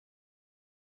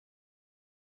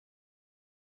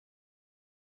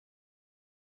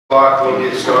We'll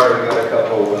get started. We got a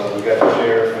couple, we got the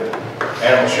sheriff and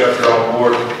animal shelter on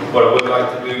board. What I would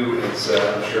like to do is,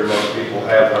 I'm sure most people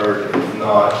have heard, if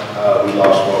not, we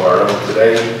lost one of our own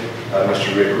today,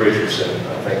 Mr. Rick Richardson.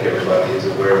 I think everybody is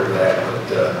aware of that, but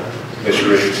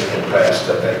Mr. Richardson had passed,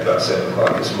 I think, about 7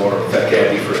 o'clock this morning. Thank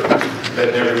Abby for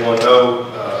letting everyone know.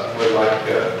 We'd like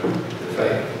to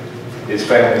thank his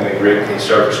family and Rick. He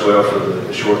served us well for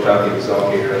the short time he was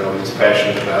on here. I know he's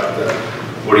passionate about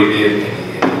what he did, and he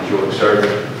enjoyed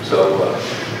serving. So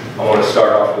I want to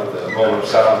start off with a moment of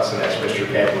silence and ask Mr.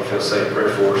 Campbell if he'll say a prayer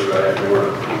for us right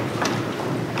afterward.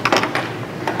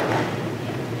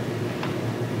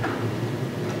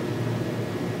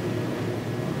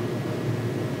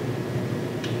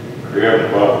 Dear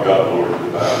Heavenly Father, God, Lord, we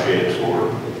bow our heads,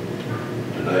 Lord.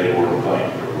 Today, Lord, we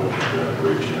thank you for what you've done for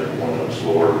each and every one of us,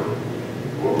 Lord.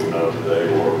 Lord, we know today,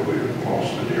 Lord, we've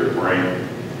lost a dear friend,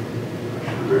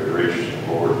 Mr. Rick Richardson,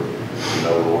 Lord. We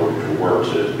know, Lord, your word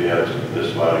says, be absent from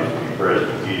this body to be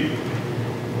present with you.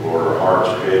 Lord, our hearts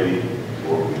are heavy.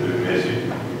 Lord, we do miss you.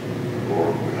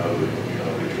 Lord, we know that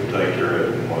you'll take care of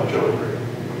it and watch over it.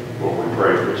 Lord, we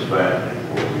pray for his family.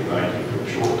 Lord, we thank you for the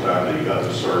short time that he got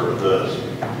to serve with us.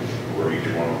 Lord, each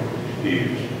one of his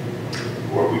views.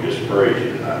 Lord, we just praise you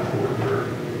tonight, Lord, for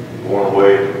going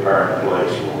away and preparing a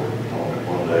place, Lord. Only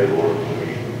one day, Lord, when we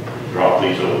drop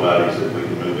these old bodies, that we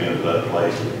can move into that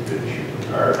place that you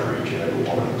prepared for each and every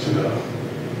one of us, God.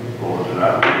 Lord,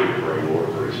 tonight we do pray, Lord,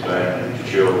 for his family and his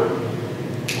children.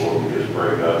 Lord, we just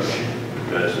pray, God, that you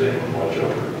bless them and watch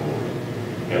over them, Lord.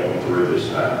 Help them through this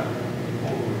time.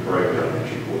 Lord, we pray, God, that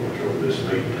you watch over this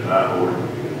meeting tonight, Lord, and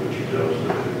do what you tell us to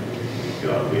do.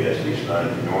 God, we ask these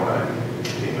things in your name.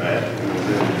 Amen.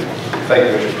 Thank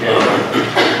you, Mr. Campbell.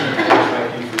 Thank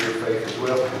you for your faith as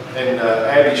well. And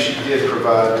Abby, she did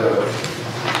provide,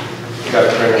 got a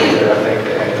printer there, I think,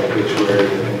 that had an obituary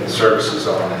and the services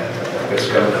on that. That's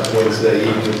coming up Wednesday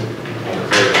evening on the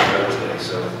very Thursday,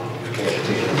 so if you can't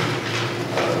attend,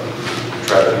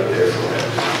 try to get there for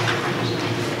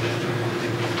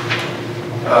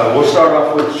that. We'll start off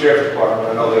with the Sheriff's Department. I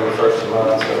know they were first in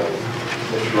line, so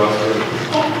Mr. Russell.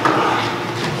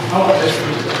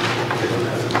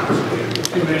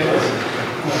 Few minutes.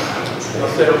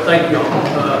 Thank you all.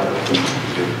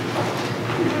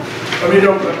 I really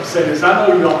don't like to say this. I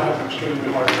know you all have an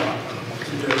extremely hard job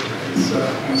to do. It's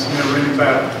a never-ending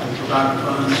battle to provide the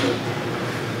funds, to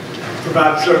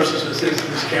provide the services to the citizens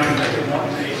of this county that they want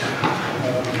and need.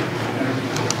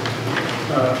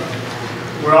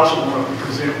 We're also going to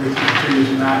present with you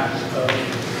tonight some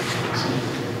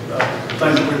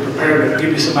things that we've prepared to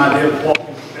give you some idea of what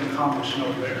we've been accomplishing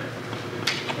over there.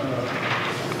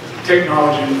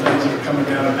 Technology and things that are coming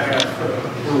down the path,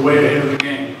 we're way ahead of the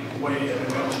game, way ahead of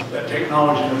the game. That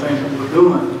technology and the things that we're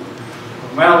doing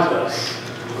allows us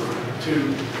to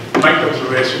make those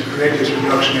arrests and create this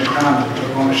reduction in crime that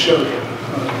we're going to show you.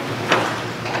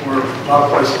 Where a lot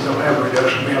of places don't have a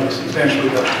reduction, we have a substantial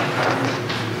reduction in crime.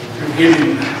 You're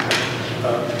getting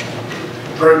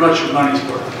very much your money's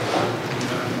worth.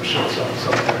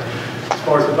 As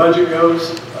far as the budget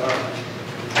goes,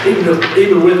 even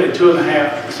with a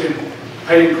 2.5%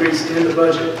 pay increase in the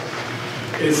budget,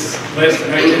 it's less than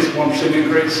 1%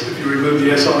 increase if you remove the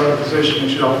SRO position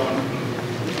that y'all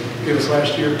gave us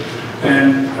last year.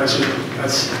 And that's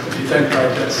if you think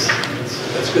about it,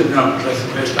 that's good numbers. That's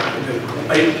the best I can do.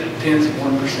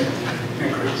 0.8%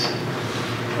 increase.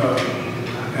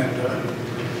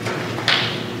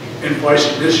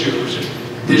 Inflation this year was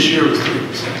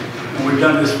 3%, and we've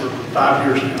done this for 5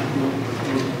 years now.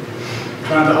 We're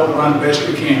trying to hold on the best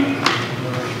we can.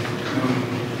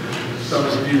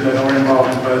 Those of you that are involved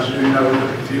in the budget, you know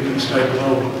that if you can stay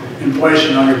below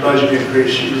inflation on your budget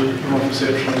increase, you're going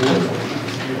exceptionally well.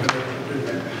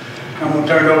 I'm going to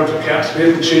turn it over to Cap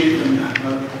Smith, the Chief, and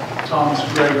Thomas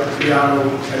Gregg, our PIO,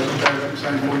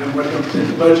 saying we're going to present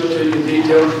the budget to you in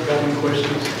detail. If you've got any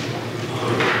questions.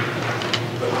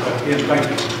 But again, thank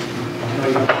you.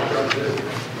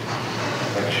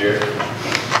 Thank you, Sheriff.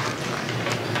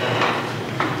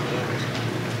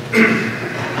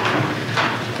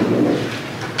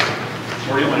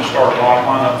 Where do you want to start? Bottom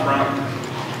line up front?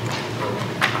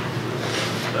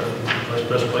 That's the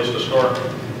best place to start.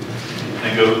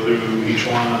 And go through each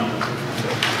line,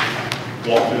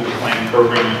 walk through the planning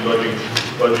program and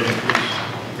budget increase.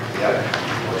 Yeah,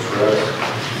 works for us.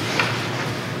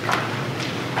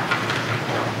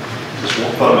 Just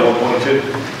one fund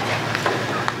 122.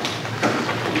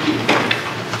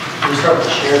 We start with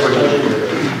the sheriff's budget.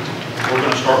 We're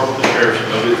going to start with the sheriff's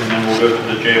budget and then we'll go to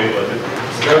the jail budget.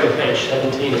 Go to page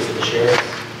 17 is the sheriff.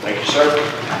 Thank you, sir.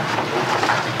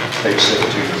 Page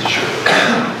 17 is the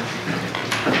sheriff.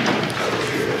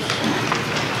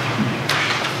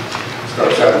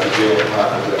 Starts out at the jail on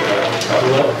top of that.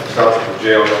 Starts at the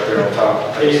jail right there on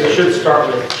top. It should start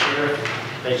with sheriff,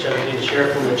 page 17, the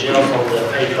sheriff from the jail on the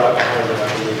page right behind it, I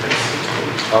believe.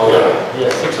 Oh, Yeah,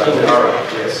 16 is. all right,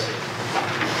 yes.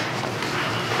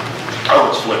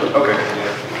 Oh, it's flipped, okay.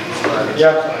 Yeah.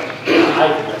 Yeah.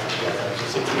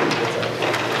 16.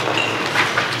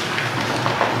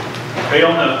 Okay,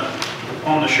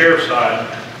 on the sheriff's side,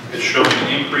 it's showing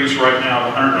an increase right now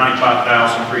of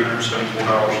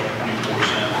 $195,374.24.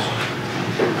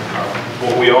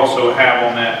 What we also have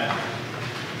on that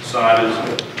side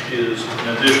is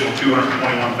an additional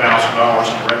 $221,000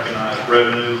 in recognized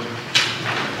revenue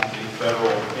on the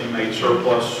federal inmate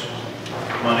surplus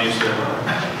monies that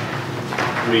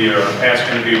we are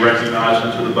asking to be recognized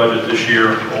into the budget this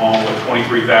year, along with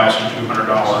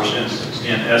 $23,200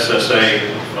 in SSA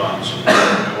funds.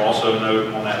 You'll also note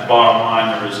on that bottom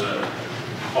line, there is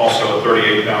also a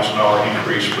 $38,000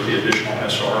 increase for the additional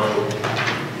SRO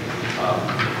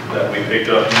that we picked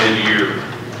up mid-year.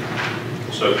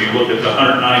 So if you look at the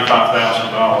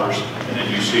 $195,000, and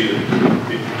then you see that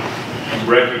you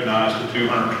recognize the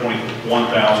 $221,000 in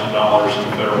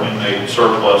federal inmate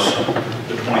surplus,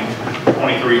 the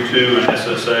 23.2 in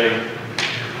SSA,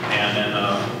 and then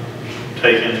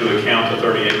take into account the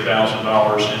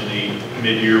 $38,000 in the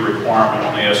mid-year requirement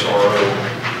on the SRO.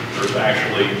 We're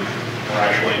actually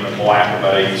in the black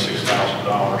about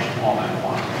 $86,000 on that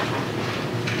line.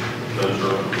 Those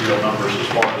are real numbers as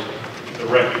far as the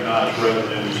recognized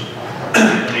revenues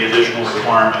and the additional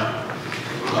requirement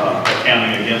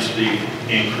accounting against the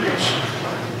increase.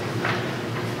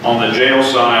 On the jail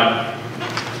side,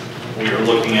 we are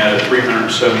looking at a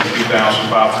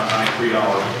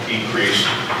 $372,593 increase,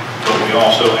 but we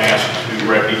also asked to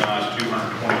recognize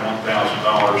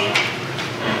 $221,000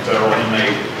 in federal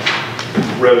inmate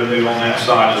revenue on that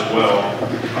side as well.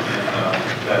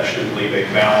 And that should leave a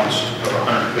balance of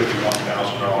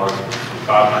 $151,000,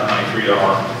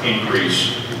 $593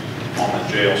 increase on the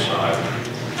jail side.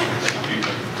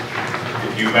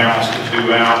 If you balance the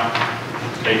two out,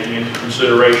 taking into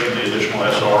consideration the additional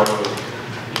SRO,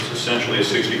 it's essentially a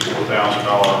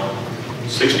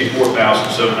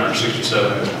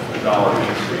 $64,767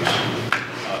 increase.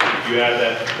 If you add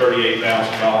that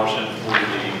 $38,000 in for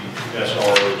the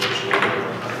SRO, it's just a little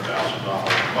over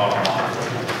 $100,000 bottom line.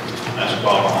 That's the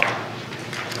bottom line.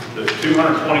 The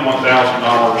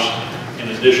 $221,000 in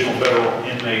additional federal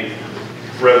inmate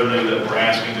revenue that we're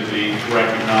asking to be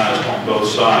recognized on both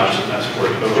sides, and that's for a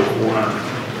total of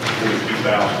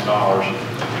 $442,000.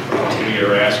 We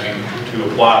are asking to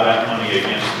apply that money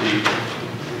against the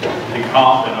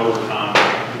comp and overtime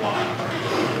line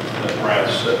that Brad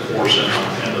set forth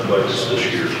in the budgets this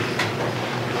year.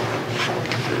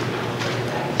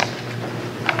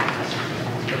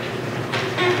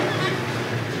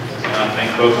 And I think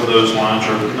both of those lines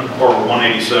are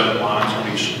 187 lines on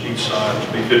each side.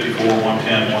 It'll be 54,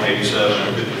 110, 187,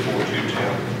 and 54,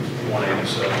 210,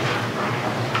 187.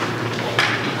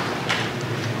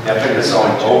 I think it's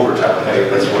on overtime pay,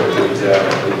 that's what it leads out.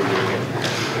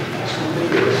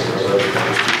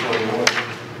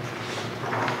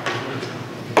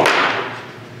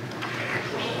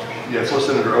 Yeah, it's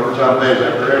listed under overtime pay, is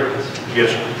that correct? Yes,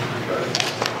 sir.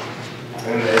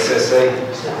 And the SSA?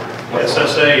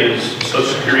 SSA is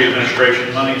Social Security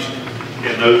Administration monies.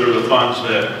 Again, those are the funds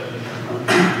that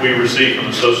we receive from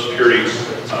the Social Security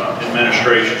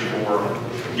Administration for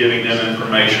giving them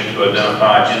information to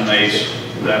identify inmates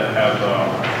that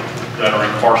are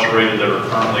incarcerated, that are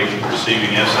currently receiving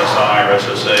SSI or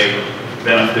SSA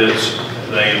benefits.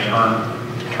 They in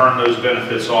turn those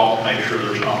benefits off to make sure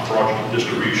there's not fraudulent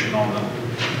distribution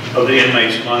of the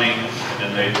inmates' money,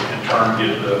 and they in turn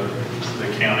give the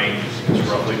county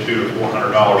roughly $200 to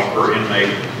 $400 per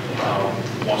inmate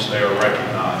once they are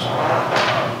recognized.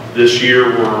 This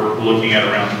year we're looking at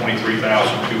around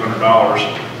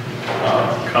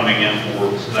 $23,200 coming in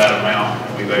for that amount,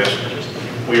 and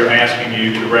we are asking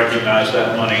you to recognize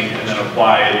that money and then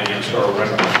apply it against our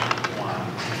revenue line.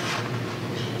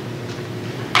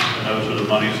 And those are the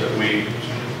monies that we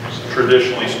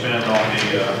traditionally spend on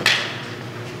the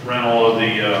rental of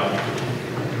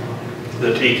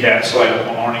the TCAT site up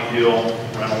on Arnie Hill,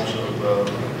 rentals of,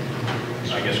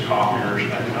 I guess, copiers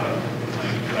and that kind of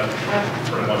thing. That's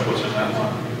pretty much what's in that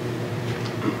line.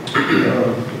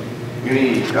 I'm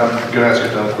going to ask a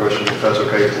dumb question, if that's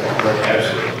okay.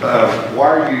 Absolutely. Why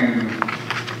are you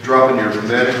dropping your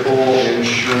medical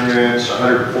insurance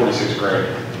 146 grand?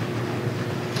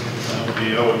 I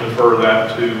would defer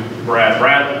that to Brad.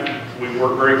 We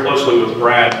work very closely with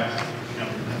Brad.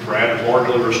 Brad is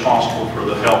largely responsible for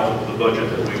the health of the budget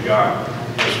that we've got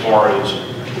as far as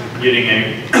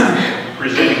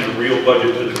presenting the real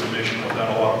budget to the commission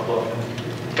without a lot of fluff.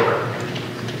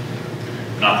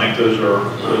 And I think those are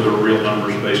real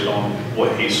numbers based on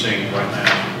what he's seeing right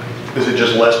now. Is it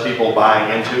just less people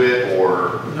buying into it,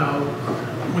 or? No,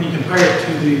 when you compare it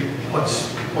to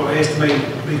what I estimate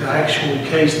to be the actual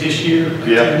case this year,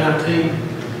 Yeah. 2019,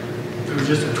 there was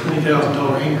just a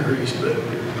 $20,000 increase, but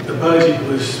the budget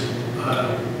was,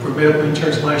 for medical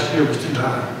insurance last year was too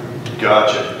high,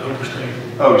 Gotcha. overstated.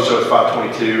 Oh, so it's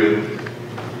 522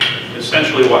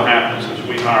 Essentially what happens is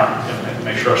we hire, and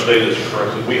make sure I state this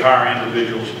correctly, we hire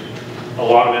individuals, a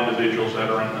lot of individuals that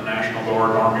are in the National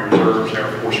Guard, Army Reserves,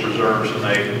 Air Force Reserves, and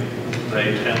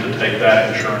they tend to take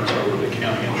that insurance over the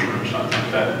county insurance. I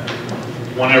think that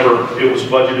whenever it was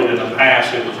budgeted in the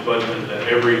past, it was budgeted that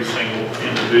every single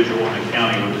individual in the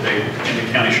county would take, in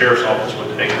the county sheriff's office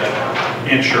would take that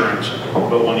insurance.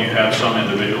 But when you have some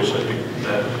individuals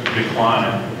that decline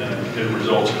it, then it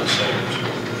results in a savings.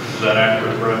 Is that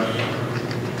accurate, Brad?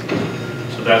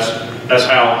 So that's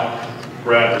how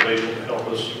Brad was able to help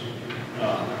us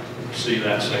see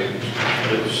that savings.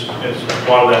 It's a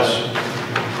lot of that's,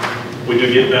 we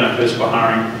do get benefits by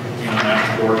hiring,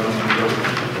 National Guard.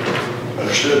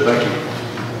 Understood, thank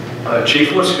you.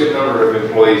 Chief, what's a good number of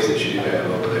employees that you do have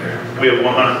over there? We have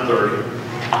 130.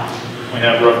 We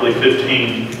have roughly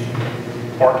 15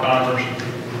 part-timers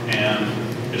and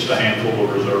just a handful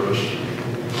of reservists.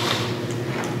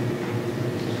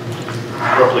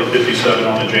 Roughly 57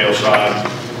 on the jail side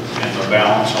and the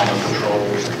balance on the patrol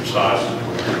side.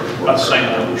 About the same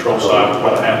on the patrol side, with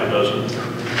about a half a dozen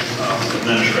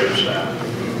administrative staff.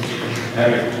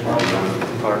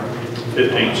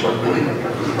 15, sir.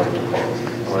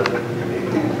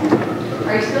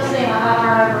 Are you still seeing a high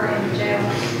turnover in jail?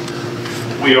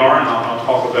 We are, and I'll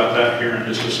talk about that here in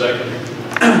just a second.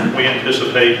 We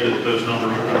anticipate that those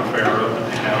numbers are going to fare up, and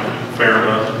they have fared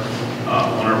up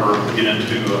whenever we get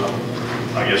into,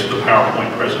 I guess, the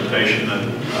PowerPoint presentation that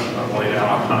I've laid out.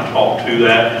 I'll kind of talk to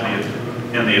that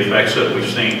and the effects that we've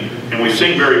seen. And we've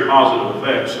seen very positive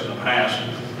effects in the past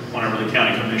whenever the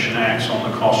county commission acts on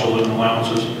the cost of living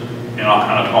allowances. And I'll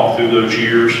kind of talk through those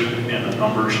years and the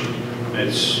numbers.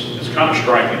 It's kind of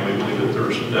striking. We believe that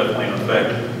there's definitely an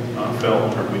effect felt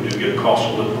whenever we do get a cost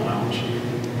of living allowance.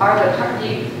 Are the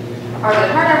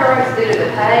turnover rates due to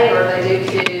the pay, or are they due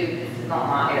to, this is not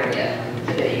my area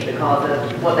to be, because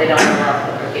of what they don't know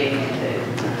what they're getting into?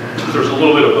 There's a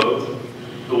little bit of both.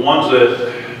 The ones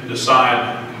that decide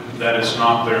that it's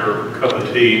not their cup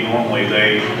of tea, normally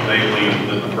they leave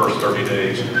within the first 30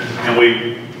 days. And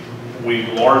we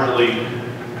largely,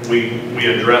 we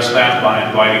address that by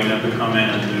inviting them to come in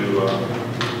and do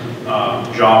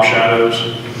job shadows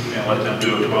and let them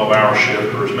do a 12-hour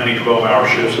shift, or as many 12-hour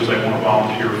shifts as they want to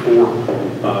volunteer for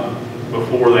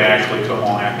before they actually come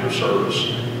on active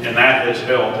service. And that has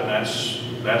helped, and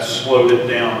that's slowed it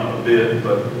down a bit,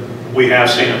 but we have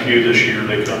seen a few this year.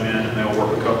 They come in and they'll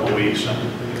work a couple of weeks,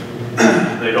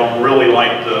 and they don't really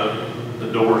like the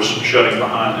doors shutting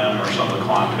behind them or some of the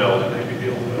clientele that they be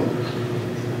dealing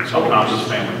with. Sometimes it's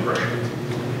family pressure.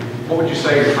 What would you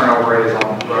say your turnover rate is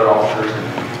on road officers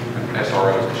and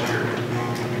SROs this year?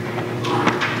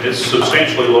 It's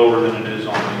substantially lower than it is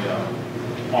on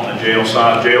the jail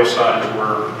side. Jail side is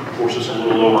where, of course, it's a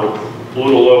little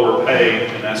lower pay,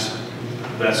 and that's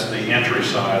the entry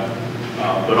side.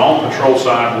 But on the patrol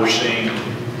side, we're seeing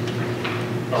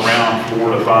around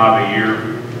 4 to 5 a year,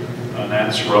 and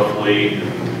that's roughly,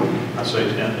 I'd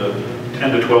say 10 to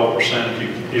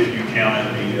 12% if you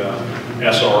count in the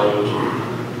SROs.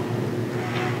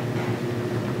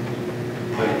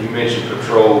 You mentioned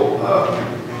patrol.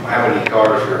 How many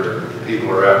cars or people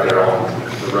are out there on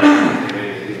the road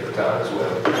at the time as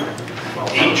well?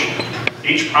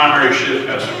 Each primary shift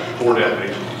has 4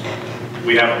 deputies.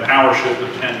 We have a power shift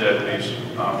of 10 deputies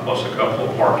plus a couple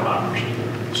of part-timers.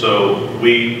 So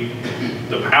the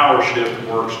power shift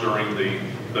works during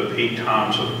the peak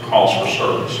times of calls for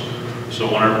service. So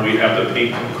whenever we have the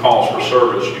peak calls for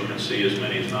service, you can see as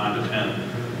many as 9 to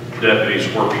 10 deputies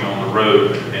working on the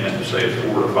road. And if say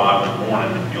at 4 to 5 in the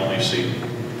morning, you only see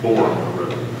 4 on the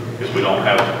road because we don't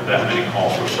have that many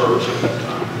calls for service at that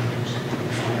time.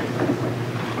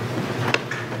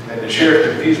 And the sheriff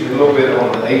confused me a little bit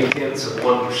on the 0.8%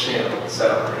 on the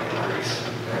salary increase.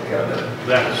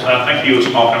 I think he was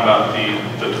talking about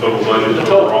the total budget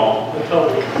overall. The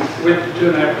total, with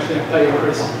 2.5% pay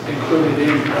increase included in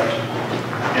inflation.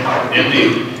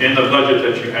 In the budget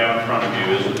that you have in front of you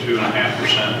is a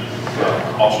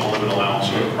 2.5% cost of living allowance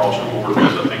across the board,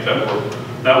 because I think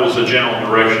that was the general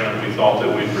direction that we thought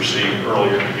that we'd received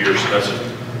earlier in the year, so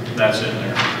that's in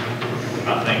there.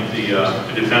 I think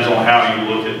it depends on how you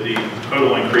look at the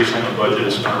total increase on the budget.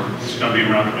 It's going to be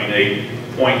around between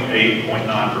 8.8,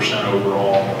 0.9%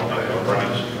 overall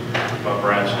by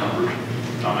Brad's numbers.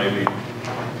 I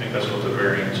think that's what the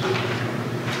variance is.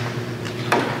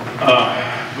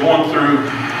 Going through,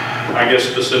 I guess,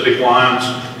 specific lines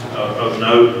of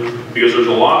note, because there's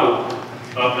a lot of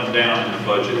up and down in the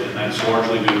budget, and that's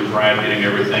largely due to Brad getting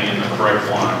everything in the correct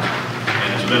lines.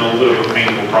 And it's been a little bit of a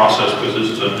painful process because this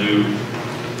is a new,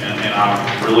 and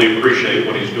I really appreciate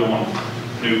what he's doing,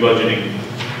 new budgeting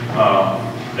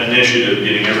initiative,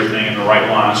 getting everything in the right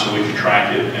line so we can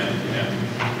track it and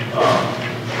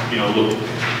look,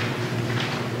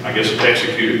 I guess,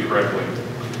 execute it correctly.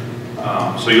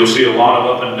 So you'll see a lot of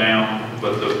up and down,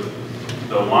 but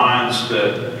the lines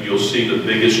that you'll see the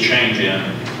biggest change in,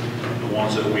 the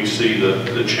ones that we see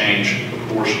the change, of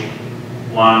course,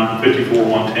 line 54,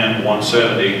 110,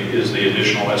 170 is the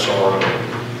additional SRO.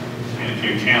 And if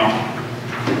you count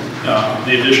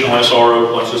the additional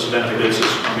SRO plus its benefits,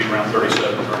 it's going to be around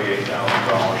 $37,000,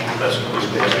 $38,000. That's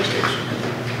inclusive of education.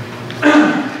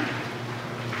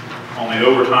 On the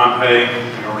overtime pay,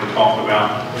 we already talked about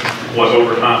what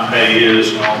overtime pay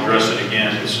is, and I'll address it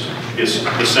again. It's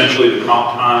essentially the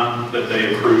comp time that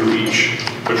they accrue. Each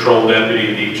patrol deputy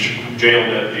and each jail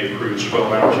deputy accrues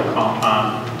 12 hours of comp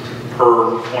time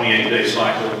per 28-day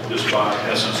cycle, just by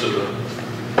essence of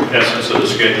the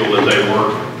schedule that they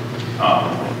work.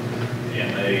 And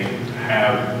they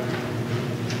have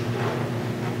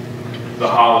the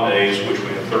holidays, which we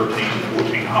have 13,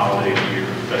 14 holidays a year.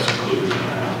 That's included in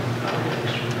that.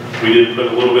 We did put a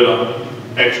little bit of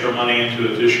extra money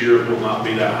into it this year. It will not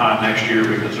be that high next year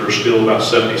because there's still about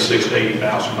 $76,000 to $80,000.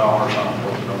 I don't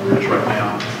know what the number is right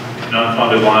now. An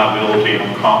unfunded liability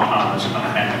on comp time is kind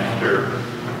of hanging out there.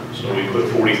 So we put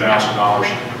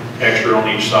 $40,000 extra on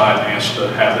each side and asked to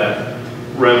have that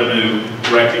revenue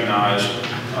recognized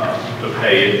to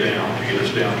pay it down, to get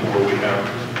us down to where we have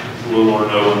little or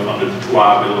no unfunded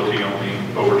liability on the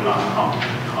overtime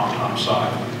comp time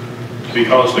side.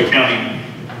 Because the county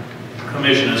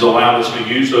commission has allowed us to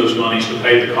use those monies to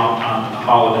pay the comp time and the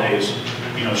holidays,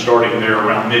 starting there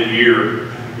around mid-year.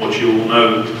 What you will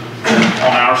note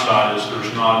on our side is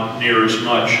there's not near as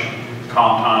much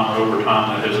comp time or overtime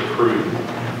that has accrued.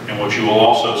 And what you will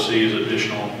also see is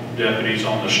additional deputies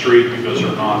on the street because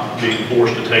they're not being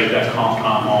forced to take that comp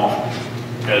time off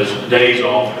as days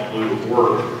off in lieu of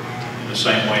work. In the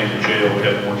same way in the jail, we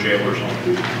have more jailers on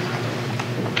duty.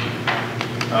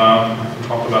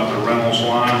 Talk about the Reynolds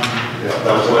line. Yeah,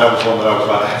 that was one that I was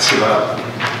about to ask about.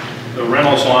 The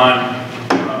Reynolds line,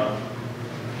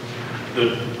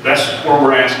 that's where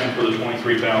we're asking for the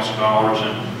 $23,000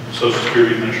 in Social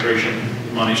Security Administration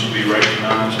monies to be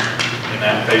recognized, and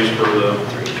that pays for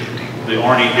the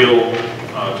Arnie Hill,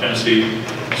 Tennessee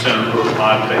Center for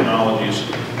Applied Technologies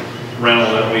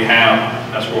rental that we have.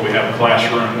 That's where we have a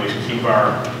classroom. We keep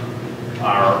our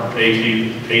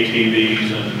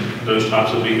ATVs and those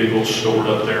types of vehicles stored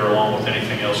up there along with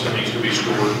anything else that needs to be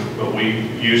stored. But we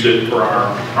use it for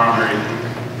our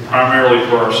primarily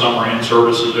for our summer in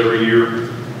services every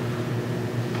year,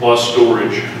 plus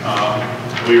storage.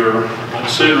 We are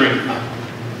considering,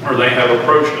 or they have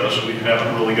approached us, we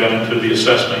haven't really got into the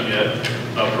assessment yet,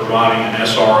 of providing an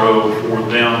SRO for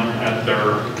them at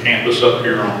their campus up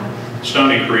here on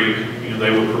Stony Creek. They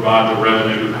would provide the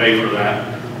revenue to pay for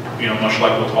that, much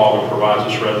like Watauga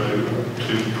provides us revenue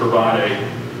to provide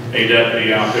a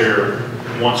deputy out there.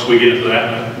 Once we get into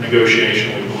that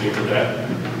negotiation, we believe that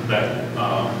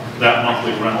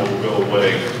monthly rental will go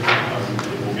away.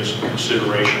 We'll get some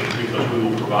consideration because we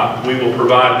will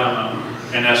provide them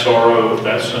an SRO if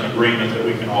that's an agreement that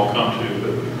we can all come to.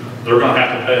 But they're going to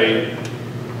have to pay,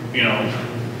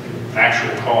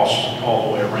 actual costs all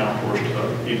the way around for us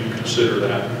to even consider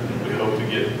that. And we hope to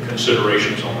get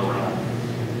considerations on the rental.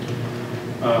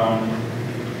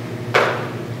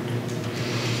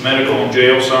 Medical and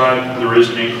jail side, there is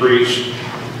an increase.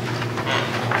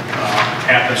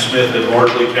 Captain Smith had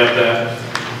largely kept that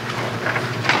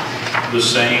the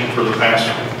same for the past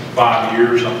 5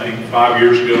 years. I think 5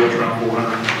 years ago it was around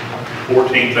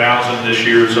 414,000. This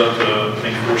year it's up to, I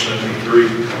think, 473.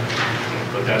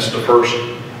 But that's the first,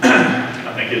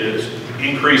 I think it is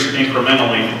increased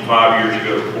incrementally from 5 years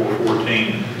ago to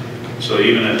 414. So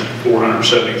even at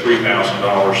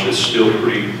 $473,000, it's still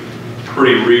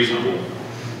pretty reasonable.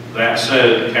 That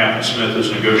said, Captain Smith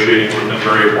is negotiating with them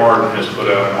very hard and has put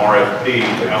out an RFP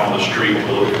out on the street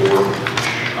to look for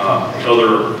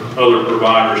other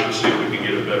providers to see if we can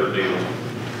get a better deal.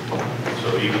 So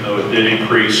even though it did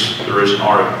increase, there is an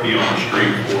RFP on the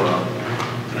street for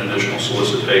an additional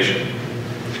solicitation.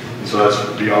 So that's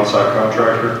the on-site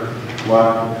contractor? Why?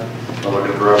 I'm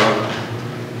looking for a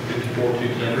 54,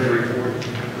 210,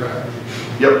 340. Right.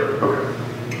 Yep, okay.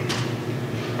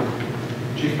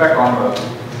 Chief, back on the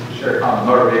sheriff, on the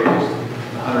motor vehicles,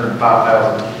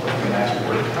 105,000, what's been asked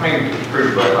for. How many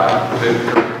cruisers will they buy? Two?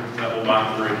 That will buy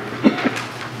 3.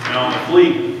 And on the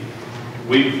fleet,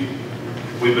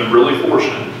 we've been really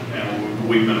fortunate and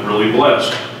we've been really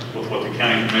blessed with what the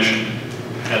county commission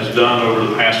has done over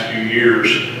the past few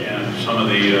years and some of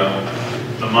the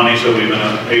monies that we've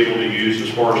been able to use as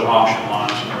far as auction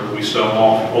lines, where we sell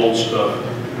off old stuff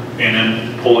and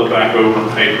then pull it back over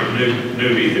and pay for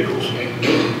new vehicles.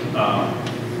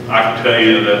 I can tell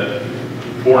you that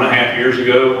 4.5 years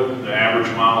ago, the average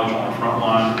mileage on a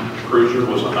frontline cruiser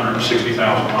was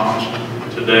 160,000 miles.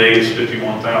 Today, it's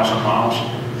 51,000 miles.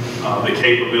 The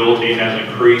capability has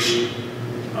increased.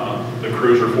 The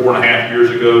cruiser 4.5 years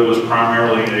ago was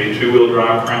primarily a 2-wheel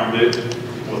drive Crown Vic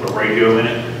with a radio in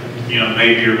it. You know,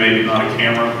 maybe or maybe not a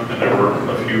camera, and there were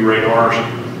a few radars.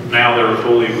 Now they're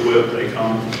fully equipped. They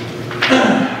come.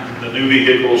 The new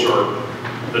vehicles are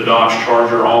the Dodge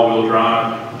Charger all-wheel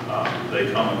drive. They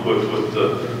come equipped with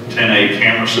the 10A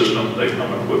camera system. They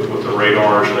come equipped with the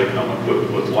radars. They come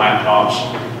equipped with laptops.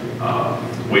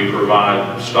 We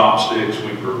provide stop sticks.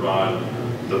 We provide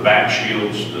the back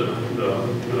shields, the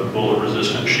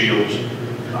bullet-resistant shields.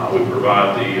 We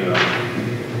provide the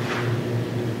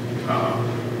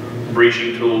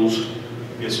breaching tools.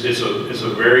 It's a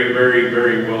very, very,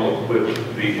 very well-equipped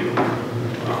vehicle.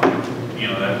 You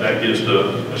know, that gives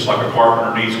it's like a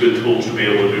carpenter needs good tools to be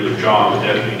able to do their job. The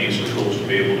deputy needs the tools to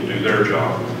be able to do their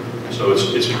job. So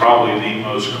it's probably the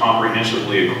most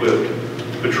comprehensively equipped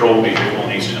patrol vehicle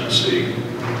in East Tennessee.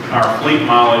 Our fleet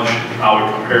mileage, I would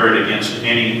compare it against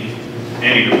any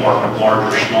department,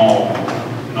 large or small,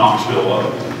 Knoxville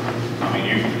up. I mean,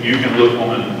 you can look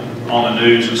on the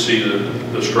news and see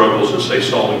the struggles that, say,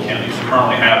 Sullivan County is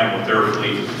currently having with their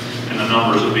fleet and the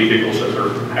numbers of vehicles that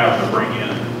they're having to bring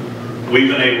in. We've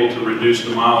been able to reduce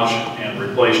the mileage and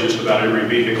replace just about every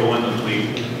vehicle in the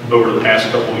fleet over the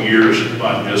past couple of years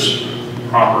by just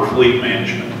proper fleet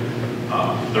management.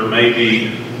 There may be,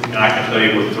 and I can tell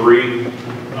you with 3,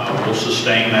 we'll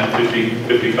sustain that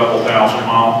 50 couple thousand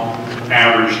mile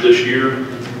average this year.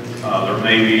 There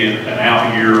may be an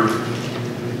out year,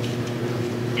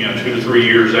 you know, 2 to 3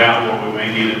 years out where we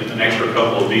may need an extra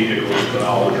couple of vehicles, but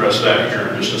I'll address that here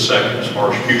in just a second as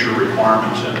far as future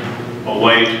requirements and a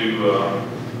way to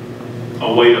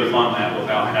fund that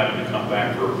without having to come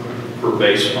back for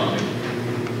base funding.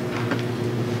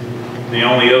 The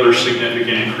only other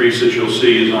significant increase that you'll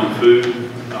see is on food.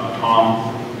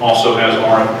 Tom also has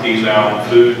RFPs out on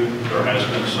food. There has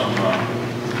been some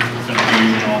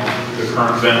confusion on the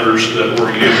current vendors that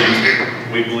we're using.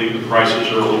 We believe the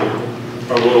prices are a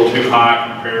little too high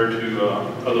compared to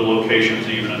other locations,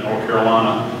 even in North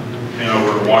Carolina and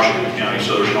over in Washington County.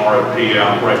 So there's an RFP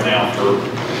out right now for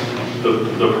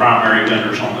the primary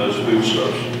vendors on those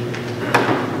foodstuffs.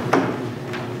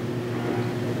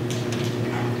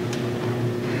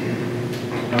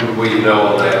 Will you know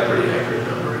on that pretty accurate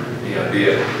number? The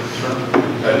idea,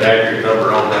 an accurate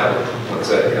number on that one, once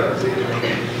that comes in.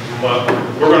 Well,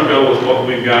 we're going to go with what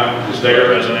we've got is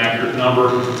there as an accurate number.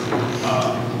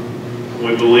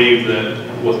 We believe that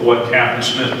with what Captain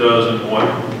Smith does and what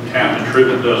Captain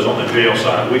Tribbett does on the jail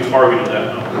side, we targeted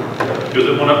that number because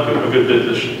it went up a good bit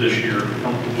this year.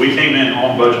 We came in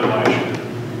on budget last year,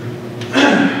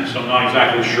 so I'm not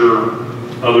exactly sure,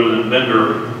 other than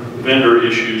vendor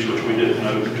issues, which we didn't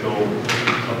know until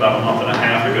about a month and a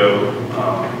half ago.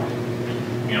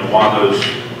 You know why those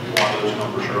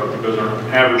numbers are up, because our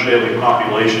average daily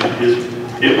population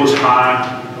it was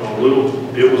high.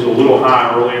 It was a little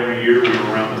high earlier in the year. We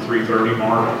were around the 330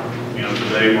 mark. You know,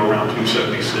 today we're around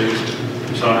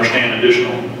 276. So I understand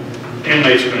additional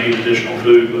inmates are going to eat additional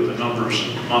food, but the numbers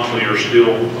monthly are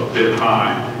still a bit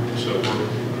high. So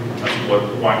that's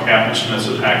why Captain Smith's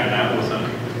attacking that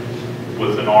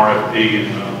with an RFP,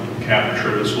 and Captain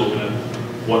Tribbett's looking at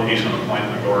what he's going to plant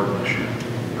in the garden this year.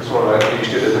 Sort of like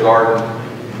you did the garden.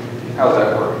 How's that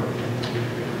work?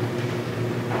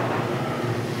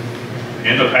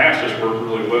 In the past, it's worked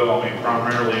really well. I mean,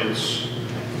 primarily it's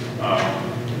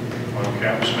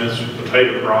Captain Smith's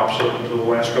potato crops up until the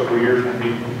last couple of years.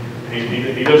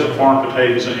 He doesn't farm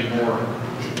potatoes anymore,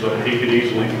 but he could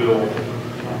easily fill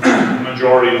the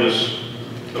majority of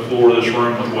the floor of this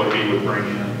room with what he would bring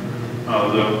in.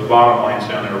 The bottom lanes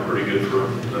down there are pretty good for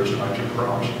those types of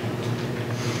crops.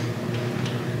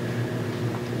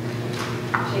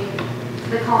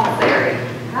 The commissary,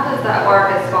 how does that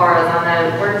work as far as I know,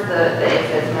 where's the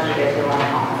excess money go to on the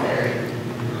commissary?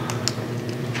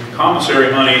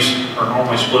 Commissary monies are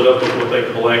normally split up with what they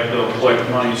collect. They'll collect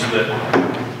monies that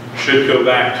should go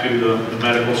back to the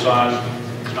medical side.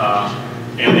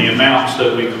 And the amounts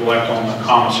that we collect on the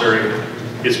commissary,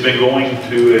 it's been going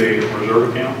to a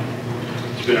reserve account.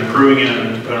 It's been accruing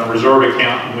in a reserve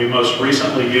account, and we most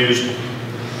recently used,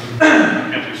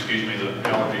 excuse me, the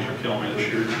allergies are killing me this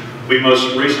year. We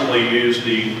most recently used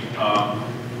the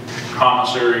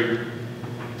commissary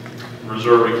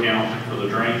reserve account for the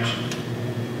drains.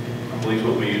 I believe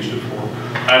what we used it for.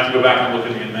 I have to go back and look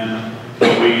at the amendment,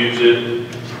 but we use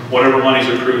it, whatever monies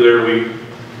accrue there,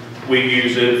 we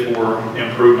use it for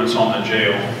improvements on the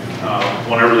jail.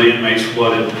 Whenever the inmates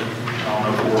flooded, I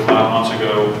don't know, 4 or 5 months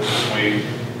ago, we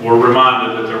were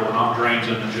reminded that there were not drains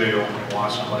in the jail, and why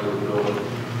somebody would build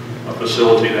a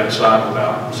facility that size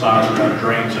without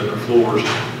drains in the floors.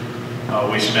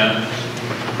 We spent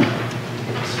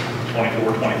 $24,000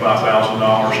 to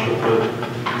 $25,000 to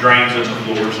put drains in the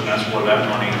floors, and that's where that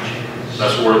money,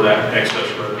 that's where that excess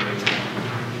revenue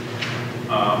came.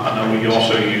 I know we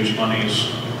also use monies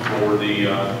for the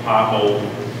pothole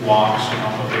locks. I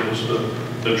don't know if it was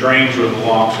the drains or the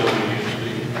locks that we used.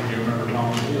 Do you remember,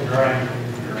 Tom? The drain.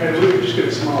 Okay, we could just get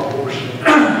a small portion.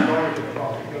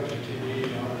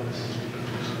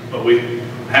 But we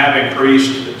have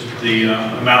increased the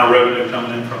amount of revenue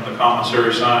coming in from the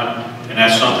commissary side, and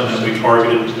that's something that we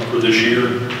targeted for this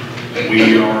year.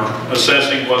 We are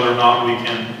assessing whether or not we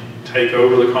can take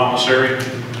over the commissary.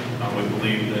 We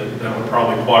believe that would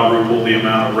probably quadruple the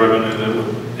amount of revenue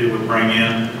that it would bring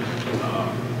in.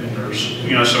 And there's,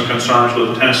 some concerns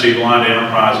with Tennessee Blind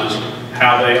Enterprises,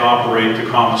 how they operate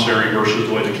the commissary versus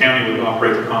the way the county would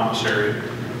operate the commissary.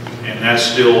 And that's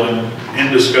still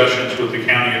in discussions with the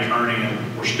county attorney,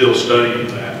 and we're still studying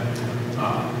that.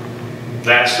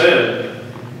 That said,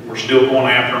 we're still going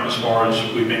after them as far as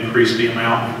we've increased the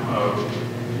amount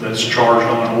that's charged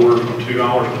on an order from $2 to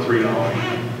 $3.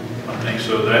 I think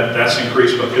so. That's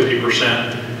increased by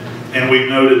 50%. And we've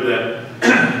noted that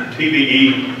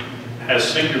TVE has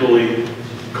singularly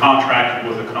contracted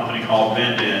with a company called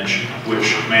Vendinge,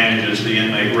 which manages the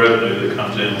inmate revenue that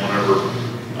comes in whenever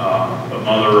a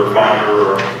mother or father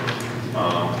or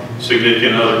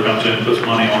significant other comes in and puts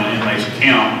money on an inmate's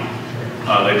account.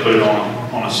 They put it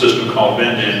on a system called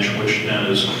Vendinge, which then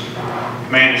is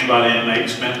managed by the inmate,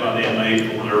 spent by the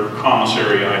inmate for their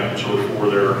commissary items or for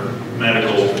their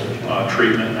medical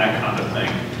treatment and that kind of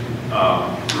thing.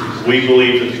 We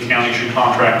believe that the county should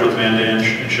contract with Vendinge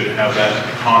and should have that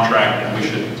contract, and we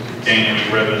should gain any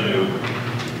revenue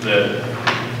that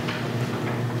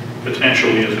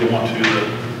potentially is going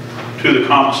to the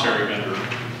commissary vendor,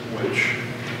 which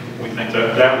we think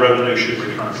that revenue should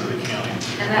return to the county.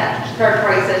 And that third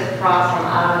party sets the price on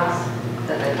items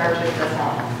that they purchase, that's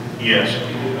all? Yes.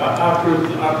 I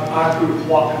approve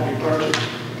what can be purchased.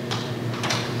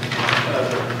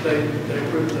 They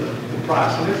approve the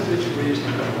price, and it's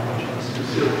reasonable.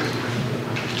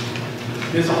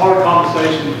 It's a hard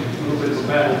conversation, a little bit of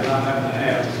battle that I'm having to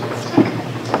have.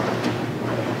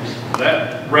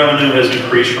 That revenue has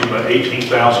increased from about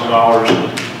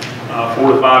 $18,000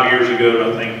 4 to 5 years ago to,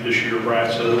 I think this year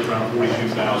Brad said it was around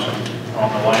 $42,000 on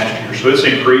the last year. So it's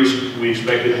increased. We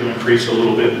expect it to increase a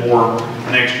little bit more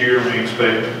next year. We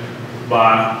expect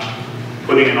by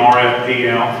putting an RFP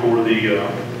out for the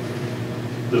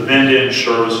Vendinge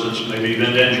services, maybe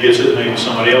Vendinge gets it, maybe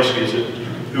somebody else gets it,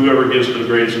 whoever gives the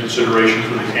greatest consideration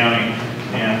for the county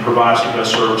and provides the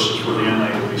best services for the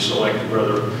inmate will be selected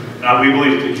rather. Now, we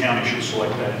believe that the county should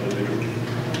select that individual.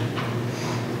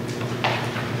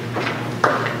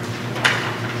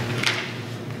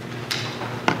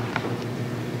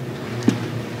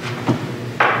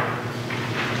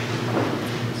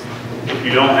 If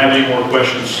you don't have any more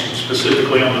questions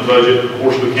specifically on the budget, of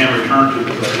course, we can return to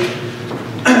the budget.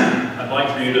 I'd like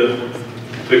for you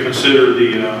to consider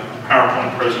the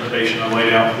PowerPoint presentation I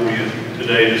laid out for you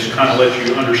today, just kind of let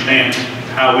you understand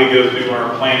how we go through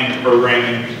our planning,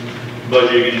 programming,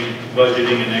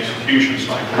 budgeting and execution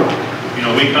cycle.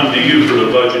 We come to you for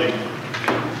the budgeting,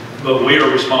 but we are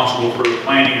responsible for the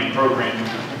planning and programming,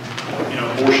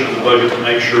 portion of the budget to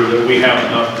make sure that we have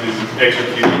enough to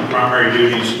execute the primary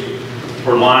duties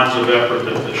or lines of effort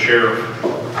that the sheriff,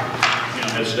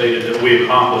 had stated that we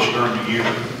accomplished during the year.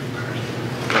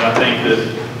 But I think that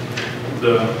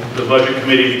the budget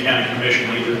committee and the county commission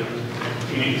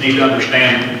need to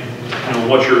understand,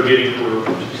 what you're getting for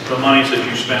the monies that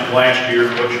you spent last year,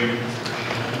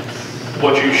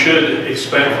 what you should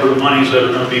expect for the monies that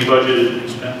are going to be budgeted and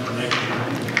spent for next year.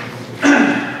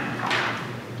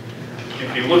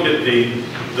 If you look at the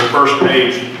first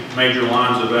page, major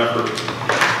lines of effort,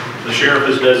 the sheriff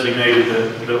has designated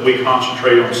that we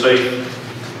concentrate on safe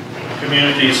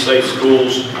communities, safe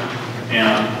schools,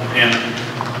 and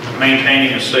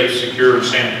maintaining a safe, secure, and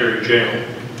sanitary jail.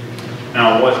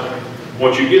 Now,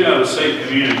 what you get out of safe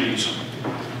communities,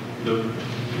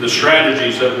 the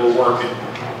strategies that we're working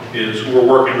is we're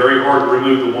working very hard to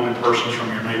remove the wanted persons from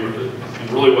your neighborhood.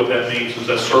 And really what that means is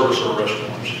that service arrest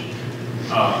warrants.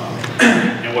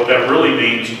 And what that really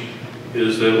means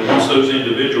is that once those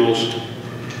individuals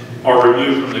are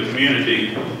removed from the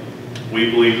community, we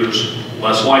believe there's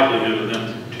less likelihood of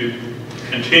them to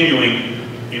continuing,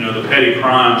 the petty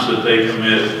crimes that they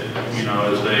commit,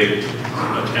 as they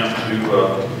attempt to,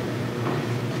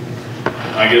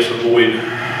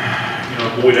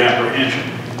 avoid apprehension.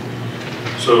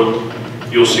 So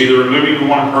you'll see the removing the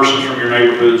wanted persons from your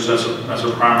neighborhoods, that's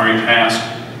a primary task.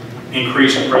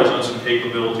 Increased presence and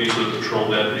capabilities of patrol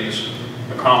deputies,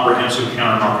 a comprehensive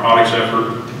counter-narcotics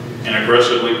effort, and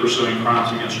aggressively pursuing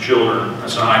crimes against children.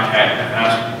 That's an ICAC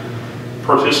task.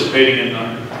 Participating in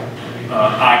the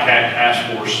ICAC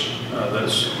task force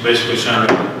that's basically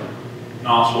centered in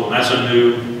Knoxville, and that's a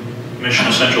new Mission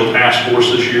Essential Task Force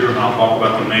this year, and I'll talk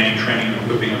about the manning, training, and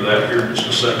equipping of that here in just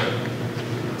a second.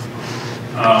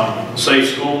 Safe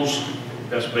schools,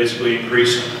 that's basically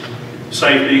increased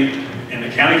safety. And the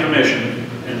county commission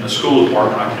and the school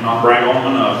department, I cannot brag on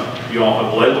them enough, you all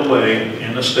have led the way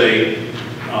in the state.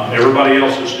 Everybody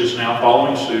else is just now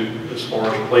following suit as far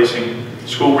as placing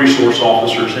school resource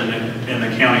officers in the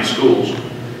county schools.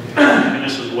 And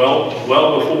this is well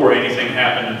before anything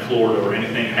happened in Florida or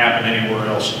anything happened anywhere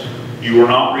else. You were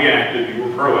not reactive, you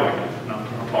were proactive. And I'm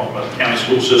talking about the county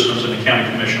school systems and the county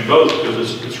commission both,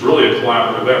 because it's really a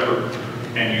collaborative effort,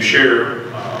 and you share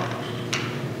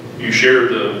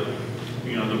the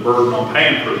burden on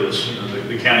paying for this.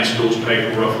 The county schools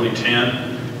pay for roughly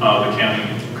 10. The county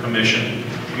commission,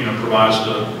 provides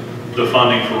the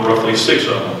funding for roughly 6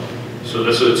 of them. So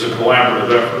it's a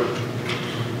collaborative effort.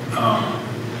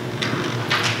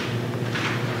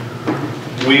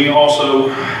 We also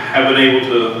have been able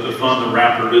to fund the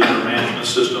Raptor Visitor Management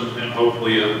System, and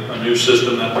hopefully a new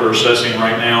system that they're assessing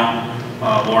right now,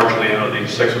 largely out of the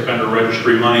sex offender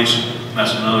registry monies.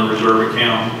 That's another reserve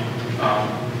account.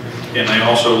 And they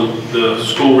also, the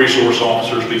school resource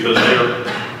officers, because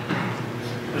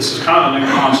this is kind of a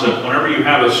new concept. Whenever you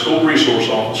have a school resource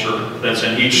officer that's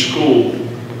in each school,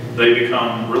 they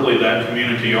become really that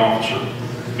community officer,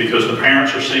 because the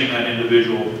parents are seeing that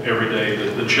individual every day,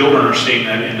 the children are seeing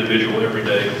that individual every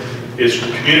day. It's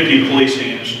community policing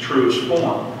in its truest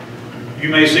form. You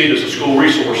may see it as a school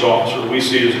resource officer, we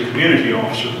see it as a community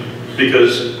officer,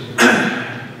 because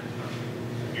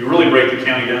you really break the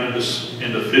county down into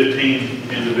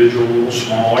 15 individual little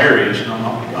small areas. And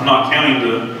I'm not counting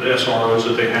the SROs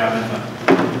that they have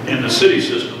in the city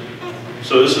system.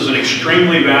 So this is an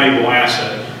extremely valuable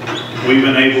asset. We've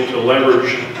been able to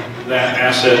leverage that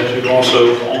asset to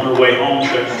also, on their way home,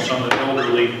 check on some of the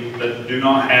elderly that do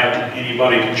not have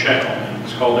anybody to check on them.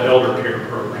 It's called the Elder Care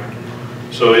Program.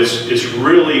 So it's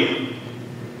really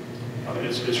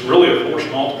a force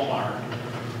multiplier.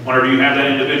 Whenever you have that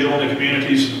individual in the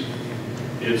communities,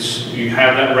 you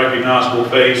have that recognizable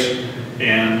face,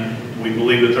 and we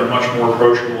believe that they're much more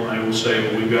approachable, and they will say,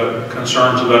 well, we've got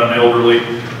concerns about an elderly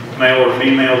male or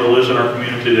female that lives in our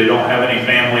community. They don't have any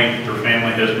family, their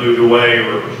family has moved away,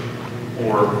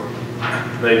 or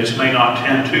they just may not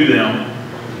tend to them.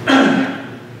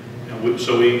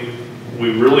 So we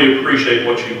really appreciate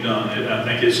what you've done. I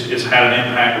think it's had an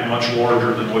impact much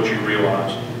larger than what you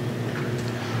realize.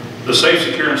 The safe,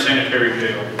 secure, and sanitary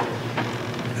jail.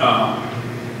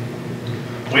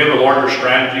 We have a larger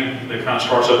strategy that kind of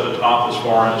starts at the top as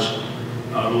far as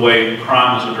the way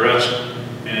crime is addressed,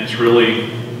 and it's really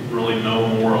no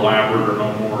more elaborate or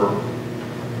no more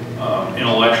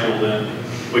intellectual than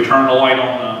we turn the light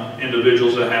on the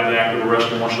individuals that have the active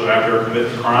arrest warrants that are out there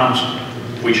committing crimes.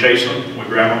 We chase them, we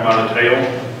grab them by the tail,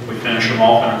 we finish them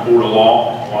off in a court of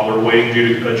law while they're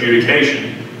waiting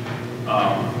adjudication.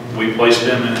 We place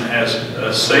them in as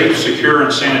a safe, secure,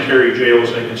 and sanitary jail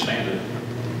as they can stand it.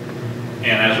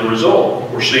 And as a result,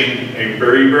 we're seeing a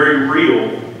very, very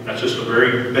real, that's just a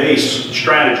very base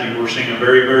strategy, we're seeing a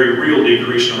very, very real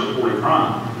decrease in reported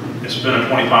crime. It's been a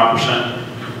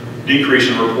 25% decrease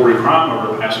in reported crime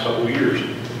over the past couple of years.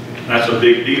 And that's a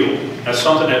big deal. That's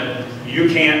something that you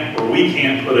can't, or we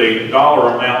can't put a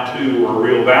dollar amount to or a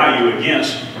real value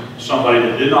against somebody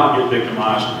that did not get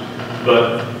victimized.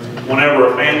 But whenever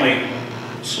a family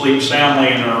sleeps soundly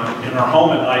in their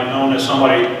home at night, knowing that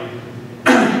somebody,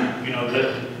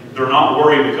 that they're not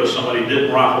worried because somebody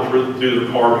didn't rifle through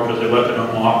their car because they left it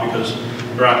unlocked, because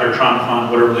they're out there trying to find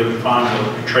whatever they can find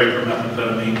to trade for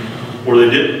methamphetamine, or they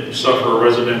didn't suffer a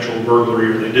residential burglary,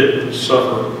 or they didn't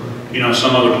suffer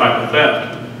some other type of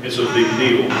theft, it's a big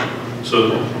deal. So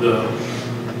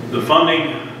the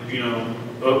funding,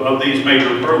 of these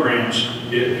major programs,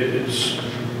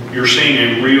 you're seeing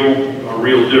a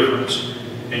real difference.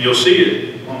 And you'll see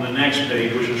it on the next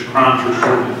page, which is crimes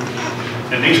reported.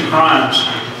 And these crimes,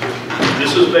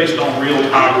 this is based on real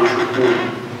Tigers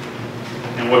reporting.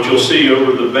 And what you'll see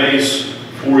over the base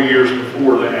 4 years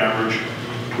before the average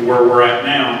to where we're at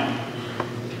now,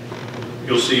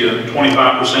 you'll see a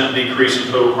 25% decrease in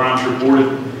total crimes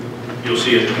reported. You'll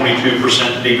see a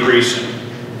 22% decrease in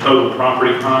total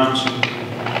property crimes,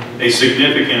 a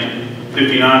significant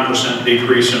 59%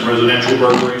 decrease in residential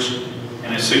burglaries,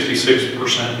 and a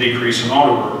 66% decrease in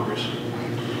auto burglaries.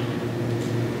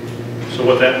 So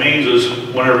what that means is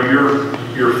whenever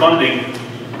you're funding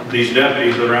these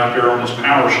deputies that are out there on this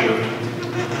power shift,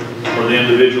 or the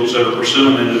individuals that are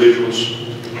pursuing individuals,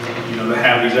 that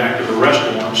have these active arrest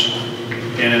warrants,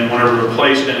 and then whenever they're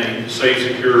placed in a safe,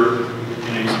 secure,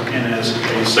 and as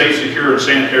a safe, secure, and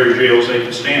sanitary jail as they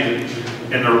can stand it,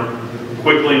 and they're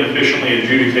quickly and efficiently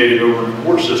adjudicated over in the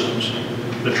court systems,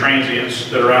 the transients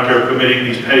that are out there committing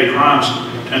these petty crimes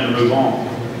tend to move on.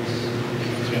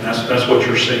 And that's what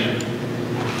you're seeing.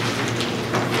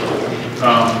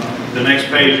 The next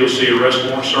page, you'll see arrest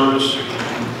warrant service.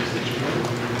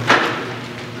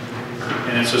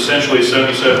 And it's essentially a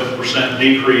 77%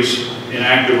 decrease in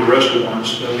active arrest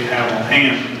warrants that we have on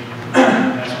hand.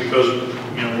 That's because,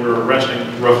 we're arresting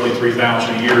roughly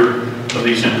 3,000 a year of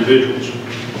these individuals.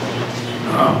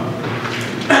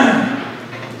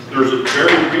 There's a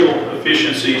very real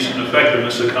efficiencies and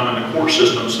effectiveness that come in the court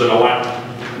systems that allow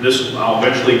this. I'll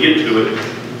eventually get to it.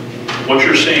 What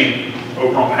you're seeing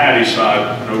over on Patty's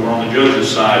side and over on the judge's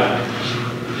side,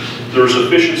 there's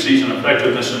efficiencies and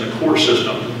effectiveness in the court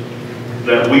system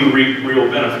that we reap real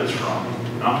benefits from.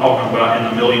 I'm talking about in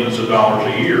the millions of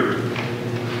dollars a year.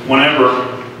 Whenever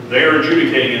they are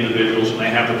adjudicating individuals and they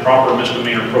have the proper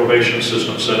misdemeanor probation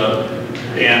system set up,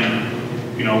 and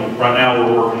right now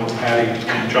we're working with Patty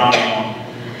and Johnny on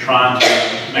trying to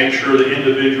make sure the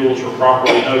individuals are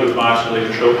properly notified so they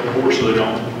can show up in court so they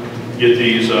don't get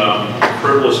these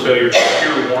frivolous failure to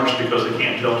secure warrants because they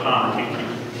can't tell time or can't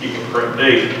keep a correct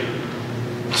date.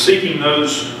 Seeking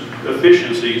those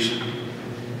efficiencies,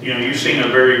 you've seen a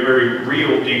very, very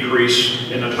real decrease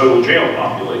in the total jail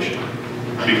population.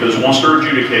 Because once they're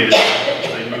adjudicated,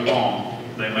 they move on.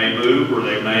 They may move or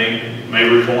they may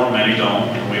reform, many don't.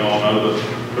 And we all know the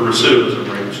recidivism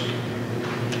rates.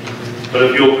 But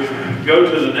if you'll go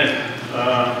to the next,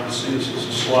 let's see, this is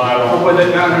a slide on. Well,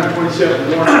 that 927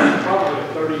 warrants is probably a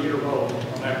 30-year low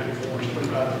on active warrants,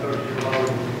 25 to 30-year low.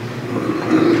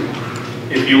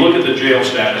 If you look at the jail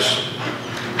status,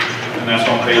 and that's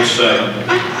on page 7,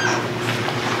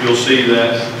 you'll see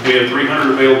that we have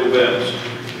 300 available beds.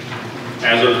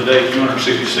 As of today,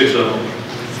 266 of them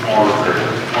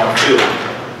are filled.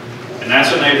 And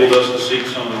that's enabled us to seek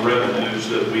some of the revenues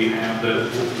that we have that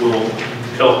will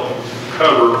help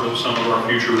cover some of our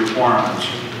future requirements.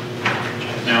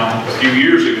 Now, a few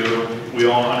years ago, we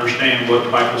all understand what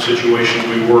type of situation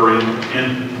we were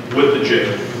in with the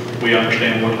jail. We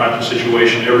understand what type of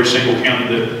situation every single county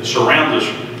that surrounds us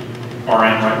are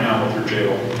in right now with their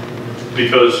jail.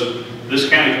 Because this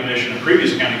county commission and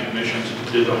previous county commissions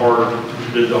did the hard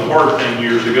thing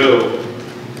years ago.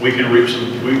 We can reap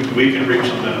some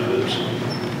benefits.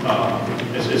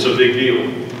 It's a big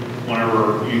deal.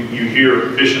 Whenever you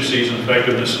hear efficiencies and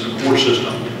effectiveness in the court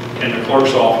system, in the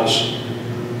clerk's office,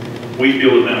 we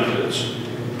feel the benefits,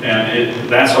 and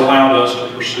that's allowed us to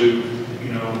pursue,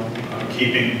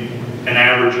 keeping an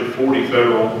average of 40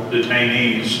 federal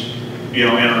detainees, in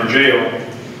our jail,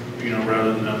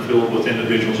 rather than filled with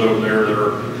individuals over there that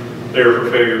are there for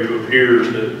failure to appear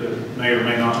that may or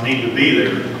may not need to be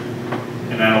there.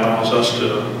 And that allows us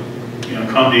to,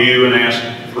 come to you and ask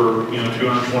for,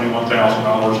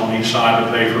 $221,000 on each side to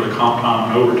pay for the comp time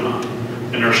and overtime.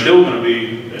 And there's still going to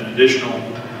be an additional,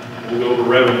 we'll go over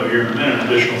revenue here in a minute, an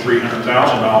additional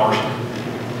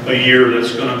 $300,000 a year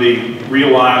that's going to be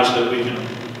realized that we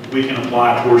can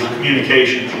apply towards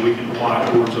communications, we can apply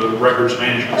towards a records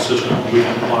management system, we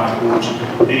can apply towards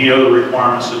any other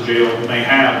requirements that jail may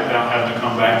have without having to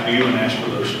come back to you and ask for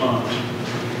those funds.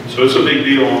 So it's a big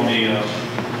deal on the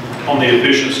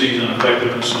efficiencies and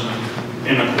effectiveness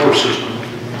in the court system.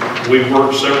 We've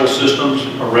worked several systems.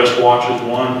 Arrest Watch is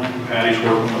one. Patty's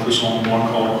working with us on one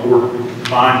called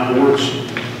Find Courts.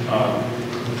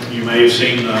 You may have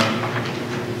seen the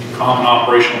Common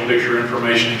Operational Picture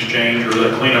Information Exchange, or the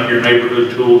Clean Up Your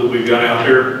Neighborhood tool that we've got out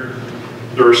there.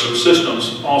 There are some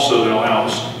systems also that allow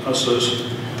us those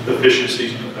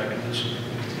efficiencies and effectiveness.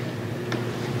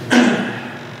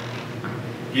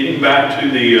 Getting back to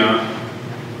the,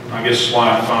 I guess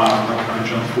slide 5, I'm going to kind of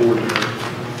jump forward here.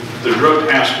 The drug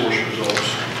task force results.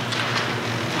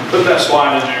 Put that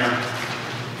slide in there,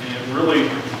 and really,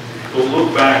 we'll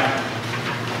look back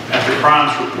at the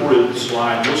crimes reported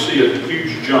slide. You'll see a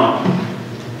huge jump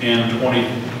in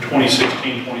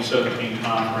 2016, 2017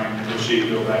 time frame, and you'll see it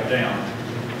go back down.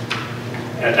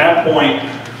 At that point,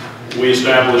 we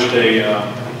established an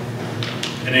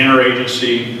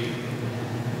interagency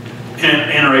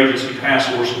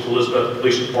task force with the Elizabethton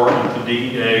Police Department, the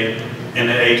DEA, and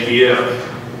the ATF.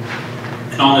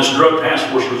 And on this drug task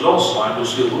force results slide, you'll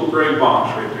see a little gray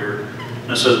box right there,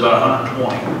 and it says about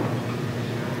 120.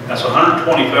 That's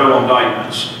 120 federal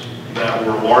indictments that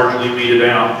were largely meted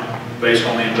out based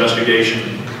on the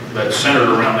investigation that's centered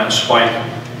around that spike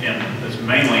that's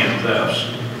mainly in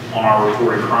thefts on our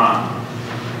reported crime.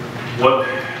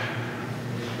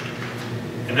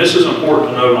 And this is important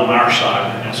to note on our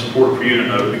side, and it's important for you to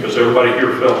note because everybody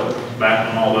here felt it back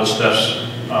when all those thefts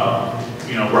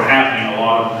were happening. A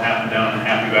lot of them happened down in the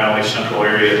Happy Valley Central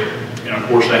area, and of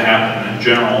course they happen in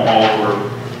general all over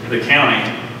the county.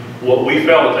 What we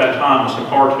felt at that time was the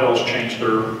cartels changed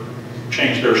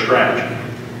their strategy.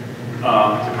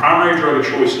 The primary drug of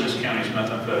choice in this county is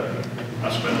methamphetamine.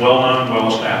 That's been well known, well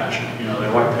established. They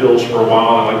liked pills for a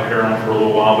while, they liked heroin for a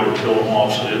little while, but it killed them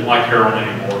off, so they didn't like heroin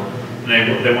anymore. And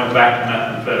they went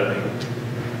back to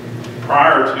methamphetamine.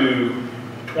 Prior to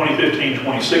 2015,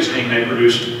 2016, they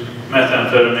produced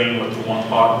methamphetamine with the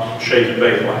one-pot shake and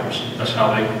bake labs. That's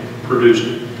how they produced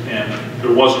it. And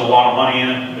there wasn't a lot of money in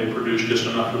it. They produced just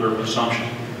enough for their consumption.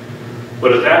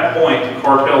 But at that point, the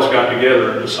cartels got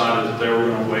together and decided that they were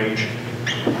going to wage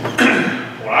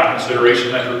what I consider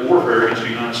asymmetric warfare against the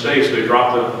United States. They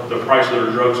dropped the price of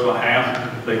their drugs by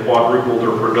half. They quadrupled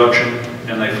their production,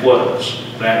 and they flooded us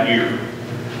that year.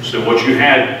 So what you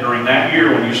had during that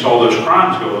year when you saw those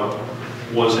crimes go up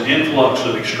was an influx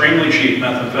of extremely cheap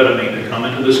methamphetamine to come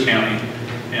into this county,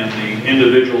 and the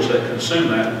individuals that consumed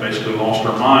that basically lost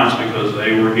their minds because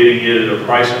they were getting it at a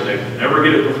price that they could never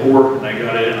get it before, and they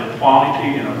got it in a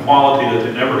quality that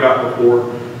they never got before.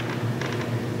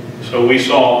 So we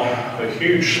saw a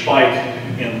huge spike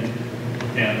in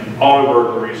auto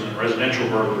burglaries and residential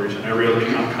burglaries and every other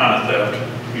kind of theft.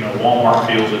 Walmart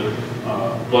feels it,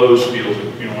 Lowe's feels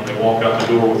it, when they walk out the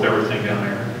door with everything down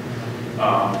there.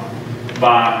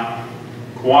 By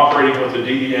cooperating with the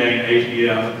DEA and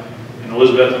ATF and the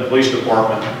Elizabethton Police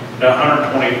Department, that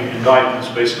 120 indictments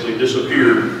basically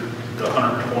disappeared. The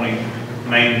 120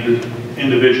 main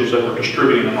individuals that were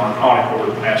distributing the narcotic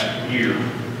over the past year.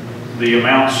 The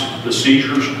amounts, the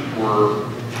seizures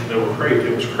they were crazy.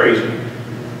 It was crazy.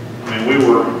 I mean,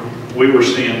 we were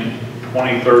seeing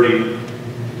 20, 30,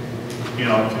 a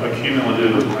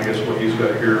cumulative, I guess what he's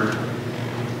got here.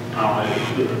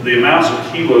 The amounts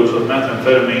of kilos of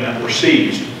methamphetamine that were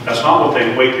seized, that's not what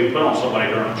they put on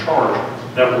somebody during a charge,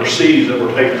 that were seized, that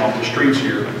were taken off the streets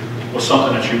here, was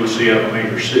something that you would see out of a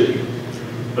major city.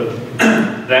 But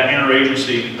that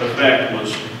interagency effect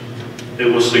was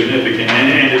significant,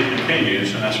 and it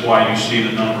continues, and that's why you see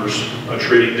the numbers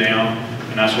attriting down,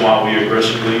 and that's why we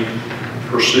aggressively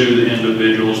pursue the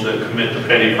individuals that commit the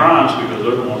petty crimes, because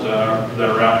they're the ones that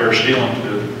are out there stealing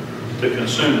to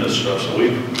consume this stuff. So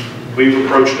we've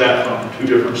approached that from two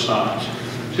different sides.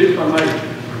 Chief, if I may,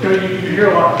 you hear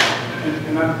a lot,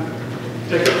 and I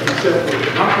take it for myself, but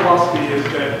my philosophy is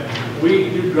that we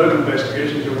do drug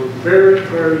investigations that we're very,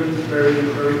 very, very,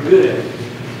 very good at.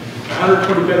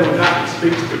 120 federal indictments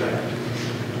speaks to that.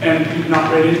 And you've not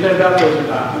read anything about those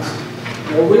indictments,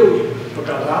 nor will you,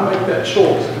 because I make that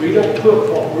choice. We don't put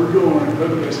what we're doing in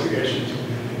drug investigations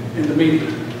in the media.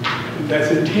 And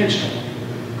that's intentional.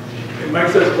 It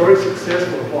makes us very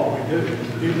successful at what we do.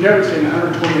 You've never seen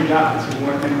 120 indictments in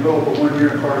a row for 1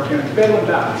 year in Carter County. Federal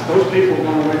indictments, those people have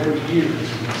gone away for years.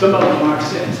 Some of them life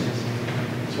sentences.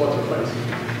 That's what they're facing.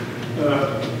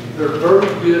 They're very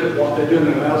good at what they do, and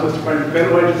it allows us to bring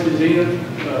federal agencies in,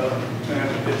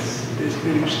 and it's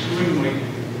been extremely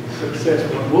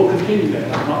successful, and we'll continue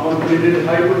that. I'm not going to put it in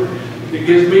the paper. It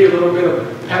gives me a little bit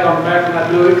of pat on the back when I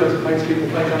do it, because it makes people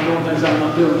think I'm doing things I'm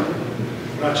not doing.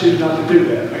 But I choose not to do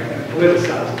that, make that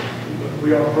politicize it. But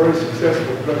we are very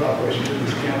successful with drug operations in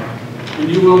this county.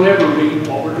 And you will never read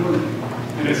what we're doing.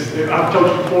 And I've told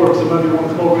you before, if somebody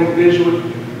wants to come over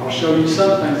individually, I'll show you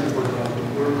some things that we're doing.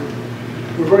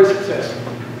 We're very successful.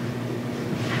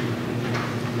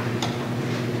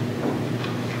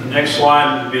 The next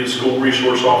slide would be the school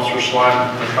resource officer slide.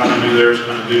 What I'm trying to do there is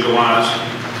kind of visualize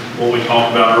what we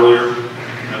talked about earlier.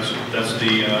 That's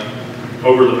the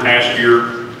over the past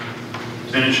year,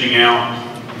 finishing out,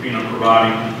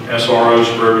 providing SROs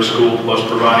for every school, plus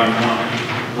providing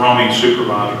roaming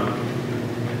supervisor.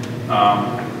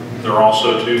 There are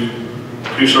also two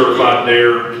certified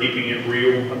DARE, Keeping It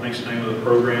Real, I think is the name of the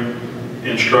program,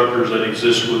 instructors that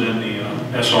exist within the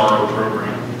SRO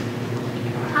program.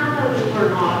 I know that we're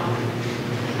not,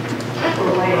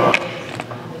 we're way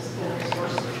ahead on this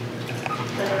resource,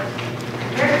 but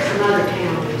compared to some other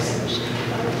counties,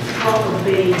 what would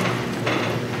be,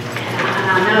 and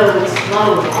I know it's low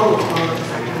in overflow,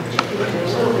 because I kind of check into it a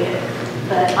little bit,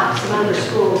 but like some other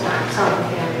schools like Sullivan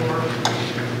County or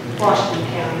Washington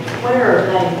County, where are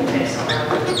they with SRO?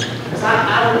 Because I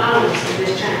don't want to see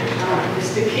this change. I want this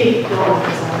to keep going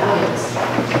because I know it's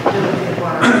doing good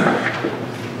work.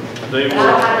 But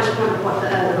I just wonder what the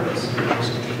other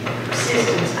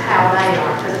systems, how they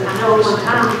are. Because I know one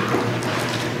time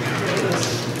it was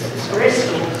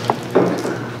Bristol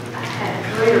had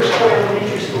 3 or 4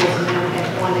 elementary schools and now we have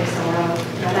 1 SRO.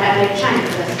 Now that may change,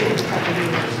 but that's been a couple of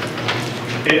years.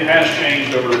 It has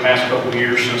changed over the past couple of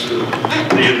years since the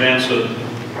events of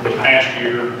the past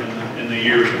year and the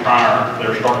years prior.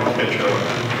 They're starting to catch up.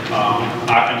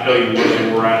 I can tell you where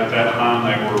they were at that time.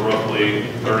 They were roughly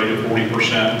 30 to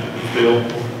 40% filled.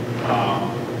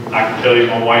 I can tell you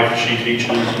my wife, she teaches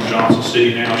in Johnson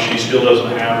City now. She still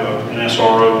doesn't have an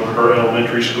SRO in her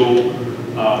elementary school.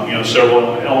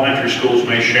 Several elementary schools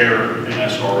may share an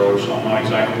SRO, so I'm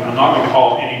not going to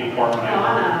call any department out. No,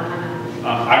 I know.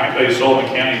 I can tell you Sullivan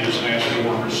County just asked for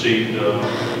and received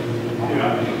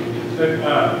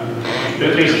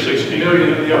 15 or 16.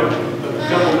 Million, a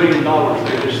couple $1 million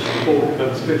they just pulled the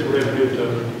special revenue to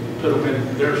put them in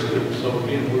their schools, so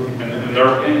again, And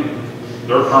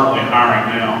they're currently hiring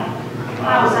now. I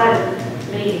was at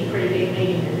a meeting, pretty big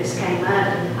meeting, and this came up,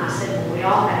 and I said, well, we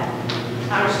all have,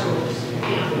 our schools,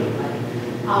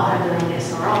 they all have their own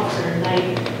SR officer,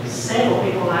 and several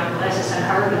people like Alexis had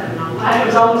heard of it, and I'm like, it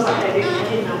was almost like they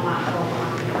didn't know my I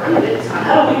can prove it, so I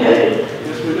know we do.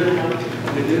 Yes, we do.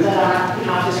 We do. But,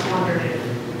 I just wondered if,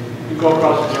 You go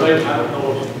across the state, I don't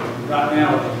know if right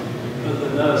now, other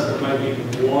than us, there may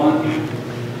be one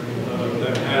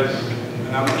that has,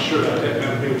 and I'm not sure about that, that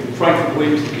would be Franklin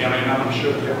Williamson County, and I'm not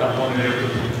sure if they've got one there.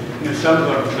 And then some of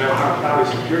them, they're private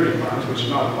security firms, which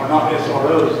are not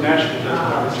SROs, national, that's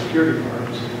private security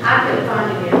firms. I couldn't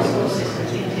find any other school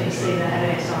systems in Tennessee that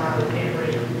had SR with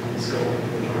every school.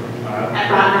 Right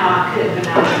now, I couldn't, but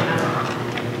now I know.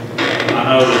 I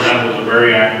know that was a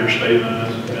very accurate statement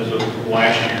as of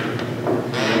last year.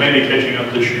 And they may be catching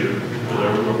up this year, because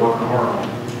they're working hard on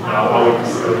it. I would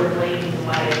consider leading the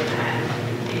way in that,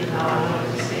 even though I know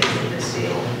it's expensive, but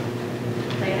still, I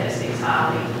think that speaks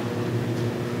highly.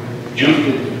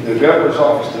 The governor's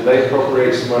office, did they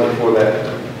appropriate some money for that?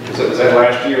 Was that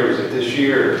last year, or was it this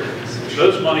year?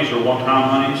 Those monies are one-time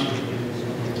monies.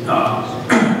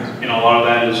 A lot of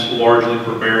that is largely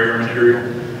for barrier material.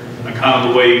 And kind of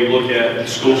the way you look at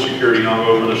school security, and I'll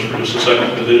go over this for just a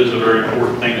second, because it is a very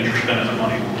important thing that you're spending the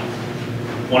money on.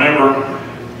 Whenever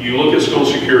you look at school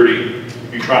security,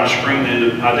 you try to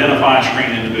identify and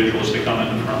screen individuals that come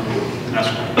in the front door. And that's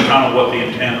kind of what the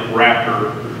intent of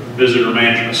Raptor visitor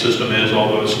management system is,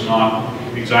 although it's not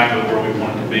exactly where we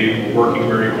want it to be. And we're working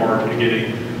very hard to get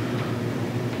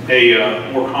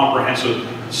a more comprehensive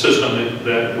system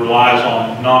that relies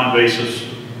on non-invasive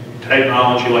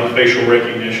technology like facial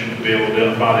recognition to be able to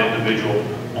identify the individual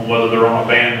on whether they're on a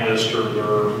ban list or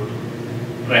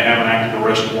they have an active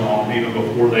arrest warrant on them even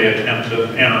before they attempt to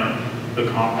enter the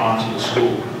confines of the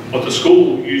school. What the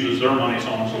school uses their monies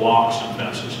on is locks and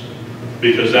fences,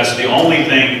 because that's the only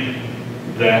thing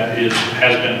that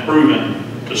has been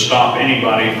proven to stop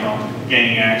anybody from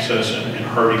gaining access and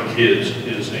hurting kids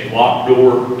is a locked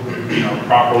door,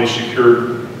 properly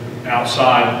secured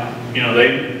outside.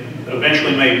 They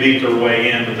eventually may beat their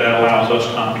way in, but that allows us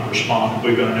time to respond. If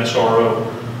we've got an SRO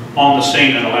on the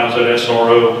scene, that allows that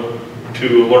SRO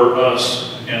to alert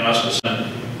us and us to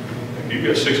send. If you've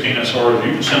got 16 SROs,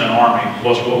 you can send an army,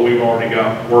 plus what we've already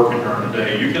got working during the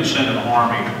day. You can send an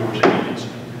army towards any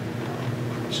incident.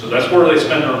 So that's where they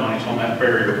spend their money, on that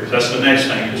barrier, because that's the next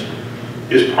thing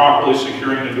is properly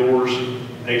securing the doors,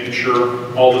 making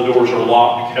sure all the doors are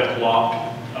locked, kept locked,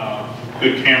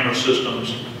 good camera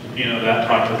systems, that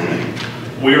type of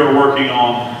thing. We are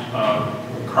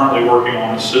currently working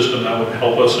on a system that would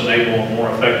help us enable a more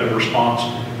effective response.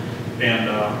 And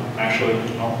actually,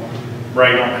 I'll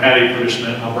brag on Patty for just a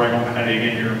minute. I'll brag on Patty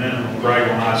again here in a minute. I'll brag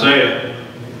on Isaiah.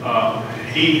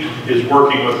 He is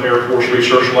working with Air Force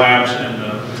Research Labs and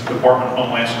the Department of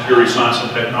Homeland Security Science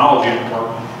and Technology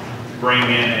Department, bring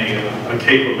in a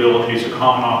capability, it's a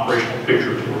common operational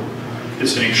picture tool.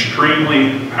 It's an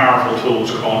extremely powerful tool.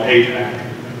 It's called ATAC.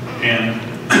 And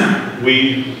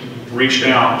we reached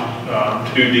out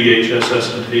to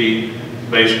DHS&T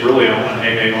based really on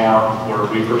an AAR where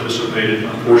we participated in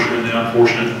the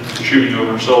unfortunate shooting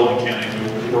over in Sullivan County.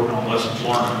 We were working on lessons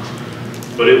learned.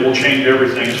 But it will change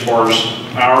everything as far as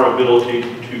our ability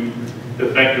to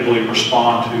effectively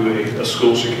respond to a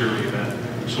school security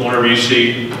event. So whenever you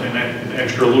see an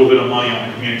extra little bit of money on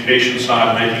the communication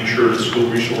side, making sure that school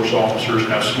resource officers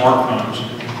have smartphones,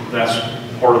 that's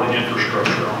part of the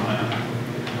infrastructure on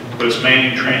that. But it's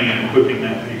manning, training, and equipping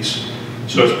that piece.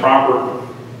 So it's proper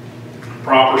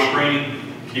screening,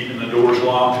 keeping the doors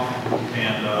locked,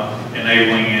 and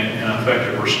enabling an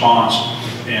effective response,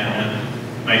 and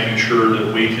making sure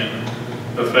that we can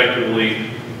effectively,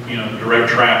 direct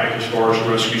traffic as far as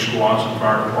rescue squads and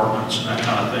fire departments and that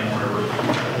kind of thing,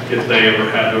 if they ever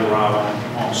had to arrive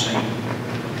on scene.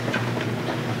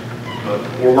 But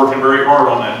we're working very hard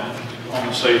on that, on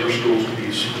the Safer Schools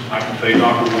piece. I can tell you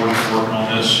Dr. Ward is working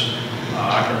on this.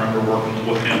 I can remember working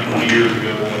with him 20 years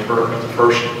ago when we were at the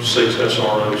first 6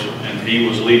 SROs, and he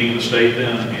was leading the state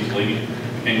then, and he's leading,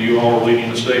 and you all are leading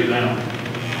the state now.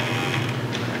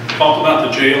 Talked about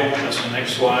the jail. That's the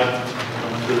next slide.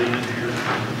 Coming to the end here.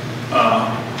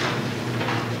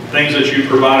 Things that you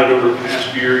provided over the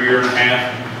past year and a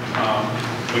half.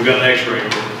 We've got an X-ray over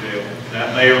the jail.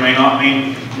 That may or may not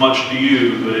mean much to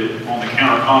you, but on the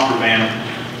counter contraband,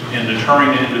 in deterring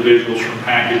the individuals from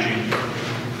packaging,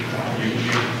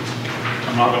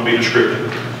 I'm not going to be descriptive.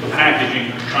 The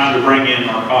packaging, trying to bring in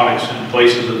narcotics in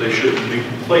places that they shouldn't be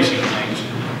placing things,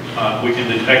 we can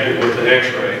detect it with the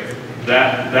X-ray.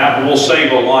 That will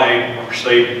save a life or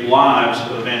save lives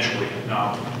eventually.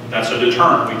 Now, that's a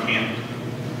deterrent. We can't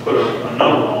put a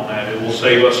number on that. It will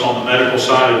save us on the medical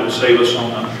side. It will save us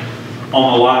on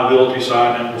the liability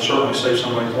side, and it will certainly save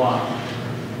somebody's life.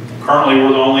 Currently,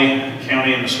 we're the only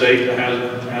county in the state that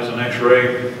has an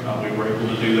X-ray. We were able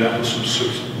to do that with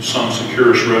some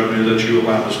Securus revenue that you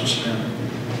allowed us to spend.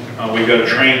 We've got a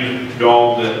trained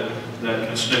dog that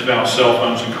can sniff out cell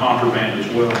phones and contraband as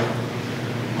well.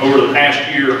 Over the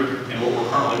past year, and what we're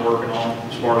currently working on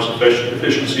as far as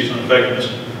efficiencies and effectiveness,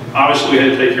 obviously we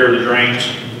had to take care of the drains.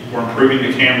 We're improving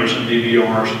the cameras and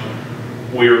DVRs.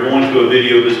 We are going to a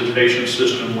video visitation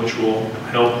system which will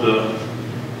help the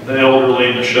elderly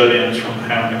and the shut-ins from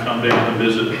having to come down and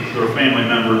visit their family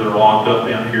member that are locked up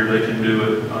down here. They can do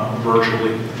it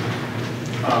virtually.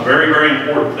 Very, very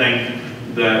important thing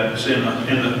that's in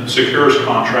the Securus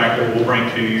contract that we'll bring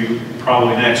to you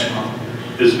probably next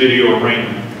month is video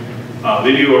arraignment.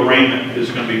 Video arraignment is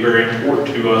going to be very important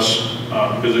to us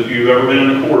because if you've ever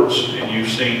been in the courts and you've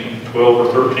seen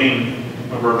 12 or 13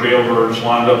 of our jailbirds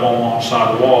lined up on one side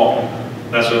of the wall,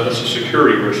 that's a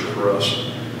security risk for us.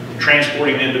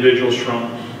 Transporting individuals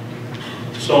from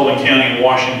Sullivan County and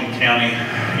Washington County,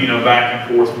 back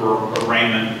and forth for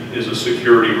arraignment is a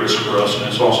security risk for us, and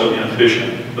it's also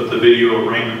inefficient. But the video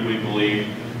arraignment, we believe,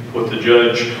 with the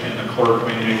judge and the clerk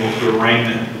being able to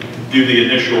do the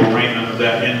initial arraignment of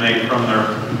that inmate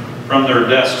from their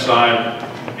desk side,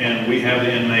 and we have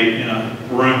the inmate in a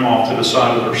room off to the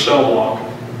side of their cell block,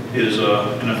 is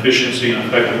an efficiency and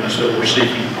effectiveness that we're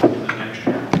seeking in the next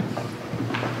year.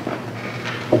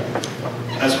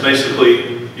 That's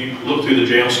basically, you can look through the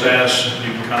jail status,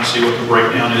 you can kind of see what the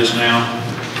breakdown is now.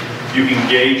 You can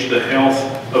gauge the health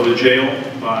of a jail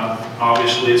by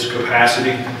obviously its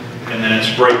capacity and then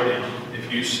its breakdown.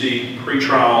 If you see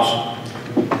pretrials,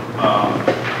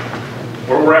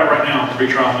 where we're at right now,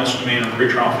 pretrial misdemeanor and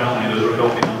pretrial felony, those are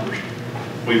healthy numbers.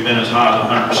 We've been as high as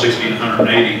 160 and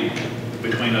 180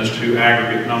 between those two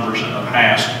aggregate numbers in the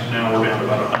past. Now we're down to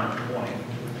about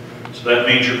 120. So that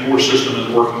means your court system is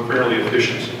working fairly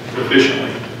efficiently.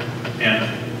 And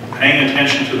paying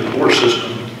attention to the court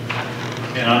system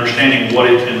and understanding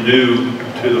what it can do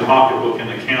to the pocketbook in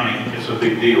the county is a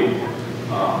big deal.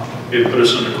 It put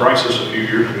us into crisis a few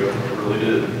years ago, it really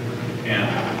did. And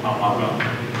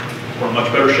we're in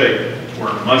much better shape. We're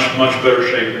in much, much better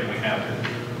shape than we have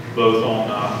been, both on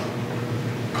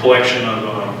collection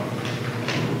of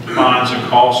fines and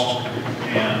costs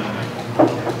and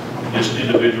just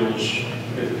individuals.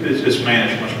 It's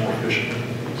managed much more efficiently.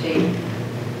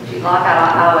 Chief, like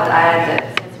I would add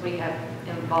that since we have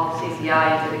involved CCI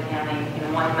into the county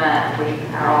in 1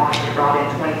 month, our office has brought in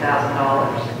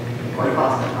 $20,000 for the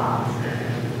cost of fines.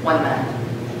 1 month.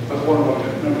 That's one of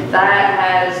them.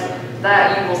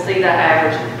 That you will see that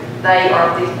average.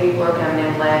 These people are coming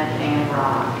in left and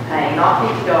right, paying not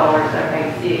 $50, they're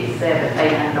paying $600,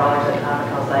 $700, $800 at a time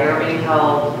because they are being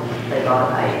told they got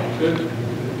to pay it. Good.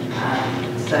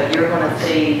 So you're going to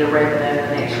see the revenue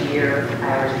the next year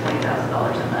average $20,000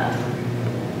 a month.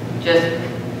 Just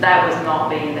that was not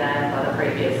being done by the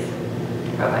previous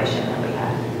probation that we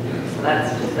had. So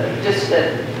that's just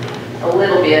a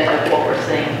little bit of what we're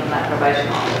seeing from that probation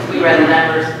office. We read the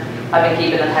numbers, I've been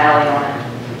keeping a tally on it.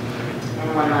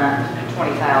 In 1 month,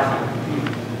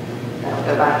 20,000. That'll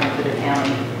go back into the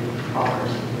county coffers.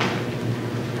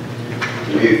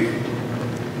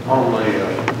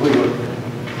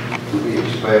 We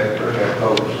expect or have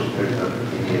hopes of picking up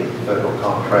any federal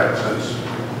contracts since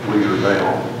we are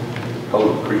now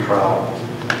holding pretrial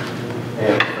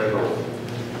and federal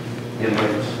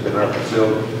inmates in our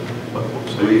facility.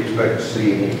 Do we expect to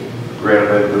see any grant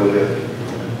availability?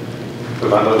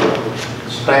 Because I know the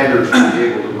standards to be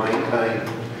able to maintain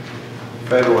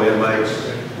federal inmates.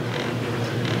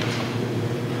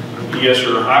 Yes,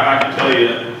 sir. I can tell you,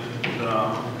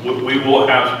 we will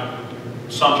have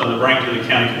something to bring to the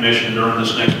county commission during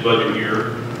this next budget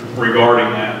year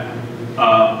regarding that.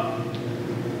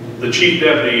 The chief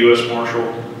deputy U.S.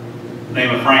 Marshal,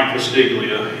 named Frank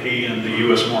Castiglia, he and the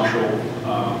U.S. Marshal,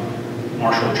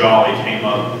 Marshal Jolly came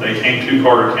up. They came to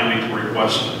Carter County to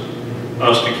request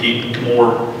us to keep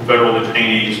more federal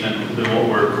detainees than what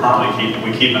we're currently keeping.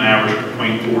 We keep an average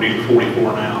between 40 to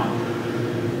 44 now.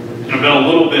 And I've been a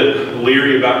little bit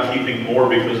leery about keeping more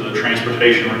because of the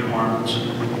transportation requirements.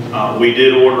 We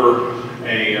did order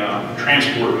a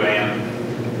transport van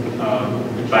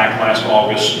back last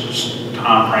August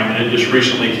timeframe, and it just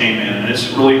recently came in, and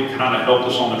it's really kind of helped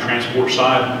us on the transport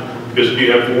side, because if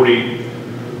you have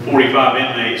 45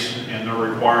 inmates and they're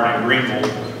required in Greenville,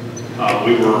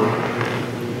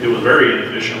 it was very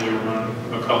inefficient. We were running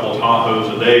a couple of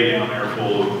Tahoes a day down there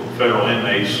full of federal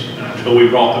inmates, and until we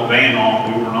brought the van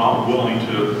on, we were not willing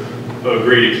to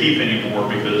agree to keep any more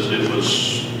because it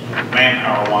was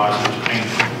manpower-wise, it was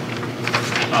painful.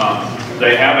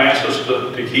 They have asked us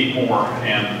to keep more,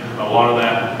 and a lot of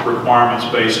that requirements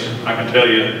based, I can tell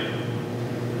you,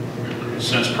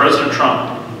 since President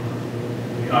Trump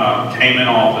came in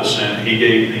office and he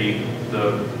gave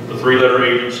the three-letter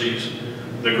agencies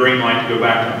the green light to go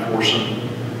back to enforcing,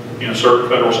 certain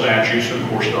federal statutes, and of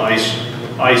course the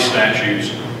ICE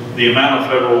statutes, the amount of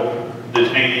federal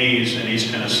detainees in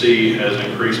East Tennessee has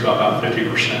increased by about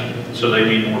 50%. So they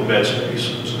need more bed space.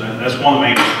 So that's one of the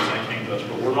main reasons they came to us.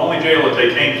 But we're the only jail that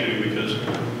they came to because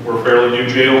we're a fairly new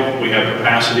jail. We have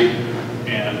capacity,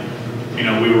 and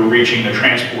we were reaching the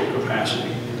transport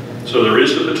capacity. So there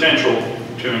is the potential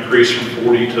to increase from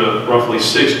 40 to roughly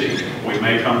 60. We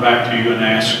may come back to you and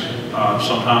ask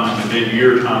sometime in the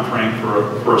mid-year time frame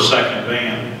for a second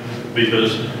van,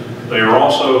 because they are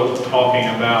also talking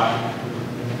about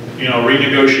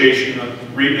renegotiation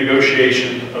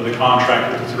of the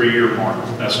contract at the 3-year mark.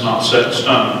 That's not set in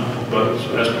stone, but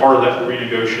as part of that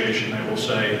renegotiation, they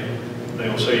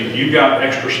will say, you've got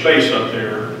extra space up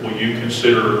there. Will you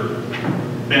consider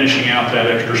finishing out that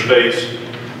extra space?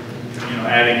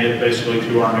 Adding it basically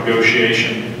to our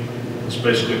negotiation. It's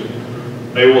basically,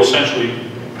 they will essentially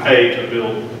pay to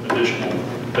build additional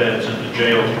beds in the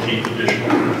jail to keep additional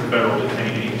federal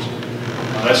detainees.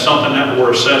 That's something that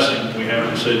we're assessing. We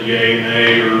haven't said yay,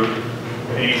 nay, or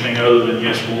anything other than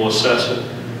yes, we'll assess it.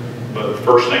 But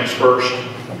first things first,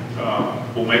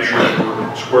 we'll make sure that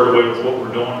we're squared away with what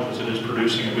we're doing, because it is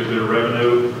producing a good bit of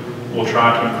revenue. We'll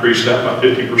try to increase that by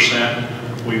 50%.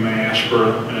 We may ask for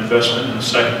an investment in a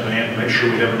second van to make sure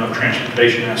we have enough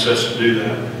transportation assets to do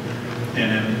that.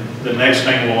 And then the next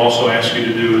thing we'll also ask you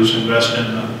to do is invest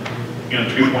in the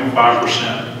 2.5%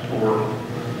 or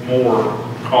more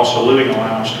cost of living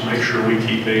allowance to make sure we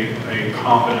keep a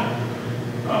competent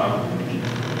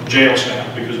jail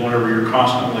staff, because whenever you're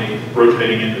constantly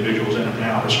rotating individuals in and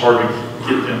out, it's hard to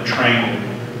get them trained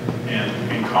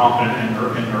and competent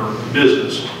in their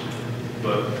business.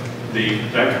 But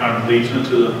that kind of leads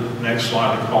into the next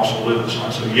slide, the cost of living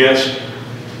slide. So yes,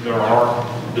 there are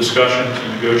discussions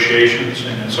and negotiations,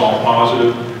 and it's all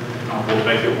positive. We'll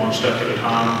take it one step at a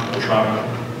time. We'll try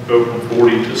to go from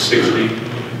 40 to 60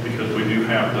 because we do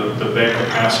have the bed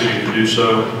capacity to do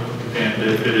so. And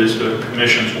if it is the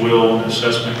commission's will and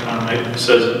assessment kind of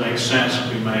says it makes sense,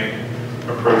 we may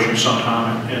approach you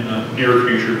sometime in the near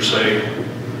future to say,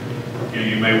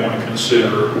 you may want to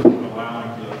consider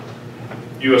allowing the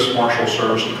U.S. Marshal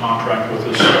Service to contract with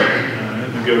us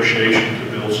in negotiation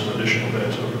to build some additional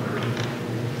beds over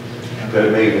there.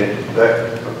 That mean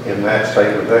that in that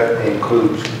statement, that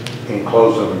includes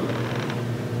enclosing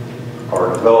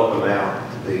or developing out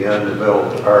the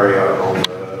undeveloped area on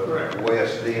the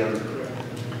west end.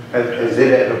 Is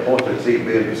it at the point that's even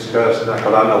being discussed?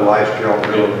 Because I know last year on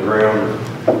building the ground,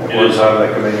 one time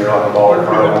they come in here like a ball of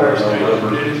fire.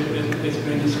 It's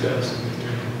been discussed.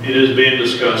 It is being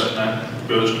discussed, and that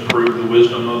goes to prove the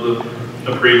wisdom of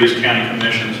the previous county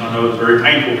commissions. I know it's very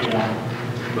painful for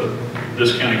them, but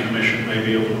this county commission may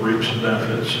be able to reap some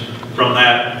benefits from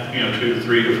that, 2 to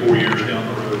 3 to 4 years down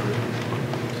the road.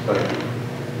 Thank you.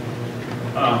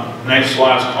 Next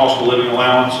slide is cost of living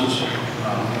allowances.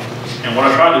 And what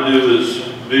I tried to do is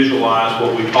visualize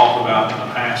what we talked about in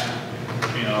the past,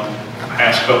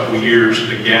 past couple of years,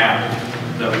 the gap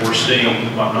that we're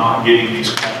seeing by not getting these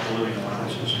cost of living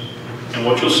allowances. And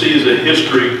what you'll see is a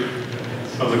history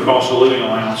of the cost of living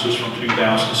allowances from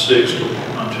 2006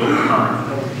 until current.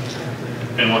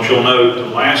 And what you'll note, the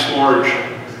last large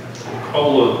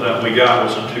COLA that we got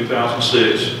was in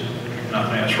 2006, and I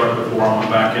think that's right before I went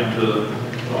back into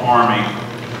the Army.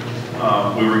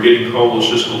 We were getting COLAs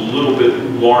just a little bit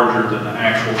larger than the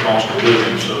actual cost of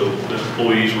living, so the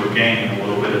employees were gaining a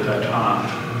little bit at that time.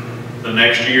 The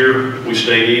next year, we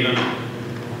stayed even,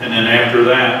 and then after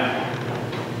that,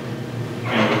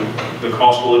 the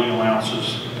cost of living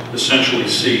allowances essentially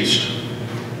ceased.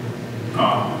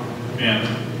 And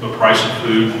the price of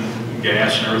food, and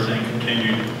gas, and everything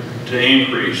continued to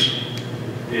increase.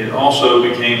 It also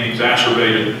became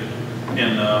exacerbated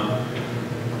in the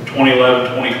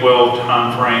 2011-2012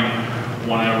 timeframe,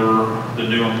 whenever the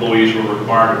new employees were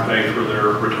required to pay for their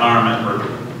retirement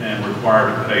and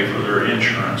required to pay for their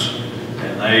insurance.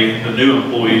 And the new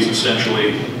employees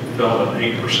essentially felt an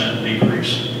 8%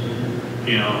 decrease.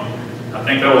 I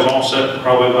think that was offset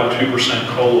probably by 2%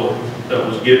 COLA that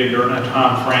was given during that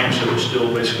time frame, so it was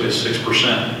still basically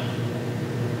 6%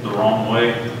 the wrong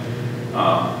way.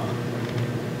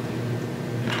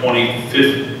 In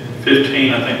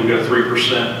 2015, I think we got a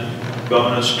 3%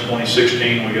 bonus.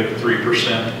 2016, we got a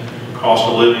 3% cost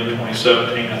of living.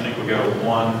 2017, I think we got a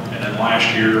 1%, and then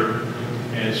last year,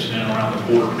 it's in around the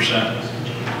quarter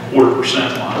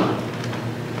percent line.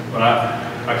 But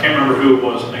I can't remember who it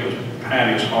was. I think it was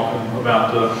Patty was talking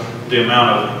about the amount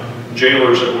of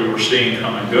jailers that we were seeing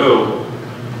come and go.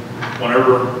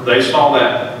 Whenever they saw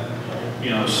that,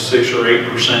 6 or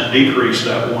 8% decrease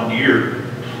that 1 year,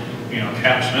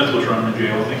 Captain Smith was running the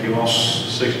jail. I think he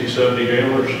lost 60, 70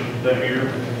 jailers that year.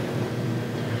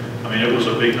 I mean, it was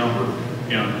a big number.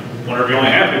 Whenever you only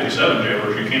have 57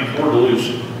 jailers, you can't afford to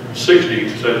lose 60.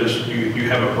 So you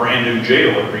have a brand new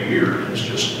jail every year. And it's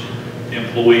just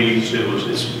employees.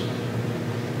 It's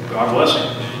God bless him.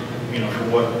 For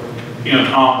what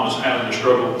Tom was having to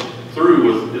struggle through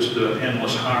with just the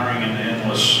endless hiring and the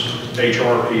endless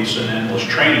HR piece and endless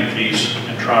training piece,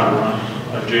 and try to run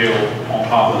a jail on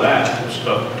top of that. It's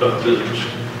tough business.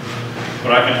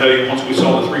 But I can tell you, once we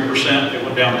saw the 3%, it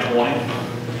went down to 20.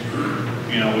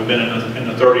 We've been in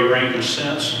the 30 ranges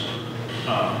since,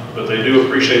 but they do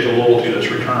appreciate the loyalty that's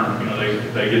returned.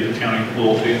 They get the county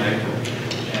loyalty, and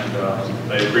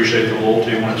they appreciate the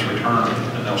loyalty when it's returned,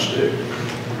 and they'll stick.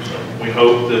 So we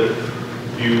hope that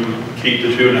you keep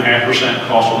the 2.5%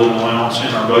 cost of living allowance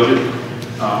in our budget.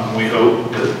 We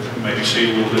hope that we maybe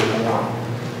see a little bit more,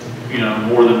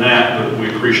 more than that, but we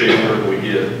appreciate whatever we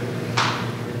get.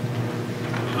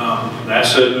 That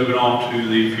said, moving on to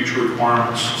the future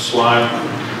requirements slide.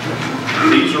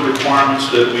 These are requirements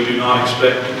that we do not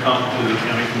expect to come to the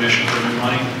county commission for new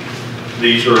money.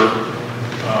 These are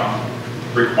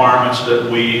requirements that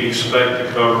we expect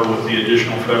to cover with the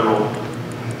additional federal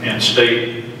and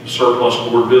state surplus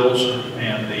board bills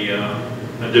and the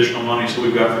additional monies that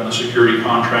we've got from the security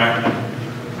contract,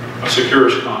 a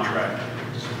Securus contract.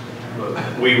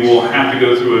 But we will have to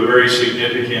go through a very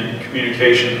significant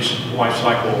communications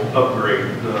lifecycle upgrade.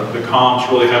 The comms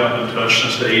really haven't been touched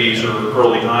since the 80s or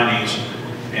early 90s,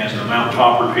 and the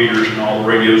mountaintop repeaters and all the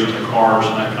radios in the cars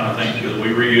and that kind of thing, because we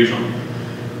reuse them,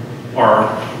 are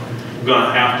going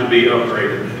to have to be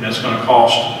upgraded, and it's going to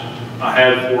cost. I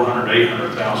had 400 to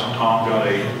 800,000. Tom got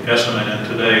a estimate in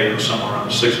today. It was somewhere around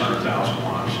the 600,000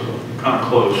 line, so kind of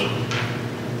close.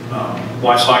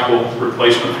 Life cycle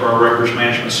replacement for our records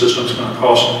management system is going to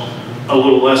cost a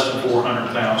little less than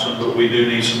 400,000, but we do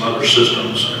need some other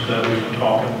systems that we've been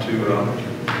talking to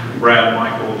Brad and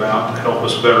Michael about to help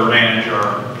us better manage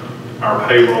our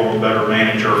payroll and better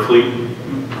manage our fleet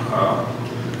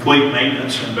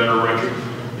maintenance and better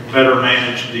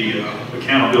manage the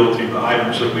accountability of the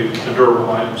items the durable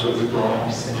items that we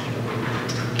brought.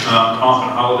 Comp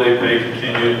and holiday pay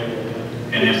continued.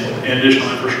 And in additional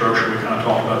infrastructure, we kind of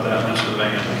talked about that, and that's the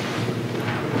van.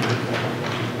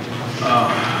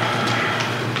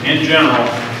 In general,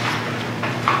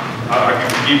 I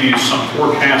can give you some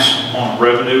forecasts on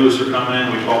revenue as they're coming in.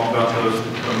 We talked about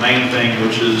the main thing,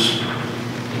 which is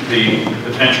the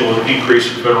potential of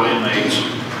increase in federal inmates,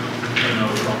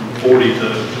 from 40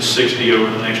 to 60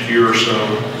 over the next year or so,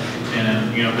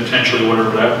 and potentially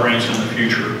whatever that brings in the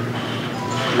future.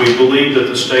 We believe that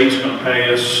the state's going to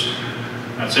pay us.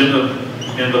 That's in the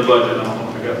budget. I don't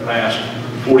know if we got passed.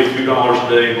 $42 a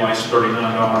day, vice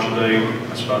 $39 a day.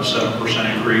 That's about a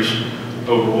 7% increase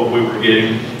over what we were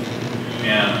getting.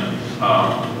 And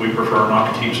we prefer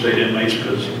not to keep state inmates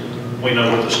because we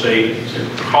know what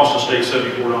it costs the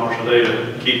state $74 a day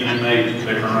to keep an inmate.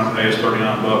 They turn around and pay us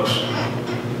 39 bucks.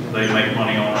 They make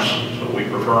money on us, so we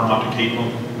prefer not to keep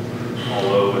them.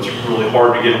 Although it's really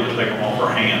hard to get them to take them off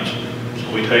our hands.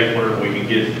 So we take whatever we can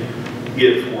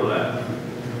get for that.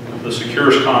 The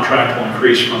Securus contract will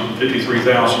increase from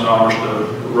 $53,000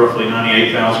 to roughly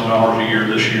 $98,000 a year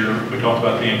this year. We talked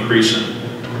about the increase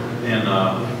in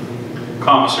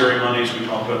commissary monies. We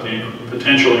talked about the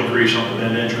potential increase on the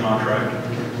vend-in contract,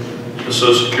 the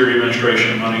Social Security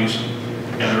Administration monies,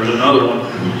 and there's another one.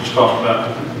 Let's talk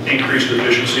about increased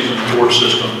efficiencies in the court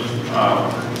system.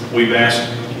 We've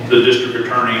asked the district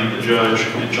attorney and the judge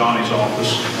in Johnny's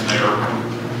office,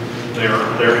 and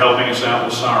they're helping us out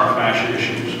with SIRA fascia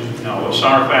issues. Now, what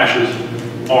SIRA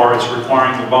fascias are, it's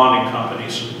requiring the bonding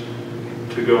companies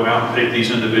to go out and pick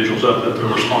these individuals up that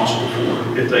they're responsible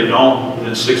for. If they don't,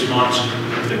 within 6 months,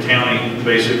 the county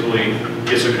basically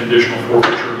gets a conditional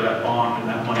forfeiture of that bond, and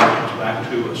that money comes back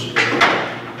to us.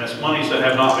 That's monies that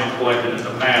have not been collected in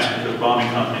the past because bonding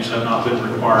companies have not been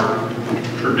required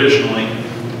traditionally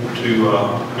to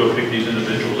go pick these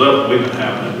individuals up. We've been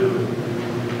having to do it.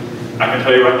 I can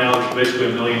tell you right now, there's basically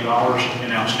 $1 million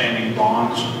in outstanding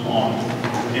bonds on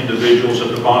individuals that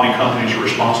the bonding companies are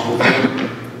responsible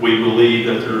for. We believe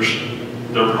that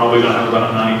they're probably going to have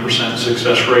about a 90%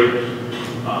 success rate.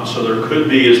 So there could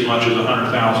be as much as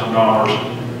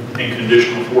 $100,000 in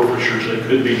conditional forfeitures that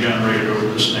could be generated over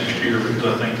this next year, because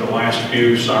I think the last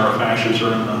few SIRA fascias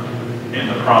are in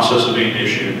the process of being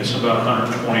issued. It's about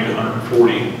 120 to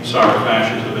 140 SIRA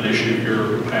fascias have been issued here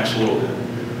over the past little bit.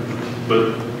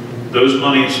 But those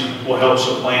monies will help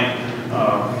supplant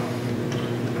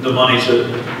the monies that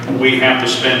we have to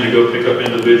spend to go pick up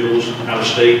individuals out of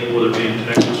state, whether it be in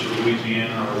Texas or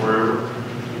Louisiana or wherever.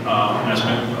 And that's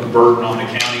been a burden on the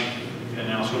county, and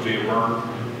now it's going to be a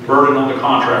burden on the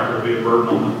contractor, it'll be a burden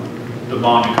on the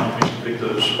bonding companies to pick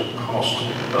those costs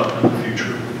up in the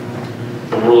future.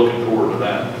 But we're looking forward to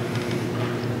that.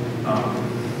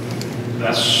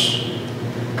 That's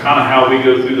kind of how we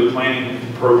go through the planning,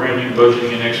 programming,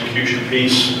 budgeting, and execution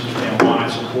piece, and why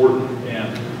it's important,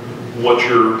 and what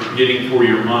you're getting for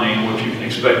your money, and what you can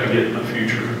expect to get in the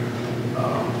future.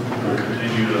 We'll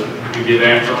continue to get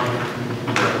after them.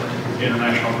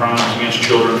 International Crimes Against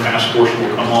Children Task Force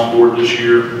will come on board this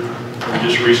year. We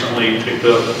just recently picked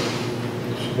up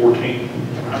 14,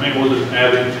 how many was it,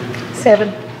 Abby?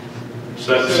 Seven.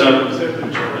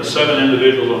 Seven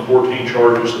individuals on 14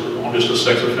 charges on just a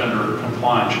sex offender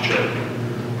compliance check.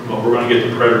 But we're going to get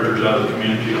the predators out of the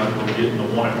community like we're getting the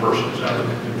wanted persons out of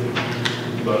the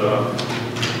community. But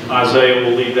Isaiah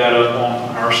will lead that up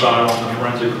on our side on the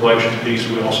forensic collection piece.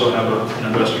 We also have an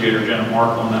investigator, Jenna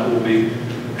Markland, that will be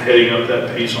heading up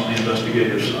that piece on the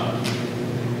investigative side.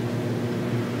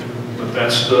 But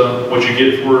that's what you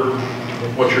get for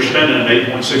what you're spending at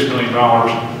 $8.6 million.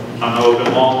 I know I've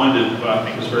been long-winded, but I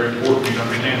think it's very important for you to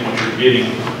understand what you're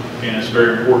getting, and it's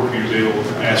very important for you to be able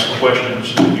to ask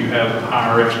questions. If you have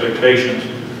higher expectations,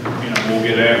 we'll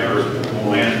get after it. We'll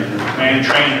man,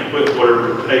 train, and equip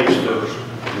whatever it takes to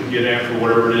get after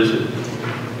whatever it is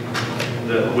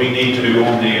that we need to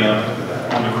on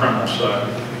the criminal side.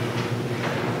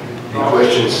 Any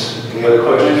questions? Any other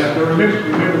questions? And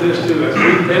remember this too, as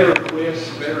we better equip,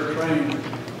 better train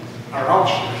our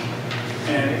officers,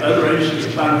 and other agencies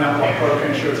are finding out what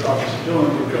Program Sheriff's Office is doing,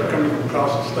 we're coming from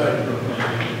across the state.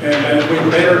 And as we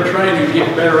better train and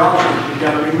get better officers, you've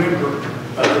got to remember,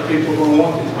 other people are going to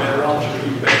want these better officers,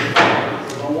 these better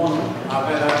trainers. They don't want them. I've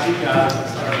had IT guys that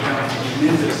start down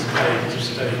tremendous pay to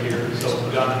stay here, so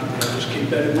we've got to just keep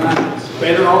that in mind. The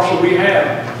better officer we have,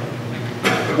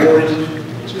 the more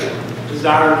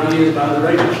desired he is by the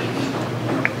raters.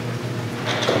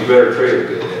 You better treat it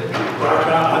good then. I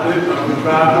do, I'm going to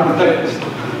try, I'm going to take this.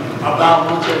 I bought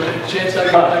one, so the chance I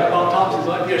got like Paul Thompson's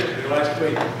like yesterday, last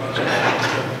week.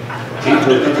 Keith,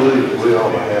 would you believe we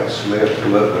ought to have Smith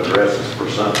come up and address us for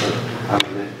something? I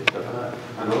mean,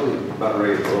 I know he's about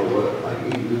ready to blow up, like,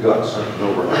 you got something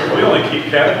over there. We only keep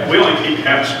Captain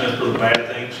Smith for the bad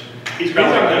things. He's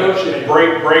got like that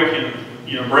break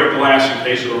glass in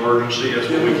case of emergency. That's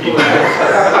what we keep.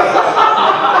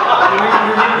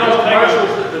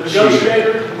 The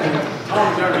negotiator,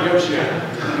 Tom's our negotiator.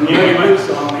 He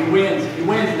wins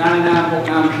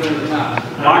 99.9% of the time.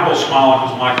 Michael's smiling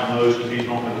because Michael knows that he's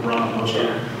normally the run most of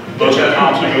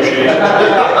Tom's negotiations.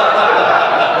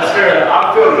 That's fair enough.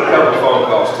 I've filled a couple of phone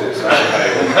calls too, so I can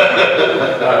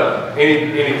pay.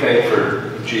 Anything for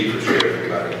chief or sheriff,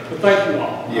 anybody? thank you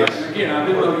all. Yes. And again, I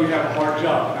do know you have a hard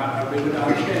job, and I really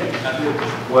understand. I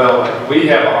do. Well, we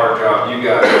have a hard job. You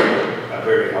guys have a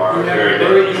very hard, You very have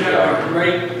dangerous a job.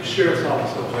 great sheriff's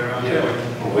office over there, I'll tell you.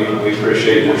 We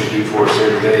appreciate what you do for us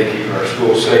every day, keeping our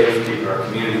schools safe, keeping our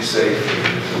community safe.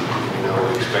 You know,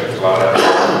 we expect a lot out of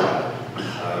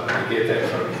you. We get that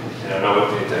from you. And I know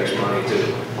it takes money to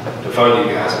fund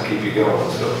you guys and keep you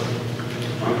going, so. we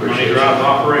Money appreciate it. drives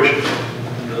operations.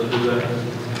 Does do that.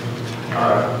 All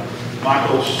right.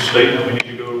 Michael's statement, we need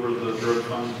to go over the drug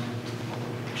fund,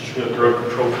 the drug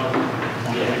control fund.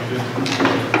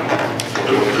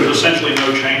 There's essentially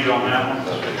no change on that one.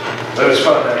 Let us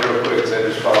find that real quick, so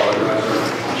just follow it,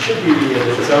 right? Should be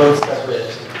its own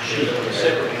separate sheet.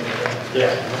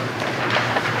 Yeah.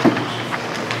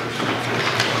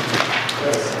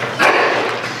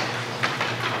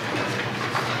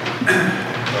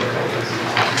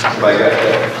 Somebody got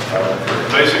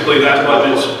that? Basically, that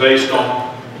budget's based on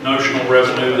notional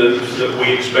revenue that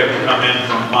we expect to come in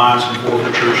from fines and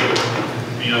forfeitures,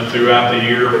 you know, throughout the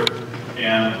year.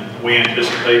 And we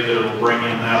anticipate that it'll bring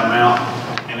in that amount.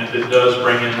 And if it does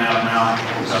bring in that amount,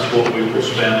 that's what we will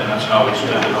spend, and that's how we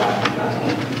spend it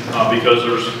on. Because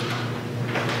there's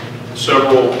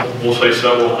several, we'll say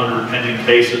several hundred pending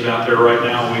cases out there right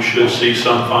now. We should see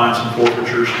some fines and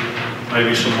forfeitures,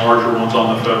 maybe some larger ones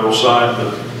on the federal side,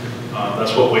 but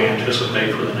that's what we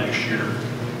anticipate for the next year.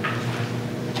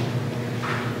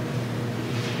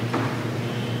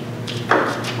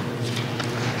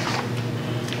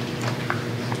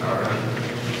 All right.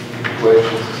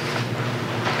 Questions?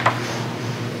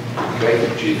 Okay,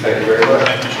 Chief, thank you very much.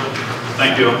 Thank you, sir.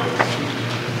 Thank you.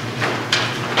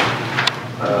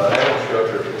 Animal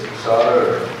shelter, Mr. Sada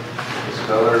or Ms.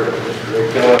 Miller or Mr.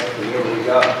 Rick, whoever we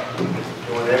got,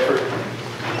 joint effort.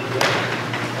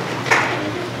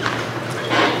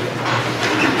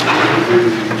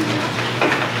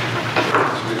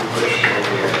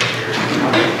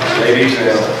 Ladies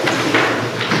now.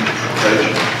 Page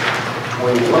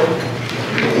 21.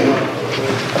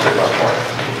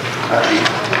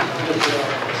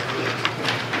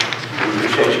 We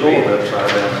appreciate you being upside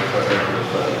down.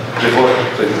 Before,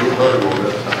 so you get voted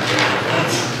upside down.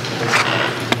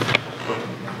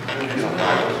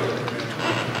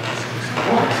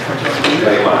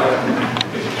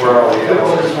 Where are we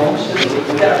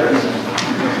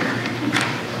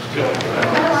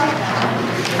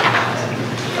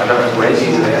I know it's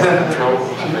racing and that's control.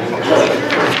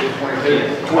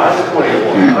 Mine's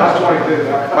 21.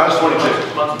 Mine's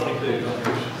 22. Month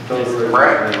 22.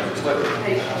 Brad?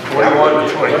 21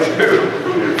 to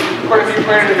 22. Quite a few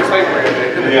planners in the same way.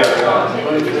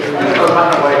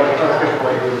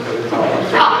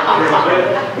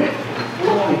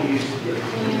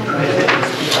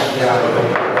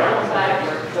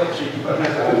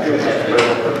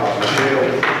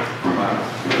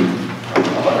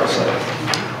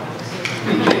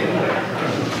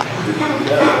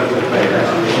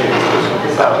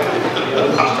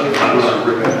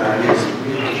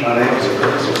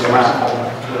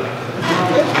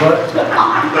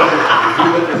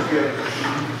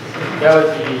 That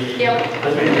would be. Yep.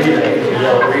 That'd be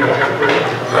yellow reader.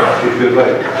 Good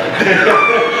lady.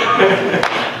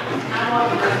 I want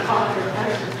to call her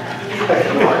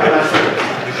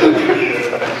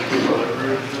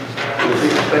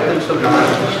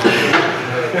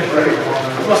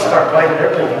I'm gonna start blaming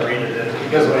everything on reading it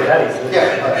because of what Daddy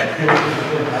said.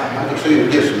 I can see you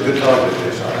get some good talk at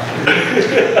this.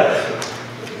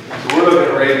 We're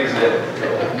looking at ratings that.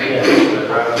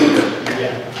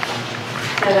 Yeah.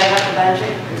 So they have the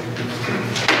budget?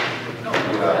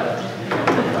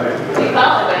 You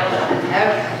follow it? Okay.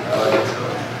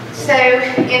 So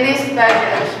in this budget,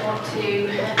 I just want to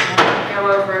go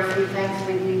over a few things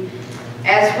with you.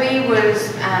 As we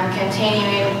was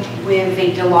continuing with the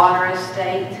Delaware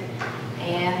estate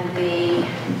and the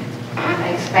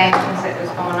expansions that was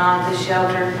going on at the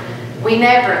shelter, we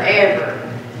never ever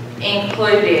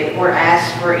included or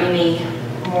asked for any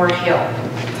more help.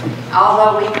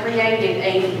 Although we created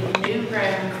a new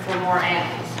room for more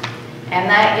animals, and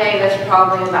that gave us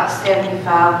probably about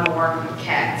 75 more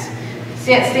cats.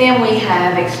 Since then, we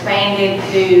have expanded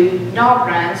to dog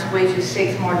runs, which is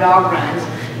 6 more dog runs,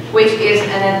 which is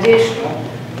an additional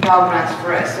dog runs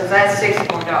for us. So that's 6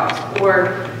 more dogs,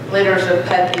 or litters of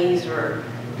puppies, or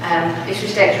it's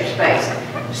just extra space.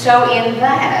 So in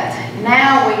that,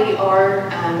 now we are,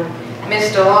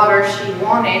 Ms. DeLauder, she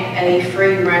wanted a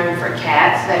free room for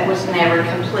cats that was never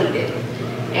completed.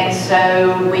 And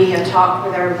so we have talked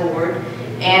with our board,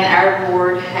 and our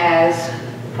board has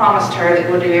promised her that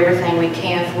we'll do everything we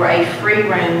can for a free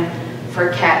room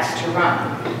for cats to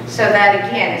run. So that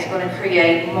again is going to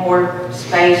create more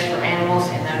space for animals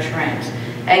in those rooms.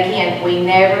 Again, we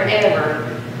never ever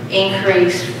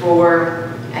increase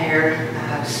for our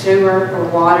sewer or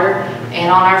water,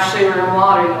 and on our sewer and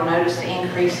water, you'll notice the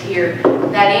increase here.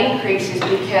 That increase is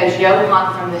because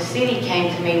Johan from the city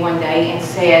came to me one day and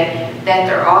said that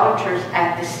their auditors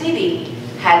at the city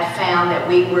had found that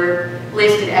we were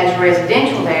listed as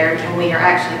residential there, and we are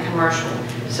actually commercial.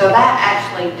 So that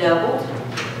actually doubled,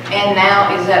 and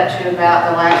now is up to about,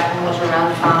 the last one was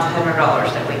around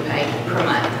 $500 that we paid per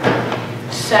month.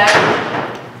 So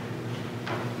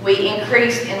we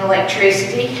increased in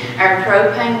electricity. Our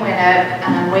propane went up.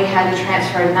 We had to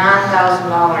transfer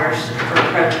 $9,000 for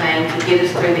propane to get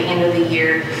us through the end of the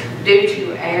year due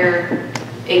to our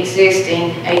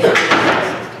existing HVAC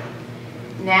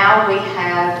system. Now we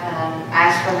have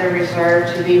asked for the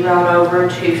reserve to be brought over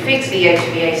to fix the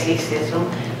HVAC system.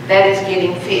 That is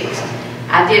getting fixed.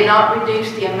 I did not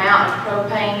reduce the amount of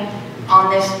propane on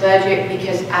this budget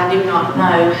because I do not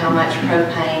know how much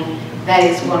propane that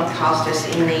is going to cost us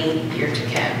in the year to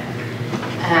come.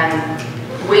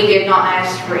 We did not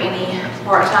ask for any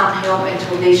part-time help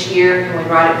until this year, and we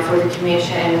brought it before the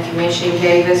commission, and the commission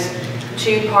gave us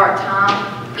 2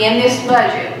 part-time. In this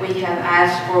budget, we have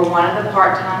asked for one of the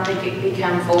part-time to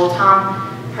become full-time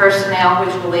personnel,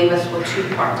 which will leave us with 2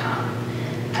 part-time.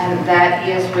 And that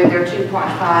is with their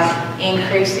 2.5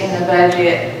 increase in the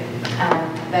budget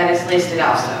that is listed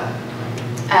also.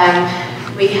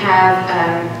 We have,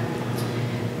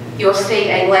 you'll see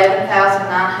a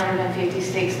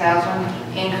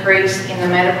 $11,956,000 increase in the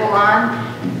medical line.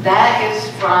 That is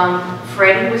from,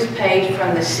 Freddie was paid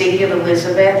from the city of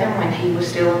Elizabethton when he was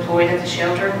still employed at the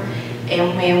shelter.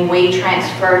 And when we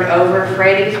transferred over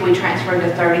Freddie's, we transferred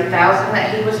the $30,000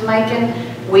 that he was making.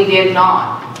 We did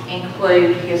not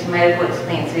include his medical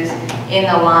expenses in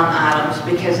the line items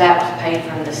because that was paid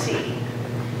from the city.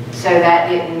 So that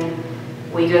didn't,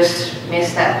 we just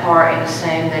missed that part and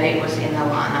assumed that it was in the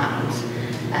line items.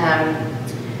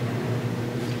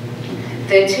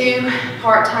 The 2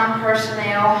 part-time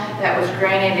personnel that was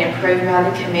granted and approved by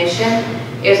the commission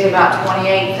is about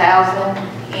 $28,000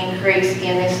 increase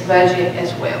in this budget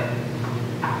as well.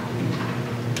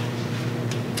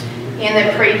 In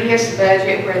the previous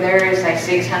budget, where there is a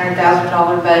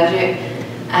 $600,000 budget,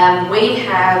 we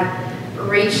have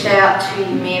reached out to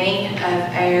many of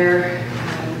our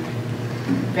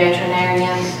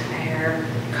veterinarians, our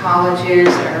colleges,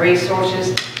 our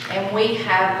resources, and we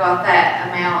have got that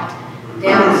amount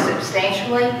down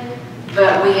substantially,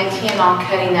 but we intend on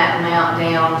cutting that amount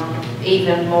down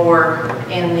even more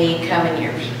in the coming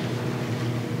years.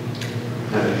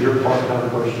 Now, is your part-time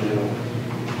personnel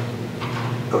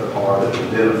a part that's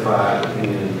identified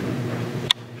in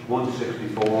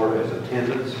 164 as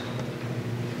attendance?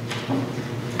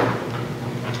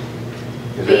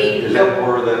 Is that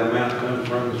where that amount comes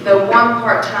from? The 1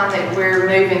 part-time that we're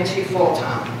moving to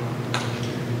full-time.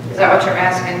 Is that what you're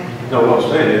asking? No, what I'm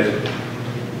saying is,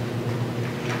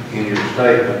 in your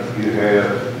statement, you have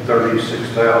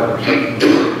 36,000,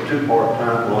 2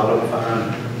 part-time. Well, I don't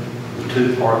find the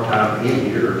 2 part-time in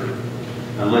here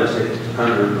unless it's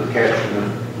under the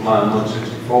caption line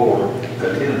 164,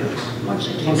 attendance.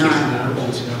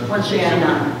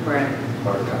 169, correct.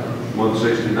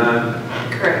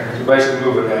 169? Correct. So basically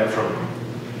moving that from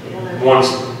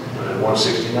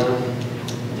 169,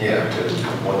 yeah, to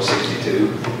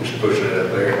 162, just pushing it up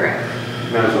there. Correct.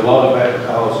 Now, there's a lot of bad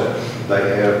calls that they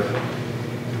have,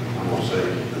 I'm going to say,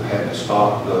 had to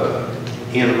stop the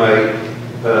inmate,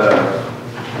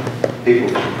 people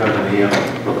from coming in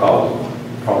because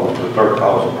probably the 3rd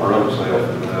cause of per themselves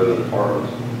in the other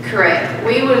departments. Correct.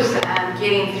 We was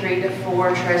getting 3 to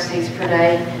 4 trustees per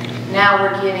day. Now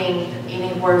we're getting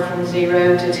anywhere from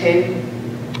 0 to 2.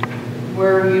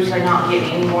 We're usually not getting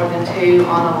any more than 2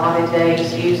 on a lot of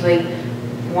days. Usually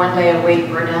 1 day a week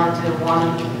we're down to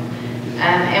 1.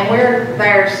 And we're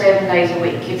there 7 days a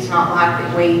week. It's not like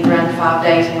that we run 5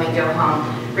 days and we go home.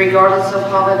 Regardless of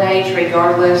holidays,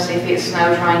 regardless if it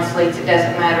snows, rains, sleets, it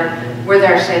doesn't matter. We're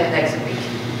there 7 days a week.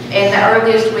 And the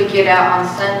earliest we get out on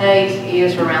Sundays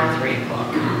is around 3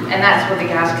 o'clock. And that's with the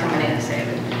guys coming in at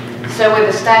 7. So with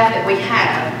the staff that we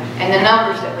have and the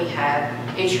numbers that we have,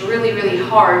 it's really, really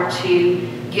hard to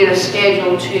get a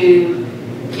schedule to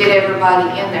get everybody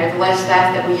in there. The less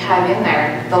staff that we have in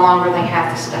there, the longer they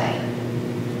have to stay.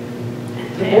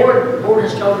 The board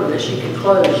has told her that she can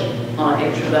close on an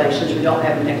extra day since we don't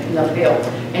have enough help.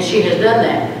 And she has done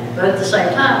that. But at the same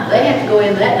time, they have to go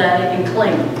in that day and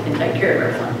clean and take care of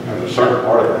everything. There's a certain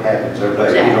part of it happens every day.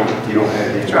 Exactly. You don't have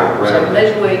any That's right. 7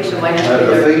 days a week, somebody has to be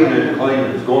The there. feeding and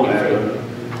cleaning is going to happen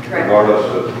Correct. regardless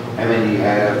tell us how many you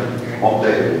have, what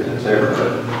day it is, et cetera.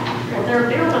 Well, they're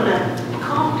building a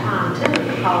comp time too,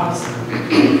 because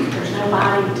there's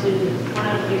nobody to,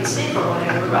 whenever they get sick or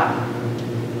whatever. Right.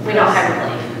 We don't have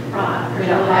relief. Right. We There's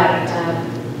don't nobody have to,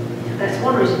 that's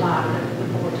one reason why the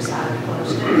board decided to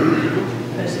close too.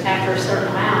 Because after a certain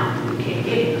amount, you can't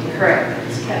get it. Correct.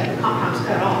 It's cut, the comp time's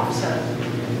cut off, so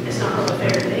it's not really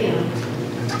fair to them.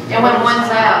 And when one's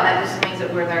out, that just means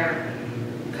that we're there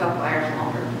a couple hours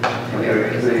longer.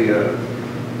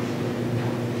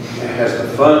 Has the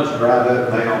funds dried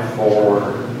up now for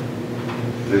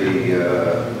the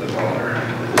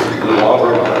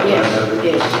water? Yes,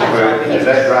 yes. Well, is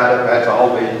that dried up, that's all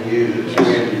been used, it's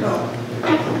been, you know,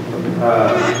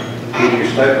 in your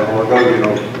statement, I want to go, you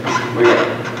know, we got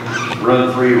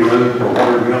run-free room or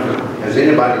whatever, you know, has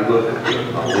anybody looked at the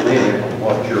limit on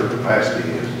what your capacity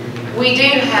is? We do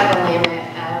have a limit,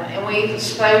 and we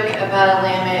spoke about a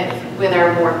limit with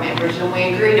our board members, and we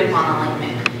agreed upon a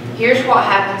limit. Here's what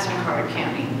happens in Carter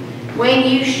County. When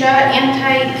you shut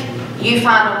intake, you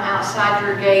find them outside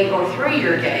your gate or through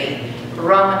your gate,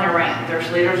 roaming around. There's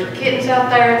litters of kittens out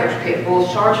there, there's pit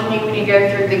bulls charging you when you go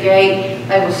through the gate.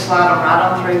 They will slide them right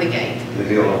on through the gate. If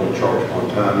you'll only charge one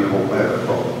time, you won't have a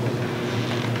problem.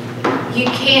 You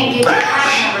can't get the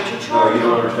tag number to No, charge. you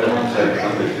don't understand what I'm saying.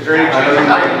 Is there any chance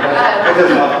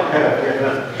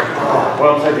What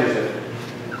I'm saying is that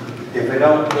if they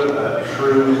don't put a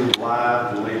true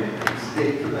live limit and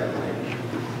stick to that limit,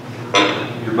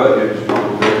 your budget is not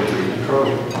going to be in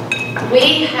trouble. We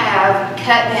have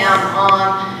cut down on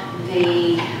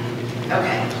the,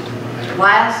 okay,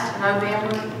 last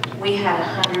November, we had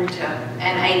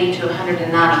 180 to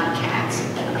 190 cats in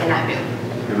that building.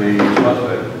 I mean, it's not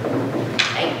that.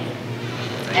 80.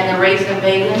 And the reason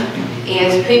being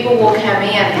is people will come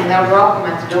in and they'll drop them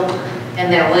at the door and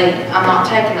they'll leave. I'm not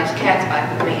taking those cats back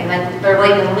with me, and they're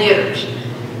leaving litters.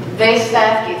 This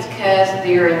staff gets cussed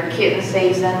during kitten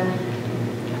season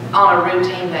on a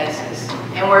routine basis,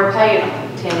 and we're paying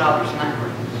them $10 an hour.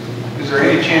 Is there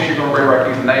any chance you're going to bring back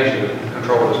euthanasia to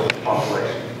control this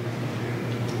population?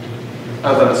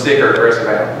 Other than sick or aggressive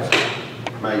animals?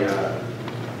 May I,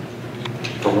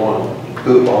 for one,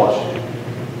 who abolished it?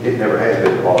 It never has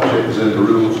been abolished. It was in the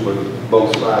rules when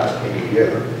both sides came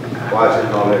together. Why is it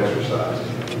not exercised?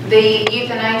 The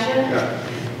euthanasia? Yeah.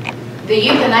 The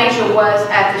euthanasia was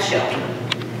at the shelter,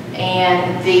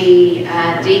 and the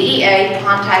DEA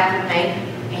contacted me,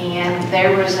 and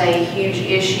there was a huge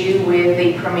issue with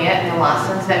the permit and the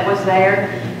license that was there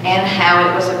and how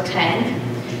it was obtained.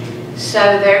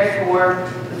 So therefore,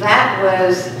 that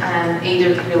was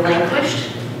either relinquished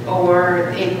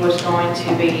or it was going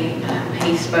to be,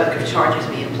 he spoke of charges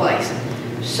being placed.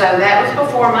 So that was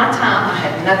before my time. I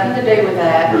had nothing to do with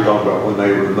that. You're talking about when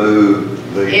they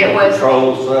removed the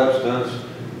controlled substance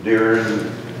during the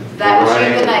That was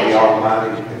reign of the euthanasia.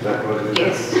 Almighty? Is that what it is?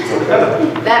 Yes.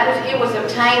 Okay. It was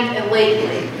obtained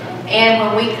illegally. And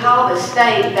when we call the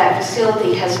state, that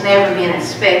facility has never been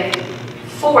inspected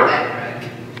for that drug.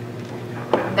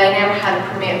 They never had a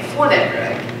permit for that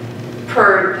drug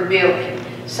per the building.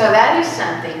 So that is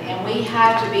something, and we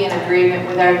have to be in agreement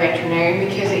with our veterinarian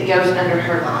because it goes under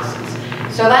her license.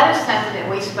 So that is something that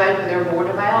we spoke with our board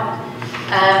about.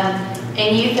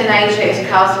 And euthanasia is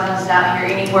costing us out here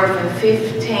anywhere from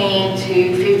 $15 to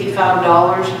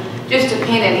 $55, just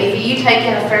depending. If you take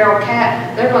in a feral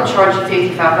cat, they're going to charge you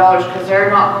 $55 because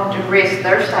they're not going to risk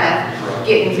their staff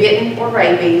getting bitten or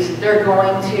rabies. They're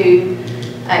going to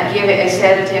give it a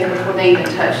sedative before they even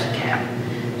touch the cat.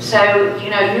 So, you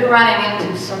know, you're running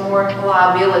into some more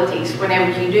liabilities whenever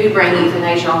you do bring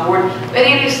euthanasia on board. But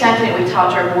it is something that we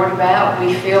talked to our board about.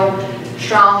 We feel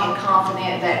strong and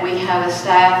confident that we have a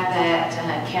staff that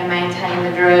can maintain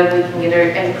the drug. We can get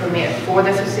a permit for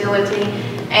the facility.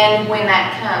 And when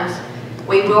that comes,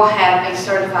 we will have a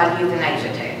certified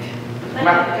euthanasia tech. They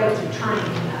have to go through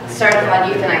training. Certified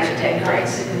euthanasia tech, correct.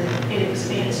 It's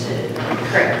inexpensive.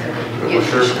 Correct. Well,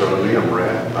 sure, it's going to be a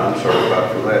rat. I'm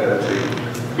certified for that. That's it.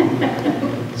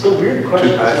 So weird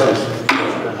question. Two passes.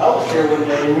 I was there one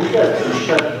day, and you guys just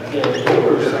shut the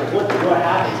doors. What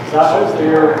happens? Because I was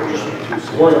there just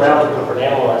going around looking for an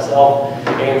animal myself,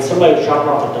 and somebody was dropping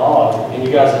off a dog, and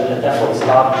you guys at that point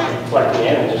stopped collecting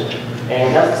animals.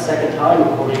 And that's the second time,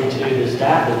 according to the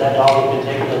staff, that dog had been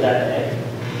taken to that day.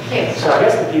 Yes. So I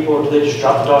guess the people, do they just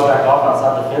drop the dog back off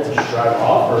outside the fence and just drive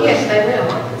off? Or? Yes, they will.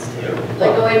 They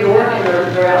go into work and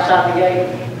they're outside the gate,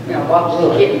 you know, walking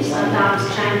the kittens. Sometimes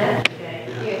change that.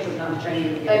 Yes. Sometimes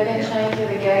changing the gate. They've been chained to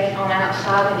the gate on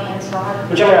outside and inside.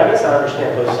 Which I mean, I guess I understand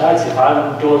both sides. If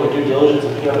I'm doing the due diligence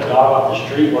and picking up a dog off the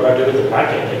street, what do I do with it? I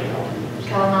can't take it home.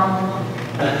 Call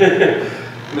 911.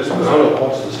 Ms. Mazzone,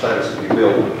 what's the status of your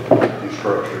building, your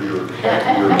structure, your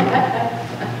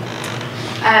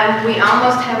We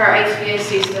almost have our HVAC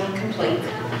system complete.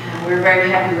 We're very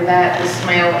happy with that. The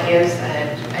smell is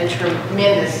a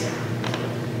tremendous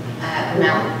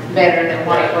amount better than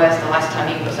what it was the last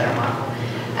time he was there, Michael.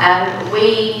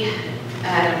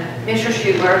 Mr.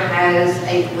 Schubler has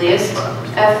a list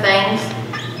of things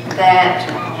that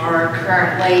are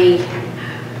currently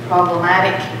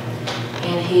problematic,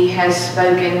 and he has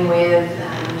spoken with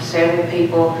several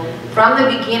people from the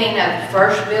beginning of the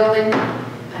first building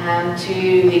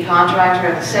to the contractor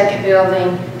of the second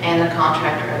building and the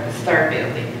contractor of the third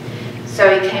building.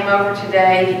 So he came over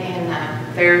today,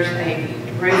 and there's a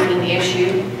roofing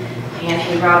issue, and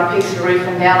he brought a piece of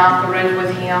roofing down off the roof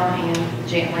with him and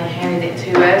gently handed it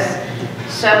to us.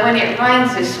 So when it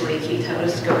rains this week, he told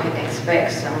us to go ahead and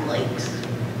expect some leaks.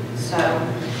 So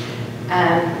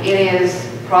it is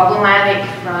problematic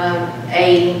from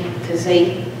A to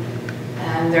Z.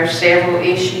 There are several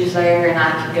issues there, and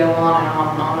I could go on and on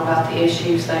and on about the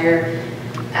issues there.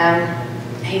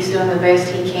 He's doing the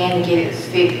best he can to get it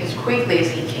fixed as quickly as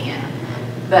he can,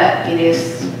 but it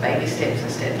is baby steps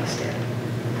and step by step.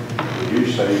 Would you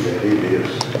say that it is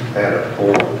at a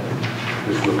point,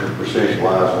 just looking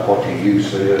percentage-wise of what you use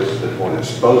says, that what it's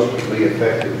supposed to be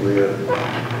effective with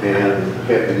and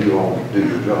helping you on to do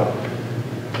your job,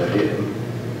 that it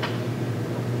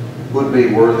would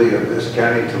be worthy of this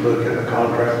county to look at a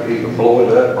contract, either blow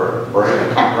it up or bring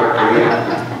a contractor in and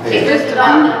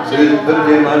put it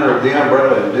in under the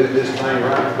umbrella and do this thing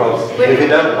right? Because if it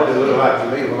doesn't, what it looks like to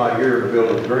me, when I hear the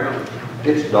building ground,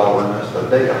 it's dollaring us a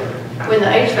deal. When the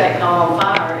HVAC caught on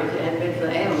fire, if it hadn't been for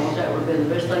the animals, that would have been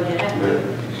the best thing that happened.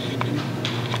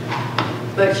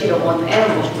 But you don't want the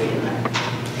animals to be in there.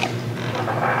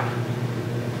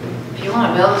 If you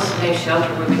want to build us a new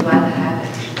shelter, we'd be glad to have it.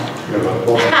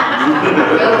 Build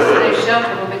us a new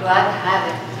shelter, we'll be glad to have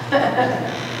it.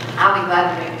 I'll be glad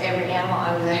to move every animal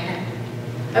over there.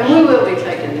 And we will be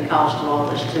taking the cost of all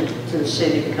this to the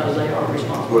city because they are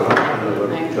responsible. Well, I know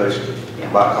that they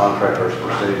buy contractors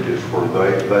percentages for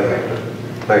they have to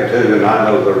pay too, and I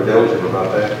know they're diligent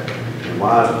about that and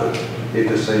wise, but it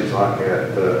just seems like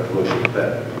that, looking at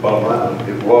that bottom line,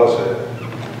 it was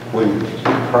when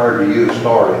prior to you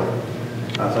starting,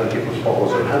 I think it was, what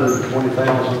was it,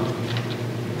 120,000?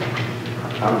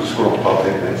 I'm just going to pop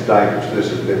in, it's dangerous, this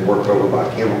has been worked over by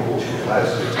chemicals for the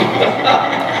last 6 months.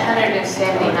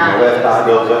 179. My left eye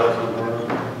goes up somewhere.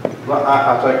 Well,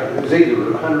 I think it was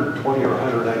either 120 or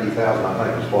 180,000, I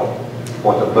think is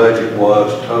what the budget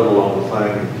was total on the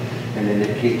thing, and then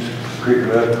it keeps creeping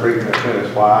up, and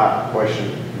that's why I question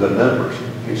the numbers.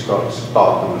 It's got to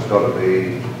stop them, it's got to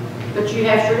be. But you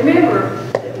have to remember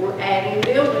that we're adding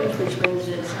buildings, which means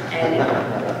it's adding.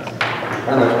 I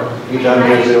know, he done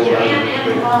his building. And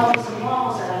involves some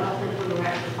laws that I don't think we were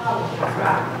actually following.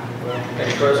 Right. And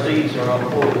trustees are on the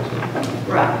board.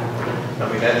 Right. I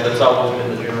mean, that's always been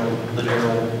the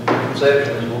general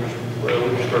conception, is well,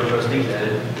 we just throw trustees at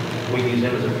it, we use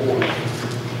them as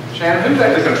enforcers. Shannon, who's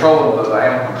actually controlling the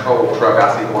animal control truck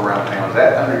I see going around town? Is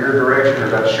that under your direction or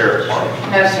is that the sheriff's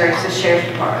department? No, sir, it's the sheriff's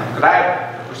department. Because I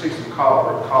received some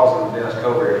calls in Dennis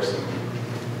Cove area, some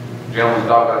gentleman's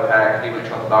dog got attacked, he went and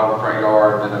shot the dog in the front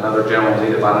yard, and then another gentleman was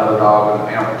eaten by another dog, and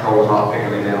the animal control was not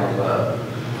picking these animals up.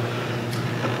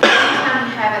 Anytime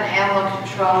you have an animal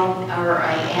control or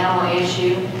an animal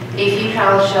issue, if you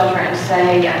call the shelter and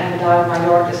say, I have a dog in my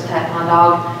yard that's attacked my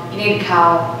dog, you need to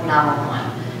call 911.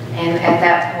 And at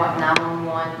that point,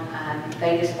 911,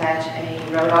 they dispatch a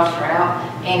road officer out,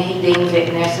 and he deems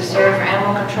it necessary for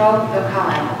animal control, they'll call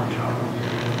animal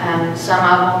control. Some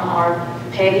of them are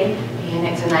petty, and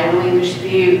it's a neighborly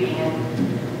dispute, and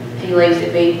he leaves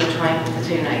it be between the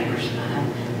two neighbors.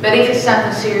 But if it's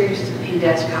something serious, he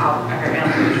does call our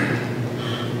animal control.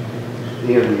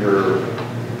 In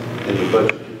the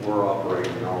budget that we're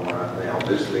operating on right now,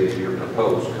 this is your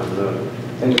proposed coming up.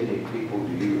 How many people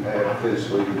do you have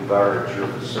physically there at your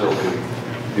facility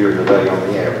during the day on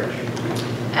the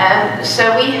average?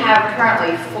 So we have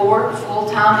currently 4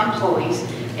 full-time employees,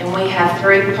 and we have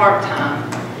 3 part-time,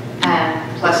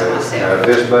 plus myself. Now, if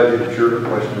this budget that your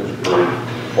question is approved,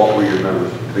 what will your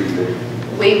numbers be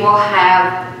then? We will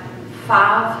have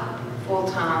 5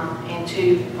 full-time and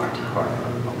 2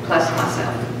 part-time, plus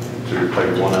myself. So you're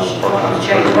taking one out of part-time?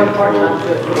 Change one part-time to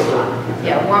a full-time.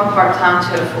 Yeah, 1 part-time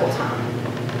to a full-time.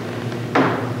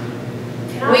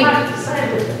 And I'd like to say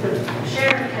that the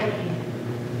sheriff taking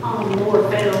on more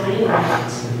federal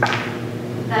inmates,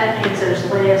 that means there's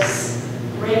less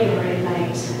regular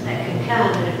inmates that can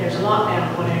come, and if there's a lockdown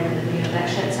or whatever, then, that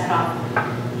shuts that off.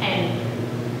 And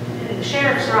the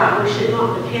sheriff's right, we should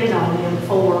not depend on them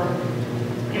for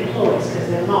employees, because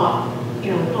they're not,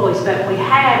 employees, but we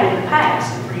have in the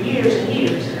past for years and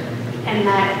years, and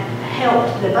that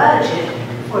helped the budget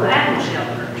for the animal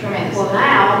shelter. Tremendous. Well,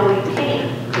 now we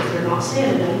can't, because they're not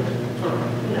sending them for,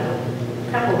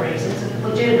 a couple reasons, and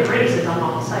legitimate reasons, I'm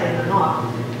not saying they're not,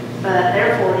 but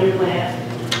therefore you left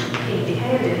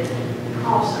empty-handed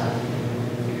also.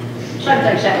 Same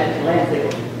thing's happening at the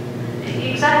landfill.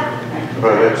 Exactly.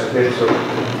 But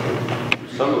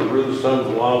some of the rules, some of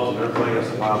the laws and everything, that's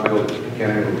a liability to the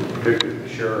county, particularly the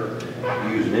sheriff,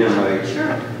 using inmates.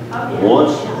 Sure. Oh, yeah.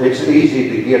 Once, it's easy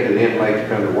to get an inmate to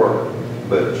come to work,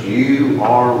 but you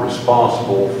are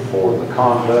responsible for the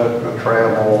conduct, the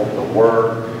travel, the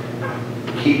work,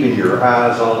 keeping your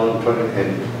eyes on them,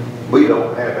 and we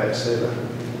don't have that set up.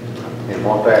 And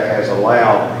what that has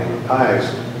allowed in the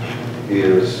past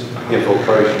is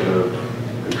infiltration of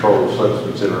controlled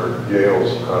substance in our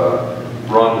jails,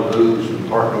 rendezvous and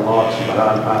parking lots and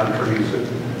behind pine trees at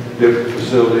different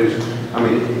facilities. I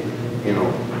mean,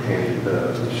 and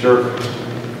the sheriff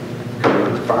come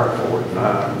under fire for it, and I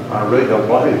really don't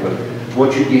blame him, but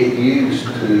once you get used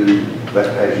to that,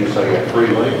 as you say, that free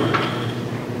labor,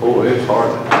 boy, it's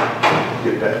hard to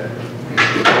get that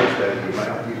taste out of your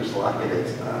mouth. You just like it,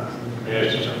 it's nice. Yeah,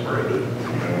 it's just unheard of,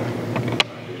 I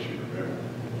guess you remember.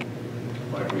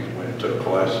 Like we went and took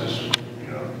classes, to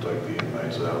take the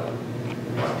inmates out.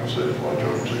 Like you said, watch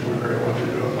over, see what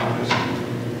you're doing on this.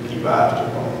 Keep eyes on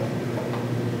them.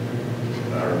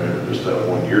 And I remember just that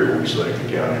one year we saved the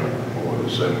county, what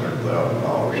was it,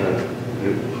 $700,000. I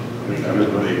mean, that was a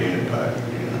big impact,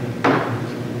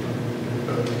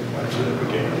 But like I said, we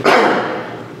can't.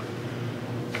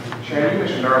 Shannon, you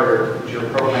mentioned earlier, that your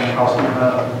propane cost went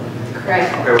up.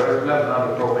 Correct. Okay, well, there's nothing on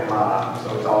the propane line item, so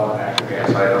it's all in natural gas,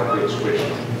 I don't get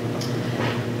switched.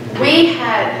 We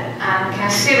had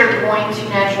considered going to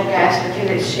natural gas because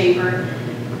it's cheaper.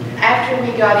 After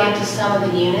we got into some of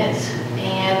the units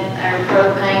and our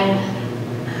propane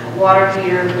water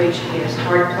heater, which is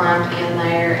hard plumbed in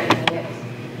there, and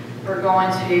we're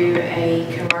going to a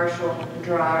commercial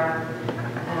dryer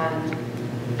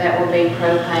that will be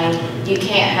propane. You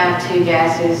can't have two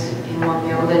gases in one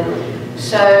building.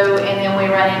 So, and then we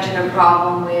run into the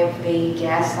problem with the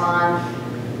gas line,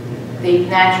 the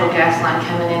natural gas line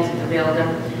coming into the building.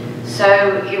 So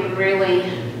it would really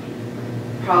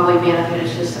probably benefit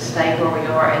us just to stay where we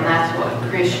are, and that's what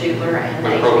Chris Schuler and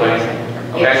With Nate propane? said.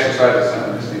 Okay, exercise is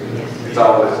something, Yes. it's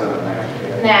always in the natural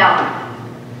gas. Now,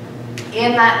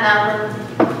 in that number,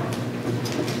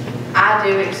 I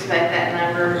do expect that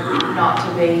number not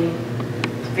to be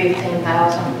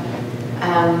 15,000.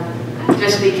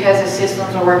 Just because the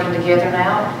systems are working together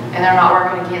now, and they're not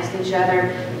working against each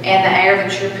other, and the air that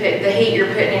the heat you're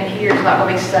putting in here is not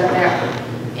going to be stuck there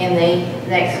in the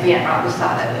next vent right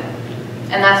beside of it.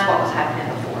 And that's what was happening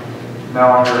before.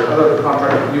 Now, on your other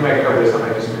contract, you may cover this, I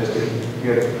may just missed it. You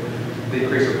had a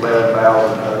decrease of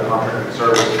 11,000 other contracted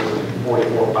services and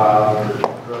 44,500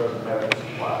 drugs and medical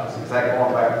supplies. Is that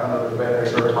going back under the veterinary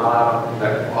service line item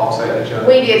that offset each other?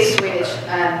 We did switch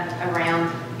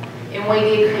around, and we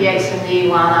did create some new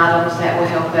line items that will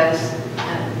help us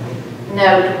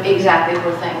know exactly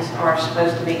where things are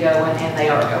supposed to be going, and they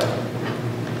are going.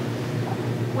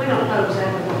 We don't know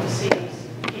exactly what the city's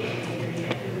getting here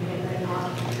yet, do we? They're not,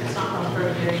 it's not gone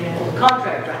through here yet. Well, the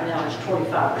contract right now is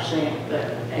 25%, but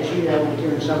as you know,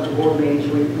 during some of the board meetings,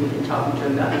 we've been talking to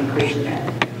them about increasing that.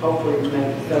 Hopefully,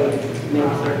 maybe 30,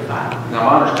 maybe 35. Now,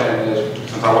 my understanding is,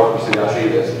 since I work for CIC,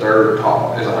 that's their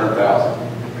top is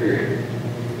 100,000, period.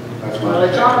 That's my Well,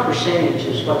 it's on a understanding.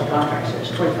 percentage, is what the contract says,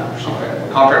 25%. Okay,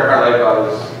 the contract apparently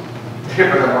was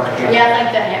different than what I can. Yeah, I think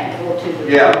that happened before too, but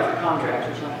Yeah. for contracts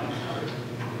or something.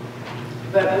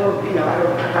 But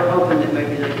we're hoping that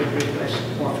maybe they could request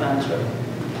more funds, but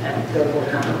they'll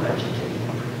work on the budget too.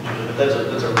 But that's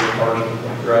a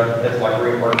reimbursement, right? That's like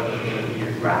reimbursement at the end of the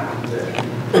year. Right.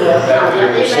 That They was make your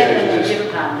them at percentage.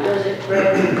 different time, does it,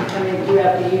 Brad? I mean,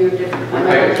 throughout the year, different.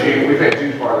 We paid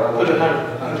June part of Put that.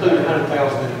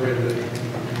 $100,000 in the revenue.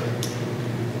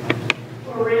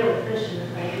 We're really pushing it,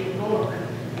 maybe more, but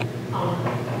on the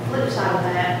flip side of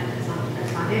that,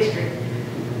 that's my district.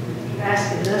 You're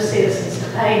asking those citizens to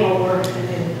pay more, and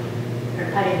then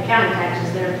they're paying county taxes,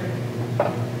 they're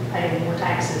paying more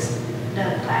taxes,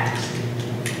 double tax. So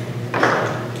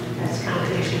that's kind of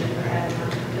the issue that they're having,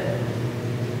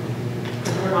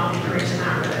 because we're not increasing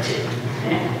our budget.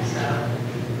 So,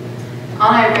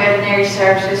 On our veterinary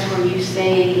services, where you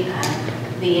see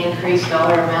the increased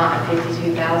dollar amount of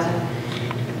 $52,000,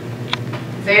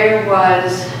 there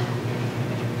was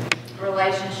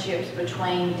relationships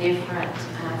between different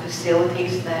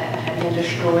facilities that have been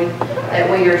destroyed that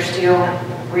we are still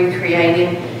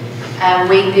recreating.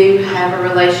 We do have a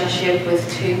relationship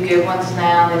with 2 good ones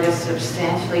now that is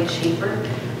substantially cheaper.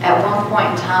 At one point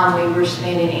in time, we were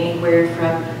spending anywhere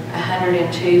from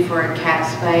 $102 for a cat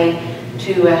spay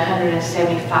to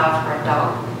 $175 for a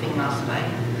dog female spay.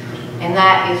 And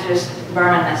that is just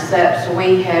burning us up. So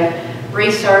we have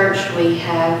researched, we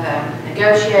have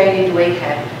negotiated, we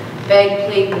have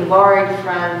begged, pleaded, and borrowed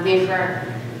from different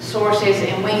sources,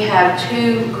 and we have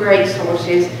 2 great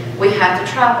sources. We have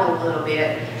to travel a little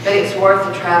bit, but it's worth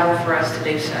the travel for us to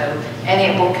do so, and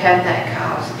it will cut that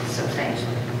cost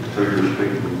substantially. So you're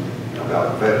speaking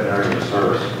about veterinary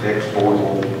service,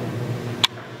 exportable,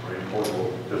 or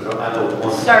importable, because I know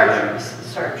one.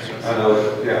 Surgeries. I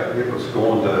know, yeah, it was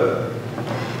going to,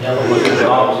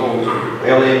 LMU.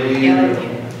 LMU.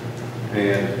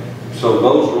 And so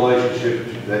those relationships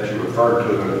that you referred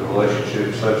to, the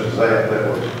relationships such as that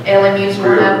was. LMU's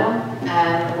one of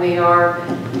them. We are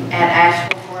at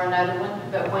Asheville for another one,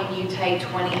 but when you take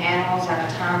 20 animals at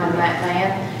a time in that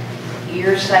van,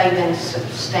 you're saving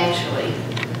substantially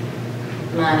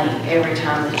money every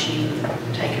time that you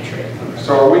take a trip.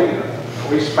 So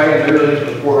are we spaying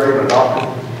neuters before they're even adopted?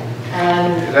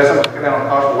 Is that something that's going to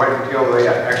cost, wait until they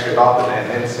actually adopt it and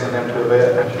then send them to a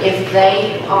vet? If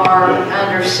they are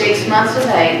under 6 months of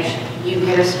age, you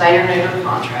get a spay or neuter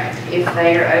contract. If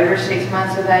they are over 6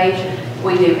 months of age,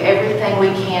 we do everything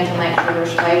we can to make sure they're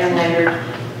spayed or neutered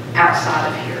outside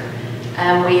of here.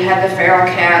 We had the feral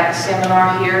cat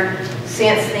seminar here.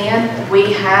 Since then,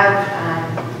 we have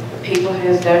people who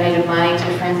have donated money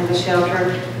to Friends of the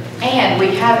Shelter, and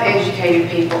we have educated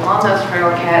people on those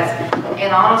feral cats.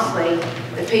 And honestly,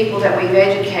 the people that we've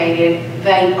educated,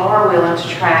 they are willing to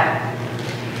try.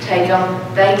 Take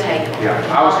them, they take them.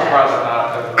 Yeah, I was surprised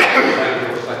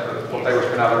that what they were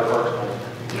spending out of their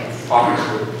personal pockets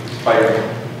with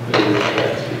spaying.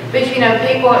 But you know,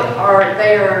 people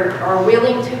are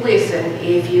willing to listen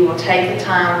if you will take the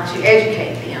time to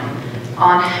educate them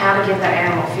on how to get that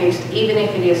animal fixed, even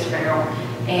if it is feral.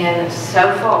 And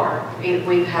so far,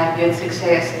 we've had good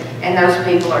success, and those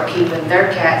people are keeping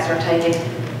their cats or taking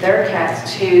their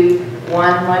cats to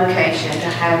one location to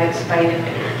have it spayed and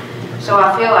neutered. So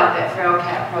I feel like that feral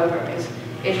cat program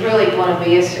is really going to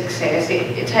be a success.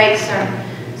 It takes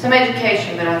some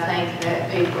education, but I think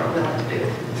that people are willing to do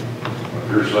it.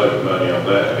 If you're saving money on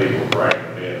that, people bring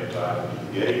them in at time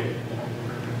to get it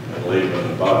and leave them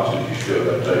in the boxes, you still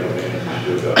got to take them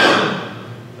in, you still got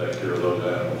to take care of those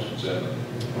animals and send them.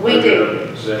 We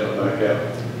do. Send them back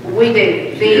out. We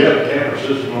do. Do you have a camera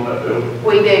system on that building?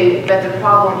 We do, but the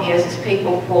problem is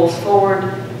people pulls forward,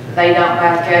 they don't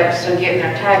back up, so getting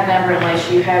their tag number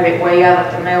unless you have it way out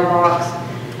at the mailbox.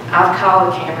 I've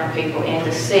called the camera people in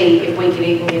to see if we could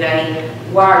even get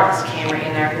a wireless camera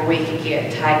in there where we could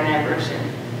get tag numbers,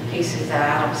 and he says that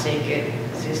I don't see a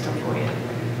good system for you.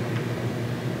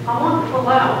 I want to point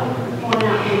out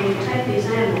when you take these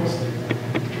animals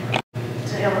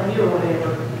to LMU or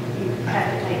whatever, you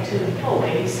have to take 2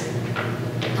 employees,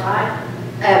 right?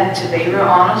 To be real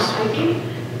honest with you,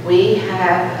 we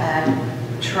have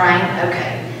trained,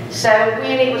 okay. So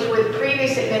when it was with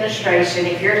previous administration,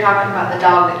 if you're talking about the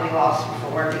dog that we lost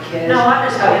before, because. No, I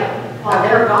just mean, while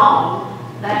they're gone,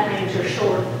 that means you're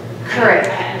short. Correct.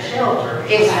 At the shelter.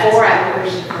 It's So 4 that's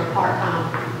hours. For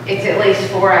part-time. It's at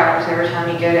least 4 hours every time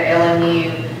you go to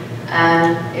LMU.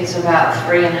 It's about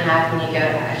 3.5 when you go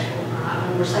to Asheville. I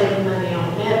mean, we're saving money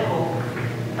on medical,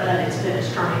 but instead of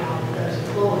training on those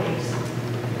employees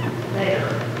there.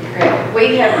 Correct.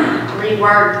 We have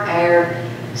reworked our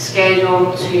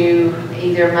schedule to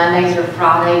either Mondays or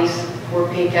Fridays for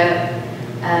pickup.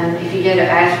 If you go to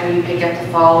Asheville, you pick up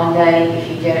the following day. If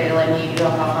you go to LMU, you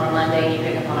drop off on a Monday and you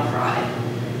pick up on a Friday.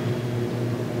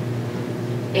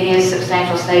 It is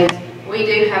substantial savings. We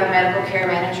do have a medical care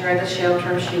manager at the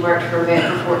shelter. She worked for a vet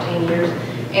for 14 years.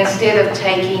 Instead of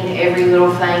taking every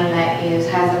little thing that has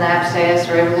an abscess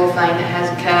or every little thing that has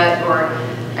a cut or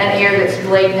an ear that's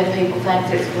bleeding and people think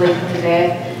it's bleeding to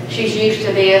death, she's used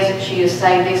to this. She has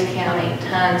saved this county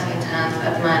tons and tons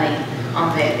of money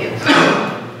on vet bills.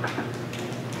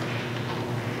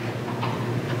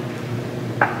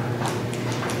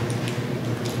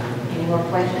 Any more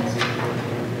questions?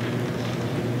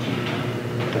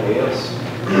 Anything else?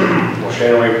 Well,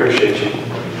 Shannon, we appreciate you.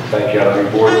 Thank you out of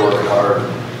your board working hard.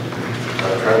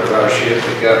 Trying to run a ship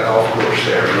that got off course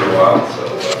there for a while, so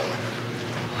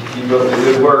keep up the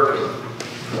good work.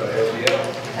 Help you out.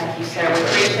 Thank you, sir. We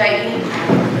appreciate you.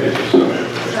 It's just, a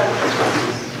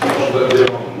little bit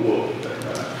on the wolf that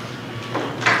night.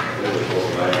 There was a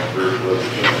little man,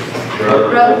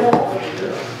 Brother Wolf.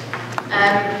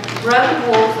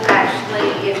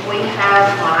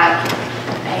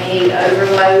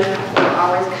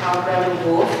 is called Brother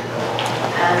Wolf.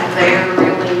 They're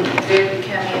really good to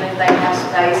come in if they have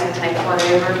space and take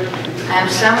whatever.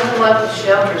 Some of the local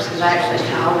shelters have actually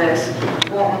called us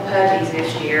wanting puppies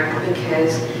this year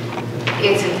because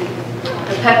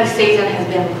the puppy season has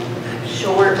been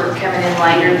short or coming in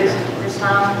later this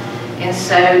time. And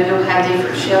so you'll have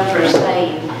different shelters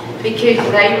saying, because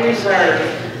they reserve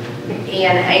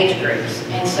in age groups.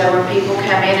 And so when people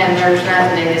come in and there's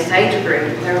nothing in this age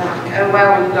group, they're like, oh,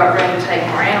 well, we've got ready to take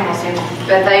more animals in.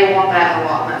 But they want that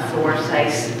allotment for,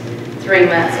 say, 3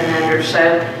 months and under.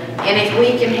 So, and if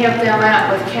we can help them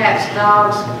out with cats,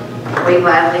 dogs, we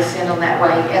gladly send them that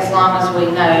way, as long as we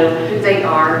know who they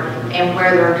are and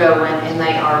where they're going and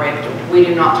they are reputable. We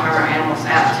do not turn our animals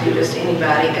out to just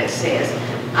anybody that says,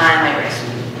 I'm a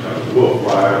rescue. Wolf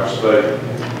fly out of state.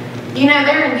 You know,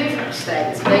 they're in different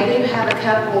states. They do have a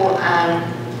couple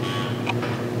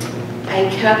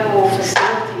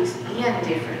facilities in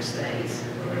different states.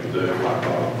 They're like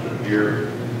here,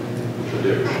 the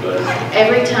different states.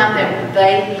 Every time that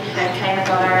they have came and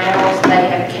got our animals, they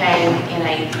have came in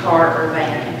a car or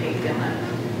van and picked them up.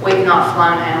 We've not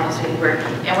flown animals anywhere.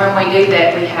 And when we do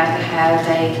that, we have to have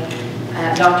a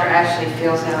doctor actually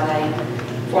fills out a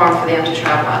form for them to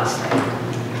travel out of state.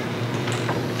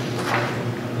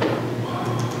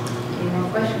 Any more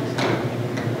questions?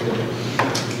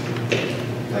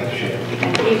 Thank you, Sheriff.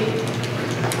 Thank you.